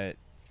the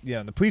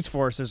the police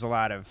force, there's a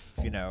lot of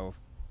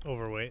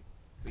Overweight.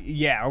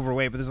 yeah,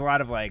 overweight. But there's a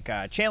lot of like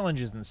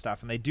challenges and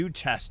stuff, and they do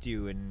test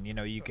you, and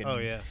you can. Oh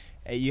yeah.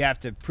 You have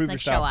to prove Like,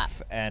 show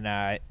yourself, and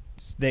I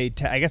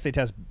guess they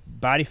test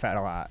body fat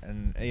a lot,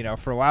 and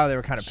for a while they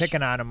were kind of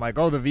picking on him, like,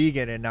 oh, the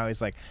vegan, and now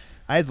he's like,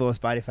 I had the lowest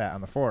body fat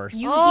on the force.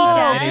 He and, does?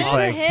 and he's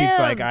Good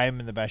for like, him. I'm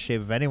in the best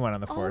shape of anyone on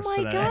the Oh force. my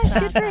And I- gosh,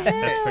 good for him.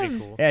 That's pretty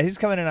cool. yeah, he's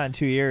coming in on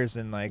 2 years,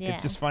 and like Yeah.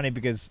 it's just funny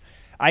because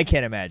I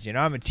can't imagine.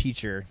 I'm a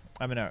teacher.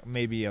 I'm in a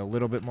maybe a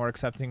little bit more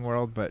accepting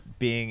world, but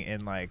being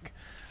in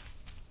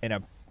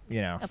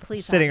a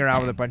police sitting around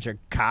officer. with a bunch of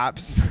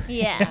cops,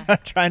 Yeah.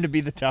 trying to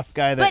be the tough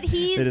guy But that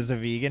is a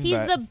vegan. He's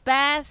but, the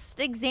best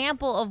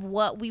example of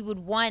what we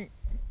would want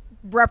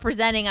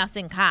representing us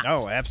in cops.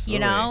 Oh,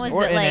 absolutely. Is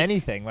or it in like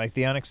anything, like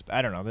the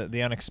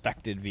the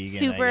unexpected vegan.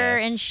 Super I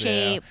guess, in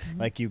shape.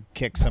 Like you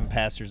kick some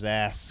pastor's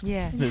ass.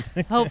 Yeah.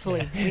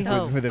 Hopefully. We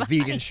hope. with a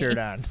vegan shirt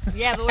on.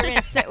 Yeah, but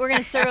we're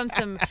gonna serve him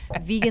some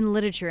vegan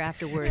literature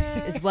afterwards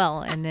as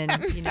well, and then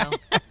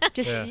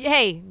Yeah.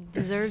 hey,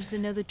 deserves to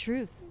know the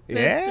truth.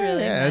 That's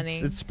really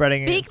funny. It's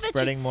spreading. Speak It's the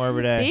spreading truth. more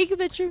every day. Speak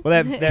the truth.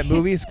 Well, that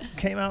movie's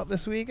came out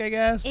this week, I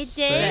guess. It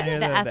did? The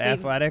The athlete-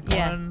 athletic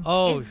yeah. one.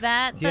 Oh, Is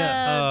that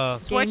yeah,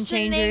 the Game Schwarzenegger?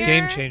 Changers?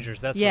 Game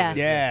Changers. That's Yeah. what it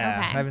is. Yeah,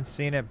 Okay. I haven't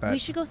seen it, but We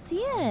should go see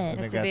it. think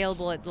It's that's-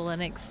 available at the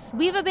Linux.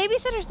 We have a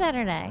babysitter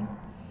Saturday.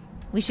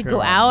 We should For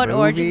go a out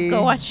or just movie?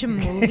 go watch a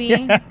movie. I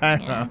Yeah.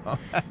 don't know.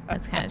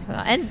 That's kind of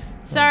difficult. And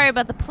sorry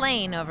about the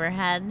plane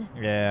overhead.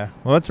 Yeah.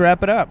 Well, let's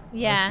wrap it up.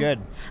 Yeah. That's good.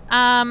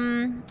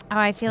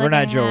 I feel We're like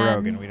not I Joe had-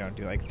 Rogan. We don't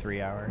do like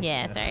 3 hours.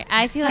 Yeah, sorry.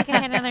 I feel like I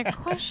had another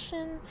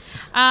question.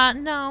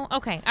 No.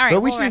 Okay. All right.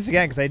 But we we'll should do this wrap-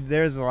 again because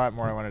there's a lot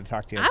more I wanted to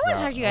talk to you I guys about. want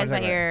to talk to you guys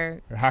wanna about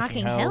your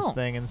Hocking Hills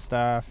thing and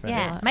stuff. And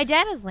Yeah, my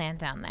dad has land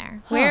down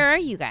there. Huh. Where are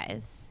you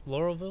guys?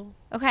 Laurelville.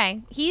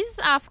 Okay, he's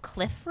off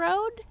Cliff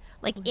Road,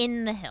 like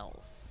in the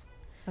hills.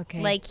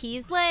 Okay. Like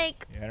he's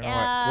like. Yeah, I don't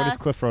know what is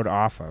Cliff Road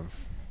off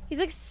of? He's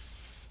like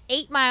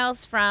 8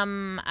 miles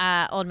from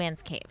Old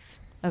Man's Cave.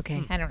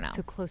 okay. I don't know.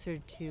 So closer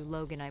to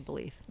Logan, I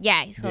believe.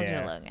 Yeah, he's closer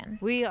Yeah. to Logan.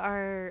 We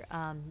are,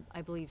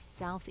 I believe,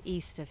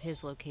 southeast of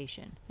his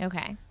location.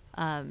 Okay.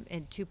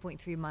 And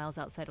 2.3 miles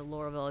outside of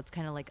Laurelville. It's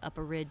kind of like up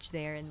a ridge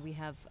there, and we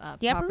have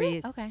The upper property.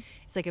 ridge? Okay.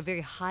 It's like a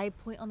very high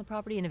point on the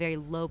property and a very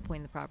low point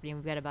in the property, and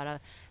we've got about a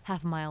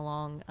half-mile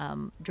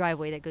long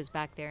driveway that goes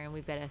back there, and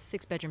we've got a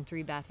 6-bedroom,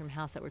 3-bathroom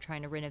house that we're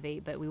trying to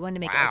renovate, but we wanted to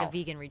make it like Wow. a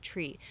vegan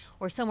retreat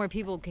or somewhere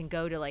people can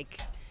go to like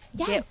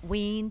Yes. get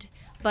weaned.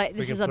 But We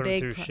this can is a put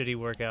big. them through shitty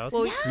workouts.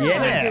 Well, Yeah. we Yeah.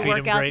 went through Feed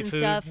 'em workouts great and food.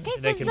 stuff. Guys,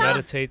 And they this can sounds-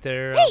 meditate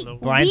there. Hey, on the- we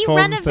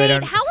Blindfolded so they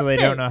renovate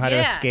don't know how to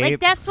houses. escape. Like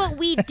that's what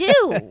we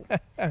do.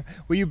 Well,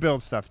 you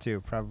build stuff too,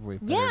 probably.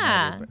 better than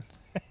I Yeah. do,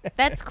 but-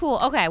 That's cool.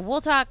 Okay,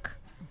 we'll talk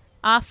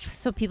off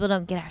so people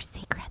don't get our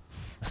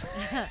secrets.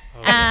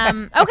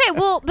 Okay,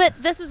 well, but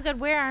this was good.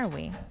 Where are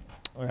we?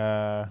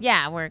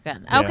 Yeah, we're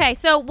good. Yeah. Okay,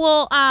 so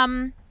we'll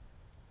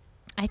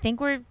I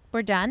think we're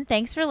done.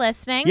 Thanks for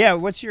listening. Yeah,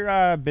 what's your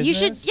business? You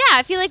should. Yeah,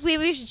 I feel like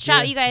we should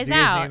shout Yeah, you guys do you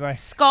guys out. need, like-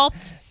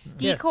 Sculpt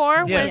Decor.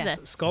 Yeah. What is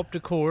Yes, this? Sculpt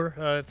Decor.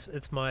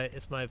 It's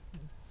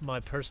my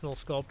personal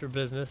sculpture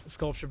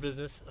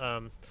business.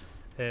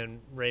 And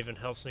Raven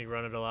helps me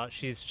run it a lot.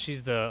 She's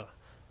the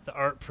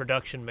art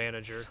production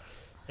manager,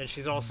 and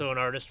she's also an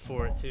artist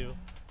for it too.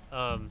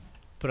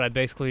 But I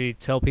basically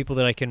tell people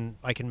that I can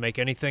make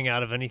anything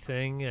out of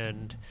anything,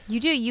 and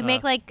You do. You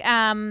make like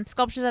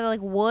sculptures out of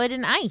like wood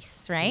and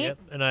ice, right? yep.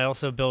 And I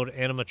also build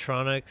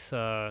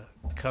animatronics,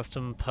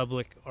 custom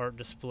public art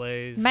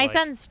displays. My like-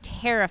 son's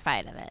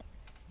terrified of it.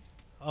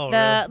 Oh,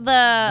 The really?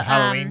 the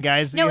Halloween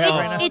guys that No, you have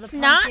right now? it's The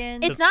not.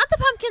 pumpkins. It's not the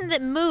pumpkin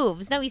that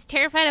moves. No, he's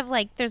terrified of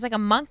like. There's like a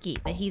monkey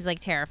that he's like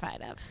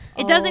terrified of.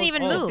 It doesn't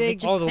even move. big- It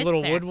just the sits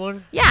little there. wood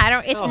one. Yeah, I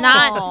don't. It's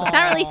not. It's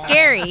not really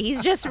scary.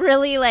 He's just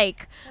really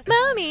like,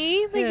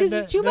 mommy, like Yeah, this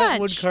that, is too that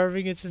much. wood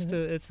carving. It's just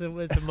it's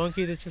a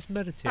monkey that's just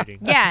meditating.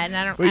 Yeah, and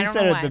I don't. Well, I you don't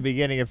said know at why. the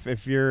beginning,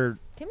 if you're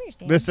Come here,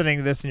 Stan. listening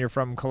to this and you're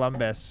from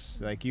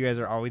Columbus, like you guys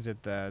are always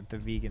at the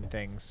vegan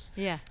things.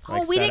 Yeah. Oh,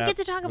 like, we set didn't up get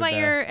to talk with about the-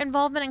 your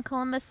involvement in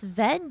Columbus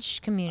veg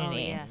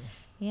community. Oh, yeah.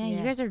 Yeah, you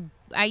Yeah. guys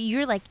are.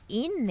 You're like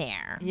in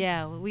there.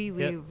 Yeah, we're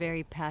Yep.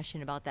 very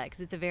passionate about that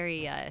because it's a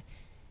very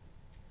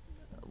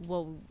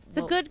It's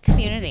a good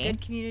community. It's a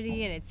good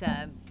community, and it's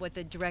what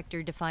the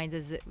director defines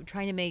as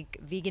trying to make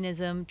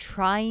veganism.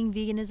 Trying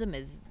veganism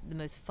is the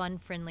most fun,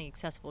 friendly,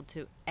 accessible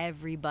to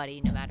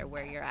everybody, no matter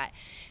where you're at,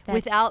 That's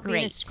without being a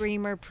great.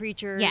 screamer,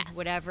 preacher, Yes.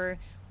 whatever.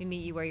 We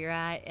meet you where you're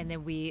at, and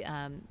then we,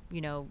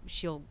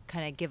 she'll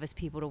kind of give us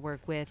people to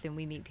work with, and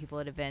we meet people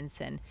at events,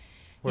 and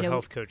We're you know,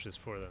 health coaches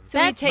for them. so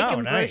we That's- take Oh,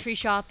 them grocery nice.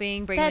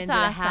 shopping, bring them That's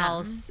into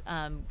awesome. the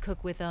house,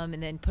 cook with them,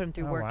 and then put them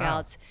through Oh, wow.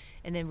 workouts,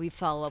 and then we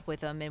follow up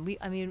with them. And we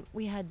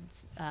had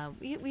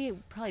we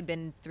probably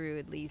been through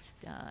at least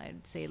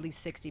I'd say at least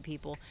 60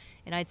 people,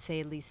 and I'd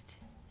say at least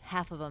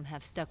half of them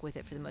have stuck with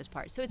it for the most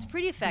part. So it's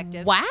pretty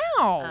effective.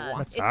 Wow.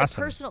 That's it's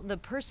awesome. the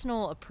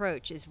personal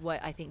approach is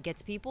what I think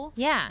gets people.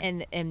 Yeah.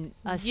 and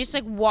us Just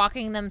like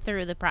walking them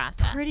through the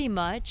process. pretty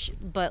much,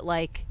 but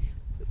like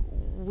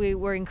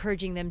we're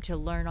encouraging them to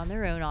learn on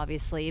their own,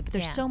 obviously, but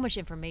there's Yeah. so much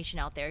information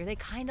out there. They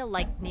kind of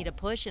like need a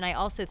push, and I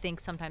also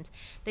think sometimes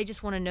they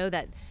just want to know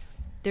that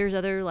there's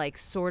other like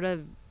sort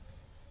of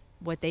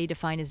what they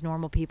define as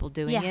normal people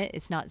doing Yeah. it.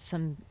 It's not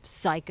some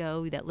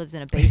psycho that lives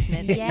in a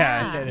basement.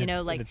 Yeah. and You know,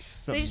 it's- like and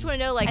it's they just something- want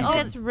to know, like, I think oh,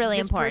 that's really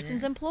this important.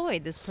 person's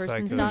employed. This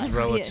person's Psycho not is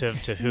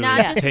relative to who Not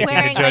is just taking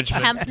wearing the like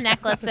judgment. hemp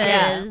necklaces.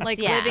 yeah, like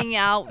yeah. living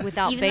out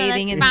without Even though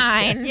bathing. that's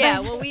and fine. Yeah,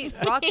 well, we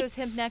rock those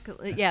hemp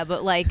necklaces. Yeah,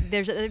 but like,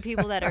 there's other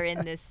people that are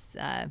in this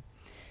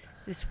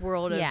this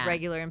world of Yeah.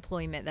 regular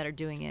employment that are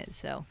doing it.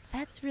 So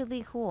That's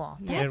really cool.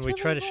 Yeah. That's and we really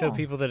try to show cool.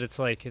 people that it's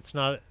like it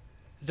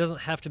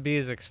doesn't have to be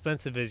as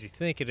expensive as you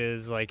think it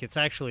is. Like it's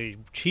actually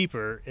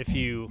cheaper if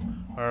you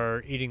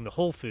are eating the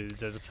whole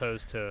foods as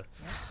opposed to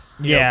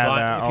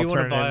Yeah, if the you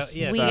want to buy alternatives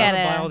yeah, and if We you stuff. want to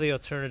buy gotta- all the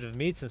alternative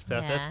meats and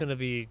stuff, that's Yeah. going to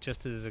be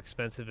just as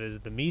expensive as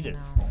the meat is.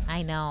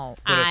 I know.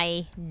 But if-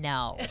 I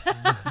know.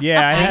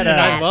 Yeah, I had I'm a.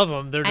 bad. I love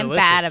them. They're I'm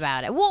delicious. bad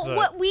about it. Well, But-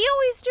 what we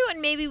always do,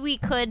 and maybe we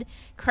could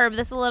curb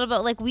this a little bit.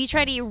 Like we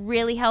try to eat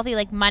really healthy,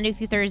 like Monday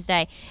through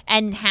Thursday,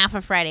 and half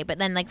of Friday. But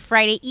then like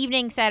Friday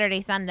evening,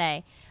 Saturday,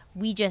 Sunday,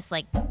 we just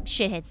like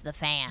shit hits the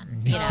fan.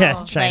 You know,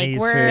 Yeah, Chinese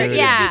like we're food.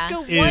 yeah. just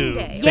go Ew. one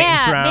day. Satan's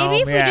Yeah, realm,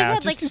 maybe if we yeah, just had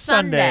just like do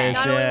Sunday. Sundays.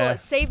 Not only will Yeah. it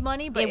save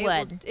money, but It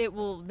would. it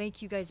will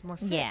make you guys more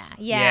fit.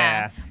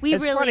 Yeah. We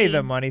it's really. funny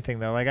the money thing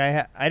though. Like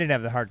I didn't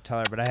have the heart to tell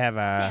her, but I have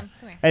Sam,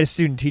 come here. I had a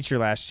student teacher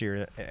last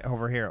year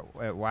over here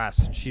at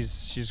West. And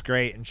she's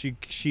great, and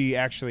she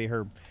actually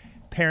her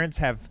parents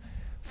have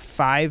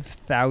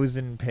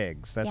 5,000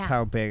 pigs. That's Yeah.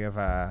 how big of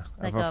a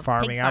Like a pig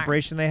farming farm.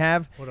 operation they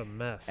have. What a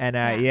mess. And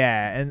Yeah.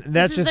 yeah, and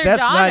that's is just their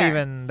that's daughter.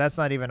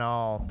 not even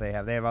all they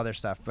have. They have other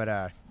stuff, but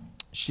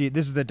this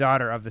is the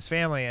daughter of this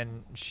family,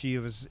 and she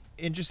was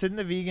interested in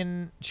the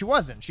vegan. She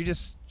wasn't. She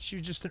was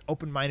just an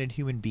open-minded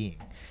human being,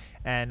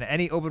 and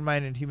any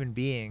open-minded human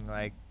being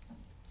like.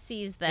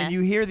 sees this. And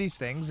you hear these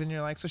things, and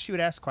you're like, so she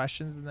would ask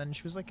questions, and then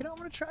she was like, I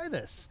want to try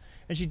this,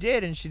 and she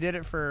did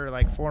it for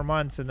like 4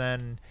 months, and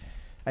then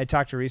I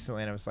talked to her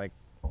recently, and I was like,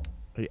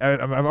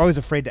 I'm always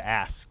afraid to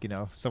ask,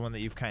 someone that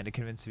you've kind of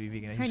convinced to be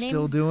vegan. Are Her you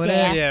still name's doing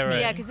Daphne. it? Yeah, right.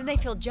 Yeah, because then they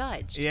feel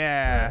judged.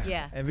 Yeah.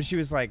 Yeah. But she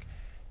was like,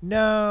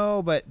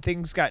 no, but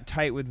things got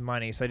tight with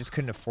money, so I just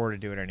couldn't afford to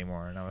do it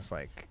anymore. And I was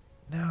like,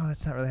 no,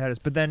 that's not really how it is.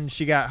 But then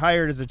she got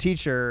hired as a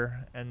teacher,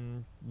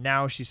 and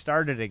now she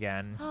started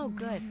again. Oh,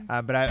 good.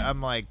 But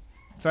I'm like,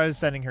 so I was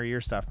sending her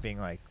your stuff, being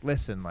like,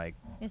 listen, like,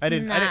 It's I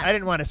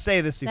didn't want to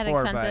say this that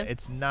before, but expensive.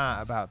 it's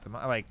not about the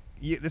money. Like,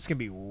 this can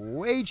be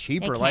way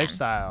cheaper can.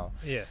 lifestyle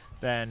Yeah.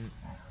 than,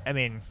 I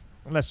mean,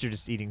 unless you're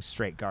just eating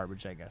straight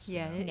garbage, I guess.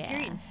 Yeah, if Yeah.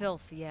 you're eating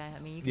filth, yeah, I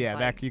mean, you can Yeah,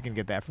 find- that you can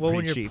get that for Well,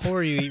 when pretty you're cheap.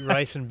 poor, you eat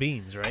rice and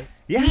beans, right?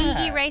 Yeah, We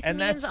eat rice and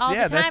beans that's- all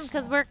yeah, the time that's-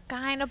 because we're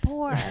kind of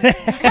poor.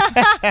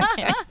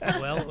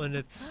 Well, and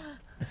it's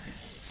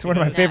It's one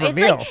of my know? favorite it's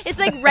meals. It's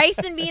like rice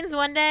and beans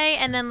one day,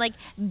 and then like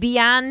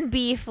Beyond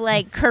Beef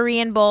like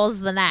Korean bowls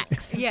the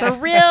next. It's a Yeah.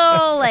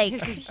 real like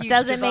There's a huge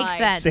doesn't make divide.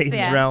 sense. Satan's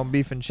yeah. Realm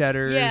beef and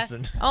cheddars. Yeah.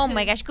 And Oh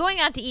my gosh, going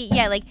out to eat.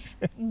 Yeah, like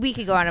we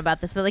could go on about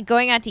this, but like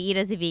going out to eat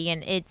as a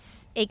vegan, it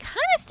kind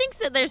of stinks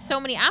that there's so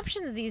many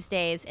options these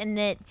days, and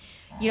that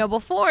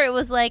before it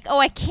was like, oh,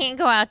 I can't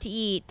go out to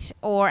eat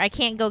or I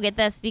can't go get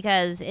this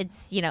because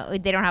it's they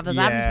don't have those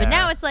options. But Yeah.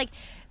 now it's like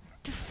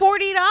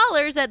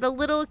 $40 at the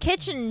little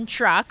kitchen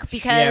truck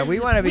because yeah, we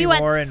want to be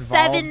more involved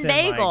 7 in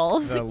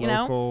bagels. like, the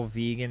local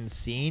vegan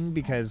scene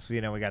because we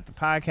got the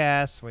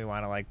podcast. We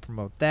want to like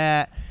promote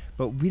that,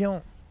 but we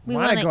don't We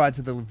want to wanna- go out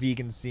to the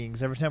vegan scene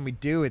because every time we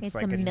do, it's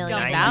like $1 a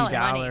million.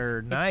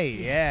 $90 night.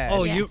 It's- Yeah.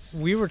 Oh, it's-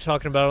 we were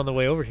talking about on the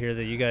way over here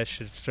that you guys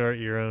should start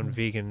your own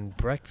vegan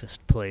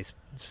breakfast place.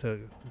 So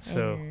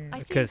And- I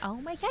think- because Oh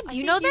my god! I Do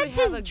you think know you would that's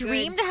have his a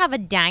dream good- to have a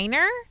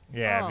diner?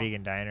 yeah, Oh.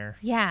 vegan diner.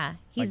 Yeah,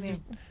 he's. Like,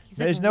 he's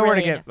There's like nowhere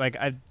really to get like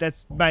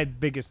that's my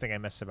biggest thing I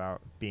miss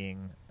about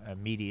being a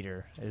meat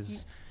eater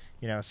is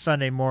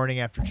Sunday morning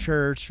after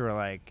church or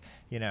like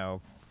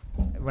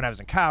when I was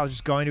in college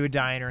just going to a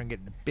diner and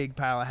getting a big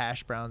pile of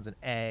hash browns and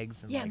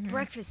eggs and Yeah, like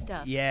breakfast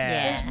stuff. yeah.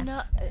 Yeah. There's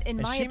not, in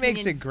And my she opinion,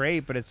 makes it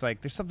great, but it's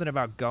like there's something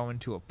about going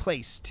to a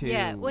place too.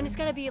 Yeah, when it's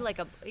gotta be like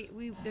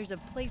there's a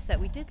place that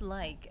we did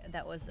like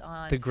that was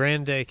on. the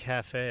Grande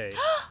Cafe.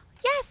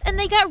 Yes, and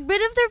they got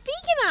rid of their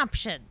vegan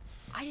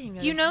options. I didn't even know.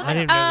 Do you they know had that? I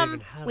didn't know they even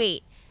had it.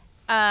 Wait,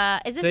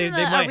 is this They- in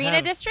they the might Arena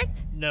have-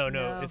 District? No,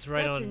 No, it's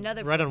right that's on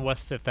another right on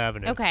West Fifth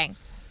Avenue. Okay.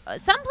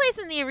 Someplace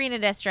in the Arena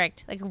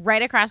District, like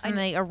right across from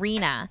the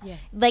arena, Yeah.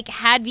 like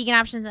had vegan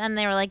options, and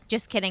they were like,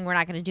 "Just kidding, we're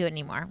not going to do it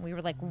anymore." We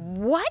were like,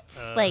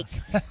 "What?" Like,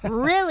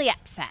 really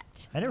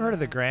upset. I never heard of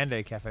the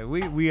Grande Cafe.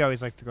 We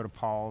always like to go to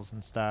Paul's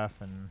and stuff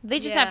and They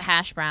just Yeah. have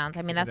hash browns.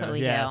 I mean, that's what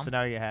we yeah, do. so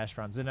now we get hash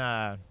browns and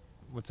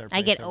what's our I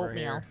place get over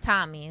oatmeal, here?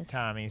 Tommy's.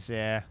 Tommy's,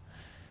 yeah.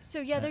 So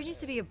yeah, there needs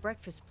to be a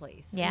breakfast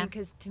place. Yeah.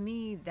 Because to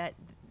me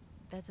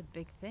that's a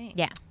big thing.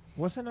 Yeah.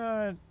 Wasn't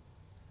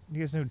you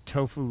guys know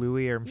Tofu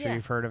Louie, or I'm sure Yeah.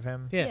 you've heard of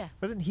him? Yeah. Yeah.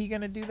 Wasn't he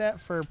gonna do that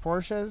for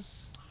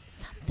Porsche's?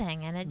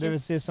 Something, and it There was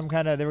just just some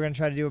kind of they were gonna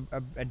try to do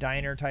a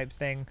diner type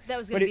thing. That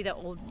was But gonna it- be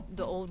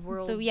the old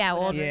world. yeah,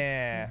 old- whatever.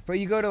 Yeah, but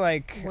you go to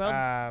like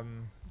World-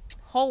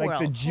 whole like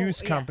world. the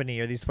Juice yeah. Company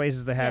or these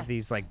places that have Yeah.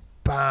 these like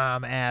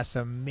bomb ass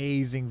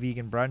amazing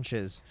vegan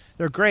brunches.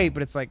 They're great,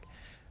 but it's like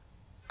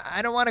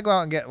I don't want to go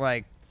out and get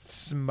like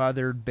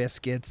smothered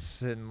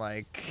biscuits and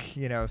like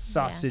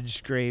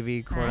sausage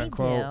gravy, quote I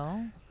unquote.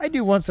 do. I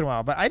do once in a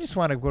while, but I just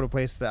want to go to a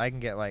place that I can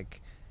get like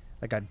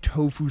a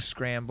tofu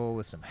scramble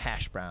with some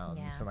hash browns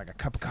Yeah. and like a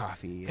cup of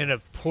coffee And a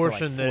for, like,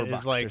 portion $4 that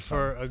is or like for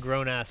something. a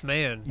grown ass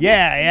man.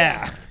 Yeah,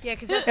 yeah. Yeah,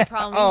 because that's the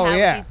problem Oh, we have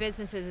yeah. with these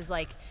businesses is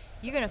like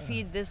you're gonna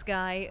feed this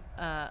guy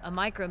a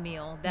micro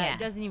meal that Yeah.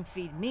 doesn't even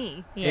feed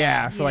me.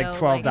 Yeah, for You like know,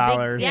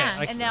 $12. Yeah.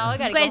 And now I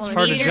gotta You guys go home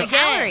need and eat your it again.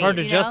 calories. Hard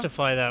to you know?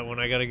 justify that when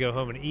I got to go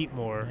home and eat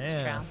more. Yeah,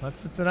 true.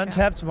 it's It's an true.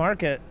 untapped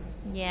market.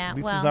 Yeah,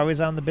 Lisa's well,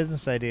 always on the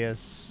business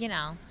ideas.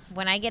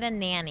 when I get a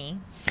nanny,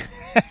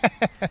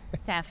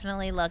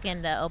 definitely look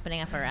into opening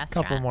up a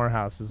restaurant. Couple more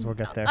houses, we'll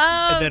get there.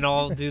 And then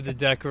I'll do the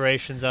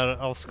decorations.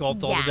 I'll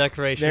sculpt all Yes. the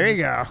decorations. There you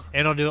go.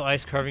 And I'll do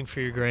ice carving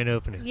for your grand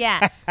opening.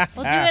 Yeah,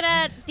 we'll do it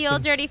at the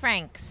old Dirty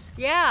Frank's.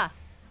 Yeah.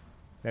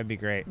 That'd be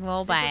great.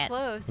 We'll Super buy it.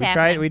 close. It's We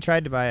happening.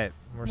 tried to buy it.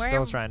 We're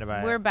still trying to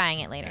buy We're it. buying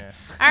it later. Yeah.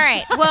 All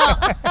right. Well,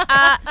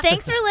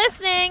 thanks for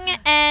listening,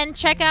 and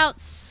check out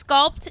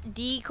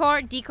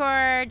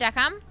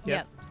sculptdecor.com.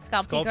 Yep.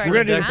 Sculptdecor.com. We're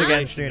gonna do this Decoration.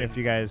 again soon if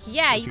you guys.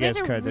 Yeah, if you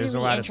guys are could. There's a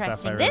really lot of stuff I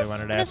interesting. really This-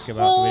 wanted to this ask about,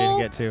 but we whole-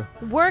 didn't get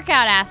to.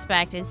 Workout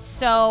aspect is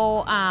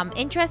so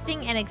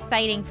interesting and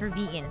exciting for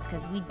vegans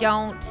because you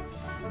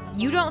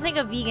don't think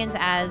of vegans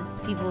as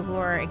people who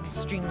are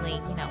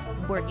extremely,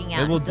 working out.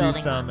 Maybe we'll and do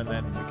building some, and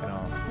muscles. then we can all.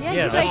 Yeah,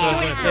 Yeah, you that's guys what I was join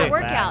gonna us for say. a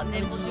workout and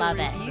then we'll Love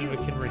do a it. And we review.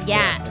 can reflect.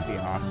 Yes. That'd be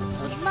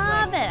awesome.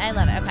 Love it. I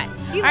love it. Okay.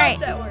 He All right.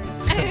 loves that word.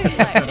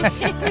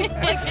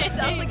 Like, it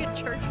sounds like a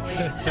church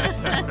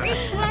word.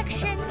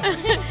 Reflection.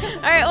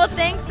 All right. Well,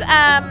 thanks.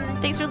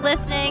 Thanks for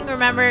listening.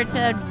 Remember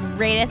to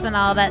rate us on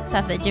all that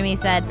stuff that Jimmy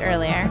said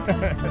earlier. All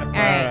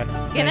right.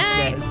 Good Thanks,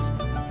 night. guys.